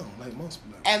 No, like most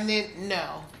people. And then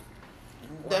no,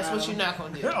 that's what you're not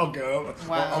gonna do. Okay,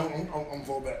 Wow. I'm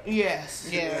full back. Yes,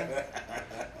 yeah.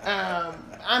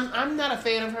 I'm not a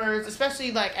fan of hers,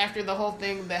 especially like after the whole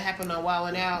thing that happened on Wild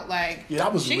 'N Out. Like, Yeah,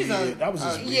 that was She's weird. a- That was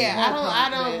just weird. yeah, I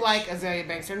Bitch. don't like Azalea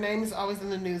Banks. Her name is always in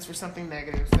the news for something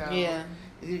negative. So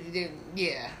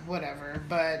yeah, whatever.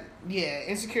 But yeah,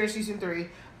 Insecure season 3.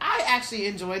 I actually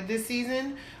enjoyed this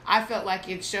season. I felt like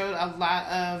it showed a lot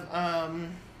of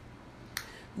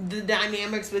the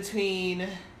dynamics between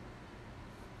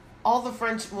all the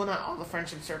not all the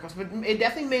friendship circles, but it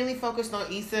definitely mainly focused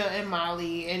on Issa and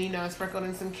Molly, and sprinkled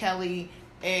in some Kelly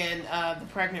and the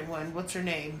pregnant one. What's her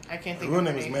name? I can't think Her of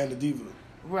her name is name. Amanda Diva.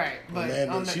 Right, but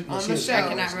Amanda, on she the is- show, I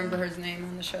cannot remember her name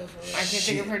on the show for real. I can't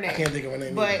think of her name. I can't think of her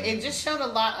name. But either. it just showed a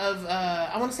lot of,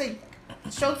 I want to say,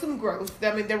 showed some growth.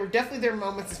 I mean, there were definitely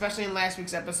moments, especially in last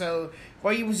week's episode,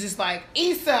 where you was just like,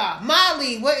 Issa,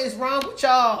 Molly, what is wrong with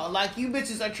y'all? Like, you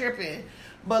bitches are tripping.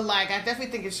 But, like, I definitely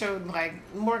think it showed, like,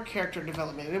 more character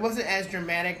development. It wasn't as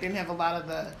dramatic. Didn't have a lot of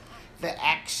the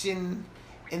action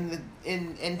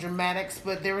in dramatics.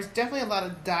 But there was definitely a lot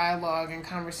of dialogue and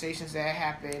conversations that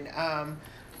happened.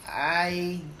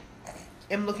 I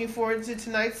am looking forward to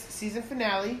tonight's season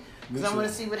finale. Because I want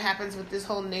to see what happens with this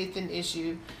whole Nathan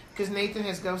issue. Because Nathan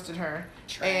has ghosted her.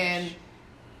 Trash.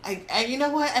 And you know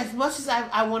what? As much as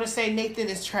I want to say Nathan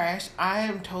is trash, I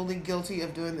am totally guilty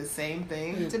of doing the same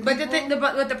thing to But people.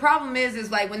 but the problem is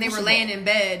like when they were laying in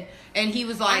bed and he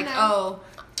was like, know.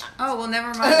 oh, well, never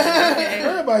mind. Okay.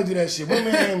 Everybody do that shit.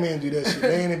 Women and men do that shit.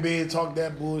 Lay in the bed, talk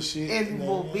that bullshit. It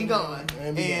will be gone.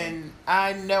 And be And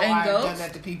I know And I've ghost? done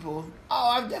that to people. Oh,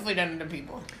 I've definitely done it to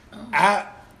people. I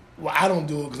don't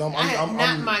do it because I'm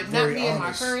not very me in my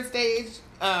honest. current stage.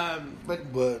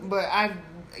 But But- I've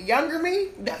younger me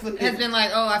definitely Has been like,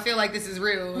 oh, I feel like this is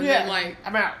real. And yeah. then like,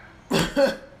 I'm out.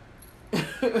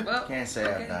 well, Can't say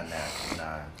I've done that.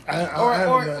 Nah. I haven't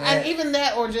done that. And even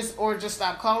that, or just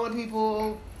stop calling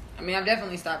people. I mean, I've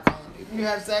definitely stopped calling people. You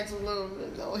have sex with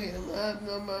them, don't hit them up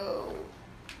no more.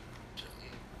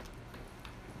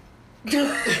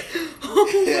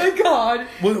 Oh my god.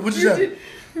 What you say?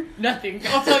 Nothing.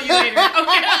 I'll tell you later.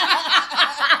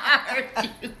 Okay.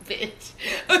 You bitch.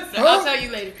 I'll tell you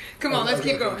later. Come on, let's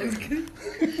keep going.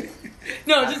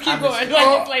 No, just keep going.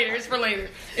 Like, it's later. It's for later.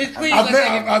 It's please. I let's think-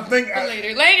 take it I think for I-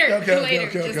 later. Later. Okay, later.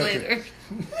 okay, Just okay. later.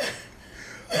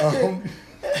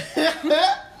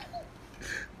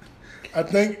 I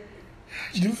think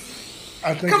you.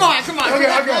 I think. Come on.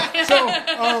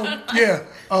 Okay.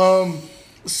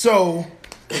 So,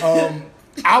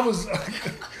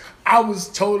 I was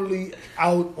totally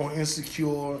out on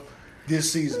Insecure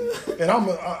this season, and I'm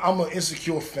an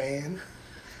Insecure fan.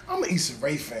 I'm an Issa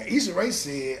Rae fan. Issa Rae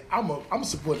said, I'm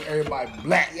supporting everybody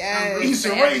black. Yes.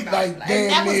 Issa Rae, like, And damn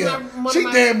that was near, one of she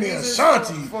my damn near reasons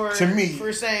Ashanti to me.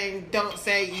 for saying don't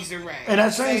say Issa Rae. And I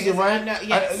changed it, right? I know,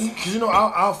 yes. Because,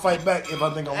 I'll fight back if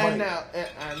I think I'm right. I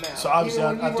know. So obviously,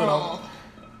 Even when I you thought wrong.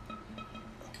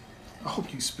 I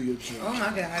hope you spill tea. Oh my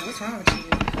god, what's wrong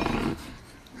with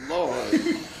you?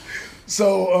 Lord.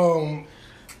 So,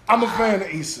 I'm a fan of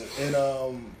Issa,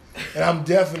 and I'm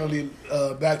definitely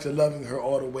back to loving her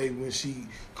all the way when she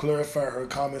clarified her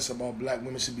comments about black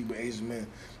women should be with Asian men,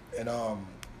 and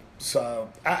so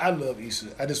I love Issa.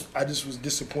 I just was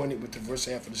disappointed with the first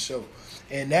half of the show,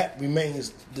 and that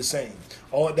remains the same.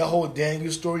 That whole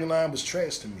Daniel storyline was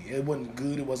trash to me. It wasn't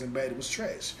good. It wasn't bad. It was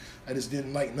trash. I just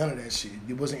didn't like none of that shit.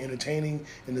 It wasn't entertaining,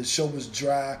 and the show was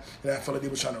dry, and I felt like they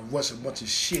were trying to rush a bunch of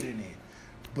shit in it.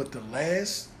 But the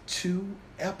last 2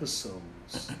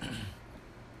 episodes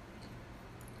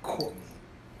caught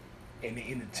me, and they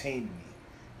entertained me,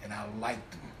 and I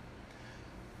liked them.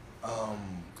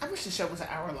 I wish the show was an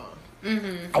hour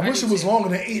long. I wish it was longer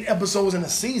than 8 episodes in a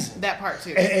season. That part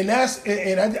too. And I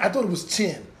thought it was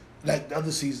 10, like the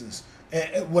other seasons.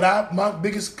 And my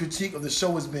biggest critique of the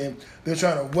show has been they're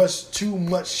trying to rush too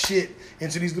much shit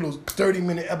into these little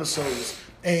 30-minute episodes,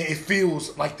 and it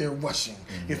feels like they're rushing.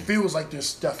 It feels like they're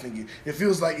stuffing it. It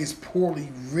feels like it's poorly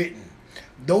written.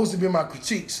 Those have been my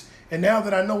critiques. And now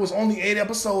that I know it's only 8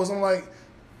 episodes, I'm like,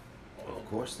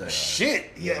 course they are.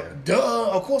 Shit, yeah, Yeah.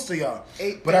 duh, of course they are.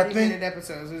 8 But I 30-minute think,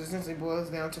 episodes. It essentially boils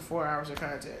down to 4 hours of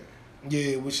content.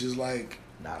 yeah, which is like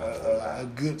Not a whole lot. a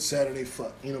good Saturday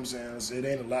fuck. You know what I'm saying? It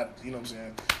ain't a lot. You know what I'm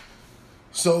saying?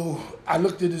 So I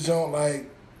looked at the joint like,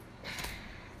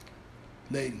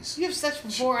 ladies, You have sex for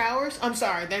 4 hours? I'm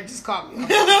sorry, that just caught me.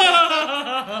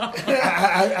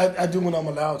 I do when I'm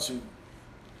allowed to.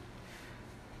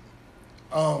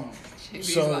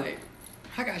 She's So- like,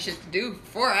 I got shit to do.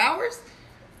 4 hours?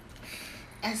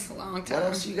 That's a long What time.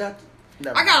 else you got?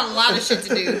 Never I got a mind. lot of shit to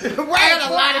do. I got a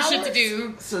 4 lot of shit hours? to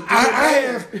do. So I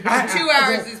have 2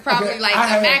 hours is probably like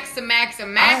the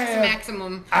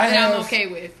maximum I that I'm have- okay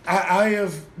with. I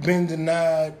have been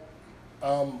denied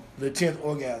the 10th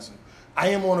orgasm. I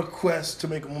am on a quest to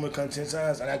make a woman come 10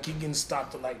 times, and I keep getting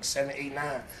stopped at like 7, 8,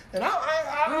 9. And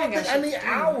I ain't got think I shit need to do.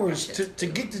 hours Shit to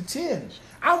get to 10.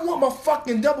 I want my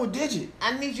fucking double digit.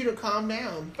 I need you to calm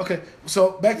down. Okay,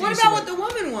 so back to What you, about what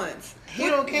Samantha. the woman wants? He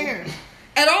don't care.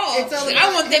 At all. It's all I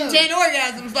about want them him. 10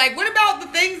 orgasms. Like, what about the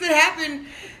things that happen?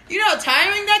 You know how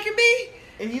tiring that can be?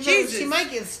 And you know, Jesus. she might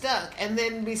get stuck and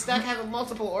then be stuck having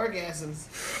multiple orgasms.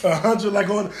 100 like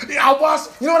on. I watched.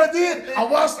 You know what I did? I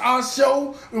watched our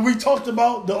show where we talked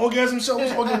about the orgasm show.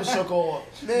 What's the orgasm show called?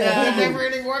 The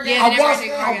never-ending orgasm. Yeah, I never watched.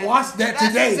 ending I orgasm. watched that That's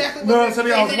today. exactly No, what I'm telling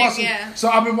you, I was Isn't it? watching. Yeah. So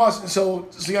I've been watching. So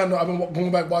y'all know I've been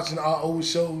going back watching our old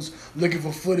shows, looking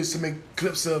for footage to make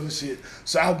clips of and shit.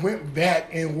 So I went back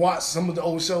and watched some of the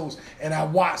old shows, and I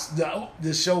watched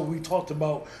the show we talked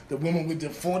about the women with the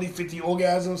 40, 50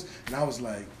 orgasms, and I was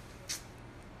like,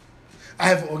 I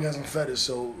have an orgasm fetish,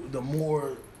 so the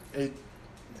more it.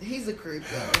 He's a creep,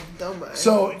 though. Don't mind.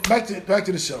 So back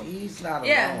to the show. He's not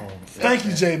Yeah. alone. Thank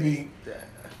you, JB.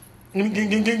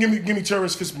 Give me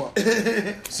terrorist fist bump.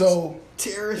 So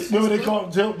terrorist. remember they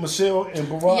called Michelle and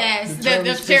Barack. Yes, the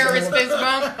terrorist fist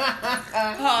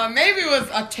bump. Maybe it was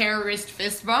a terrorist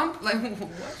fist bump. Like, what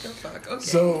the fuck? Okay,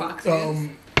 So Fox News.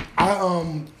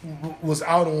 I was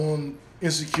out on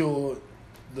Insecure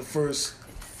the first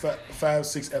 5,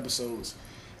 6 episodes,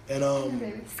 and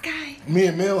Sky. me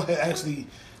and Mel had actually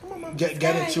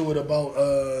got into it about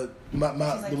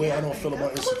the way I don't feel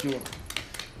about Insecure.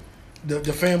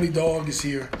 The family dog is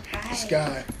here,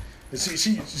 Sky. And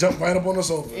she jumped right up on the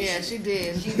sofa. Yeah, she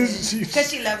did. Because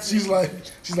she loves She's me. like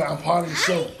I'm part of the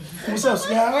show. What's up,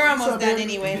 Sky? We're What's almost up, done baby?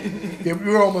 anyway. Yeah,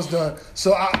 we're almost done.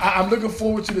 So I'm looking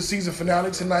forward to the season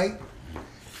finale tonight,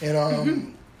 and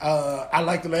I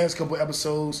like the last couple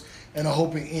episodes, and I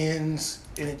hope it ends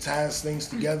and it ties things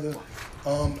together.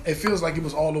 It feels like it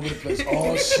was all over the place.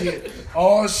 Oh shit!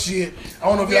 I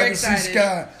don't know if y'all We're can see excited.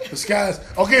 Sky. The Sky's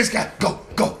okay. Sky, go.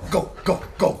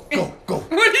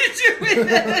 What did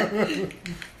you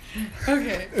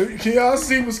Okay. Can y'all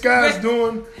see what Sky's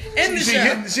doing? In the she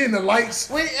show. she in the lights.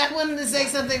 Wait, I wanted to say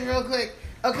something real quick.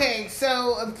 Okay,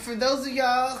 so for those of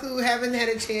y'all who haven't had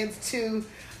a chance to,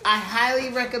 I highly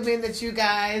recommend that you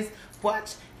guys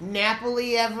watch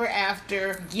Napoli Ever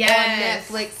After Yes.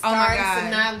 on Netflix. Oh my starring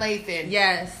God. Sanaa Lathan.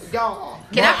 Yes. Y'all.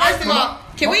 Can I first of all,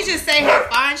 can we just say how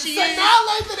fine she is? Sanaa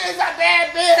Lathan is a bad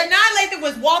bitch. Sanaa Lathan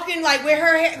was walking like with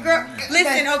her hair. Girl,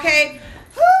 listen, okay?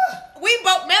 We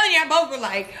both, Melanie and I both were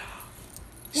like,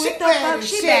 what She the bad fuck? as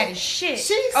She shit. bad as shit.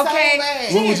 She's so okay? bad.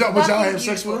 She What would is y'all fucking have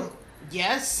sex with her? beautiful.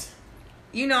 Yes.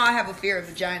 You know I have a fear of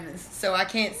vaginas, so I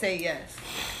can't say yes.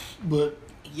 But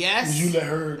Yes. would you let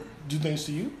her do things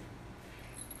to you?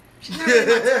 She's not really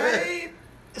my type.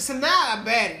 Sanaa a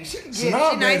baddie. She can get Sanaa She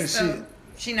bad nice as though. shit.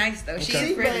 She nice though. Okay. She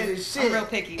She's bad pretty. as shit. I'm real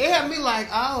picky. It had me like,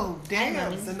 oh damn,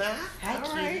 Hi, Sanaa. Hi,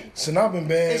 All right. Sanaa been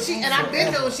bad. And I've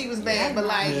been knowing she was bad, but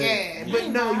like, Yeah. yeah. But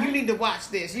no, you need to watch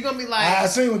this. You're gonna be like, I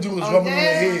seen what dude was Oh, rubbing on her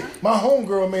yeah? head. My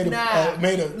homegirl made a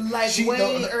nah, like she-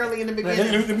 way early in the Let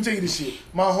beginning. me tell you this shit.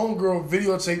 My homegirl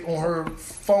videotaped on her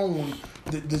phone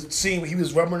the scene where he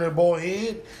was rubbing her bald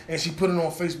head, and she put it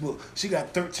on Facebook. She got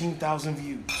 13,000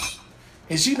 views,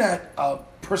 and she not a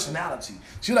personality.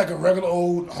 She like a regular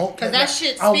old home. Because that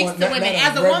shit speaks to women.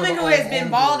 As a woman who has been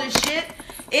bald as shit,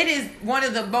 it is one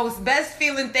of the most best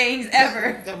feeling things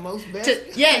ever. The most best.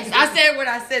 Yes, I said what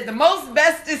I said. The most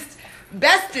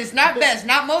bestest, not best,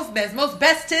 not most best, most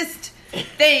bestest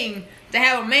thing to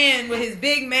have a man with his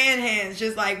big man hands,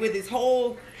 just like with his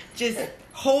whole, just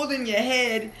holding your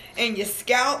head and your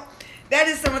scalp. That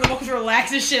is some of the most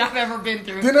relaxing shit I've ever been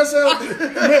through. Didn't that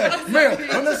sound, man?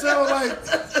 Don't that sound like?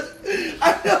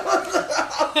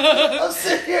 I'm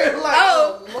sitting here like,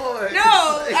 Oh, Lord. No,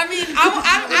 I mean,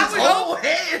 I would hope.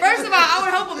 First of all, I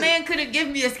would hope a man couldn't give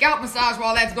me a scalp massage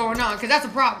while that's going on, because that's a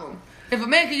problem. If a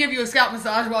man can give you a scalp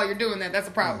massage while you're doing that, that's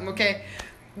a problem. Okay,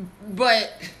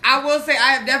 But I will say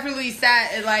I have definitely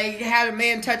sat and like had a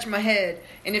man touch my head,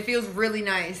 and it feels really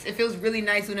nice. It feels really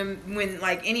nice when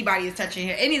like anybody is touching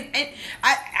your head. And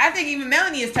I think even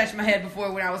Melanie has touched my head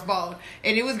before when I was bald,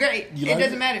 and it was great. It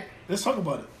doesn't matter. Let's talk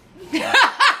about it.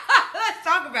 Let's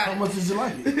talk about How it. much did you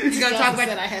like it? We're gonna talk about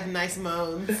said I have nice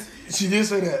moans. She did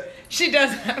say that. She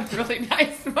does have really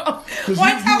nice moans. One you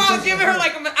time I was touched giving her her.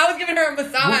 I was giving her a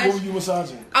massage. What were you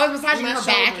massaging? I was massaging My her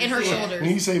back shoulders, and her yeah. shoulders.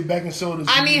 When you say back and shoulders,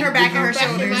 I mean her back and her back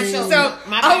and shoulders. my So shoulders.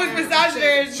 My I back was and her massaging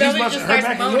her and She's Melanie massaging just her starts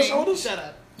back and your moaning. shoulders? Shut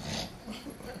up.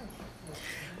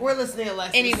 We're listening,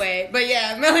 Alexis. Anyway, but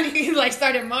yeah, Melanie like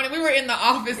started moaning. We were in the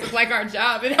office of like our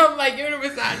job, and I'm like giving her a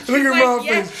massage. She's Look at like, my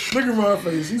yes. face. Look at my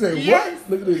face. He said, Yes.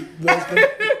 what? Look at this.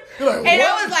 You're like, And what?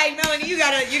 I was like, Melanie, you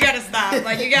gotta stop.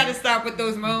 Like, you gotta stop with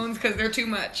those moans because they're too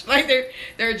much. Like,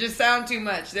 they're just sound too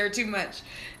much. They're too much,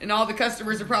 and all the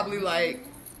customers are probably like,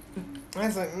 I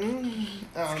was like, oh,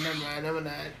 never mind.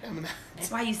 I'm not. "That's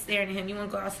why you staring at him. You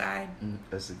want to go outside?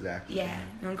 That's exactly. Yeah,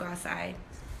 you want to go outside?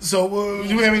 So,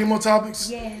 do we have any more topics?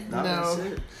 Yeah." No. No.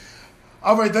 That's it.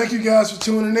 All right, thank you guys for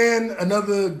tuning in.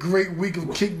 Another great week of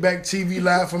Kickback TV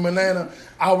live from Atlanta.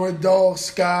 Our dog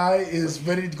Sky is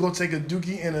ready to go take a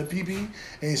dookie and a pee-pee,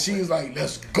 and she's like,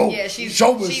 "Let's go." Yeah, she's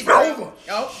show is over.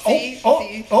 Oh, see,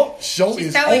 Show She's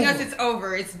is telling over. us it's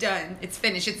over. It's done. It's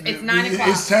finished. It's 9 o'clock.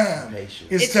 It's time. Nation.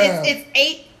 It's time. It's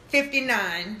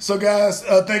 8:59. So, guys,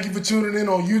 thank you for tuning in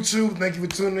on YouTube. Thank you for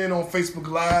tuning in on Facebook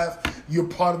Live. You're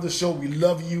part of the show. We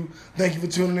love you. Thank you for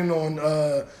tuning in on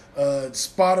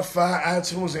Spotify,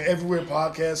 iTunes, and everywhere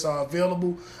podcasts are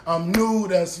available. I'm new.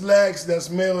 That's Lex. That's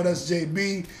Mel. That's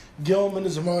JB. Gilman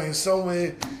is around here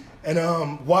somewhere.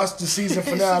 And watch the season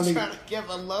She's finale trying to give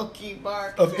a low-key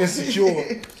bark. of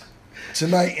Insecure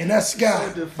tonight. And that's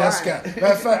Sky. So That's Sky. defiant.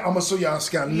 Matter of fact, I'm going to show y'all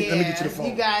Sky. Let me get to the phone.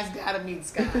 You guys gotta meet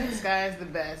Sky. Sky is the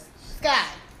best. Sky,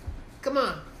 come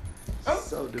on.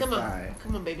 So Come on. defiant.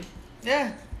 Come on, baby.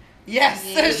 Yeah. Yes.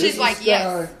 Yeah. This She's is like, Sky.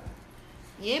 yes.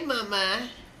 Yeah, mama.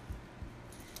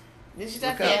 This is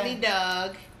our Look up. family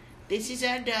dog. This is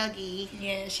our doggy.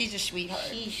 Yeah, she's a sweetheart.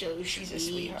 She's so She's a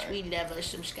sweet. sweetheart. We love her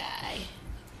some Sky.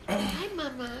 Hi,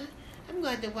 mama. I'm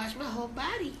going to wash my whole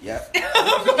body. Yep.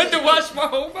 I'm going to wash my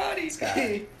whole body.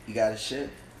 Sky, you got a shit.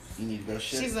 You need to go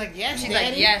shit. She's like, yes, She's Daddy.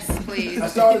 like, yes, please. I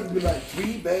started to be like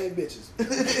 3 bad bitches.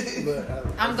 But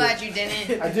I'm glad you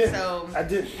didn't. I did. So, I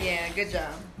did. yeah, good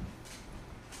job.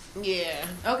 Yeah.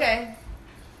 Okay.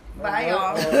 Bye,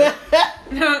 y'all.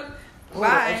 Hold on, I'm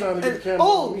Bye. trying to get the camera.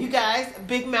 Oh, you guys,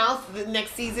 Big Mouth, the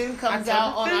next season comes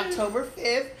out on October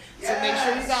 5th. So make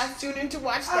sure you guys tune in to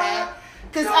watch that.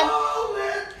 Because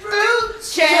food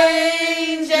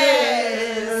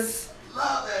changes.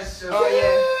 Love that show. Oh,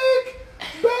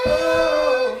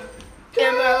 yeah.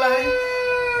 In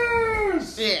my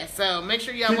life. Yeah, so make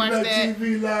sure y'all watch Kickback that.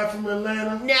 TV live from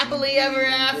Atlanta. Nappily Ever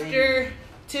After.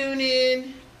 Tune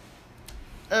in.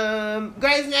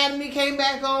 Grey's Anatomy came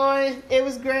back on. It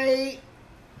was great.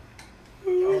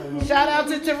 Shout out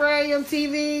to Terrarium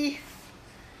TV.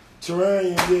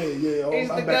 Terrain, yeah. Oh, He's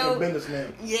I'm the back goat. in business now.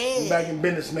 Yeah. I'm back in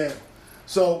business now.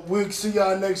 So we'll see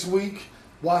y'all next week.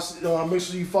 Watch. Make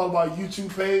sure you follow our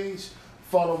YouTube page.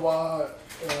 Follow our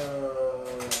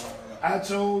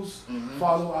iTunes.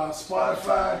 Follow our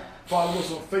Spotify. Follow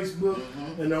us on Facebook.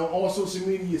 And on all social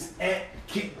media is at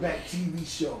Kickback TV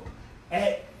Show.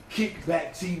 At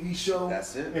Kickback TV Show.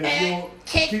 That's it. And if At you don't-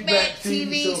 Kickback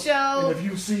TV Show. And if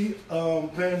you see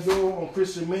Pandora on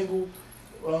Christian Mingle,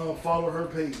 follow her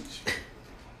page.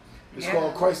 It's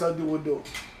called Christ I Do Adore.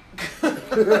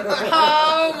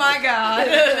 Oh my God.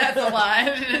 That's a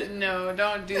lot. No,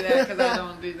 don't do that because I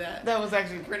don't do that. That was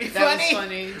actually pretty That funny. was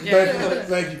funny. Thank Yeah. you.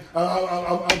 Thank you.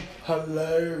 I'm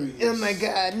hilarious. Oh my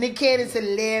God. Nick Cannon's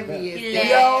hilarious.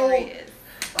 Hilarious.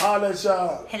 I'll let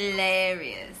y'all.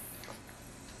 Hilarious.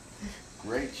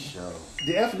 Great show.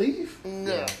 Did F leave?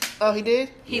 No. Oh, he did?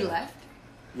 He Yeah. left.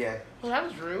 Yeah. Well, that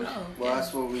was rude. Well,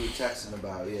 that's what we were texting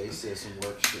about. Yeah, he said some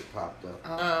work shit popped up.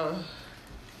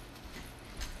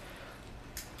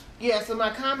 Yeah, so my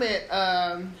comment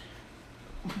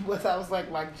was I was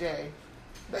like Jay.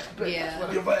 But Yeah. that's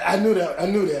what Yeah, but I knew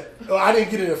that. Oh, I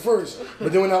didn't get it at first,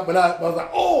 but then when I was like,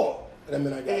 oh, and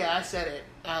then I got yeah, I said it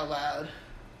out loud.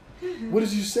 it. What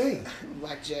did you say?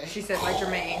 Like Jay. She said like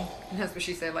Jermaine. That's what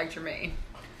she said, like Jermaine.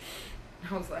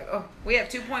 I was like, oh, we have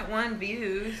 2.1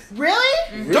 views.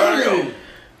 Really? Damn.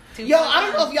 Yo, I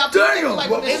don't know if y'all people like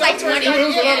when It was this like show 20. first It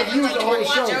was a lot started. of views the whole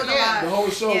show. There was a lot. The whole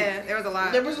show. Yeah, there was a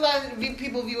lot. There was a lot of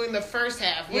people viewing the first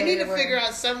half. We Yeah, need to there were. figure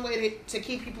out some way to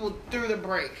keep people through the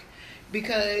break,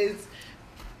 because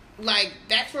like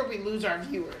that's where we lose our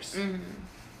viewers. Mm-hmm.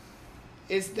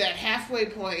 It's that halfway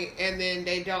point, and then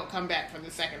they don't come back for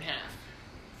the second half.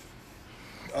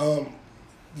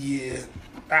 Yeah.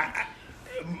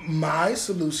 My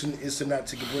solution is to not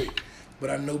take a break, but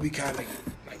I know we kind of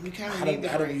like. We kind How of need the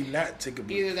do break. we not take a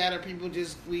break? Either that or people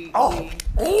just we. Oh.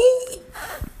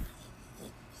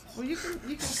 Well, you can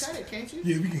cut it, can't you?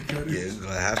 Yeah, we can cut it. Yeah, we're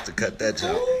gonna have to cut that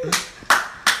joke.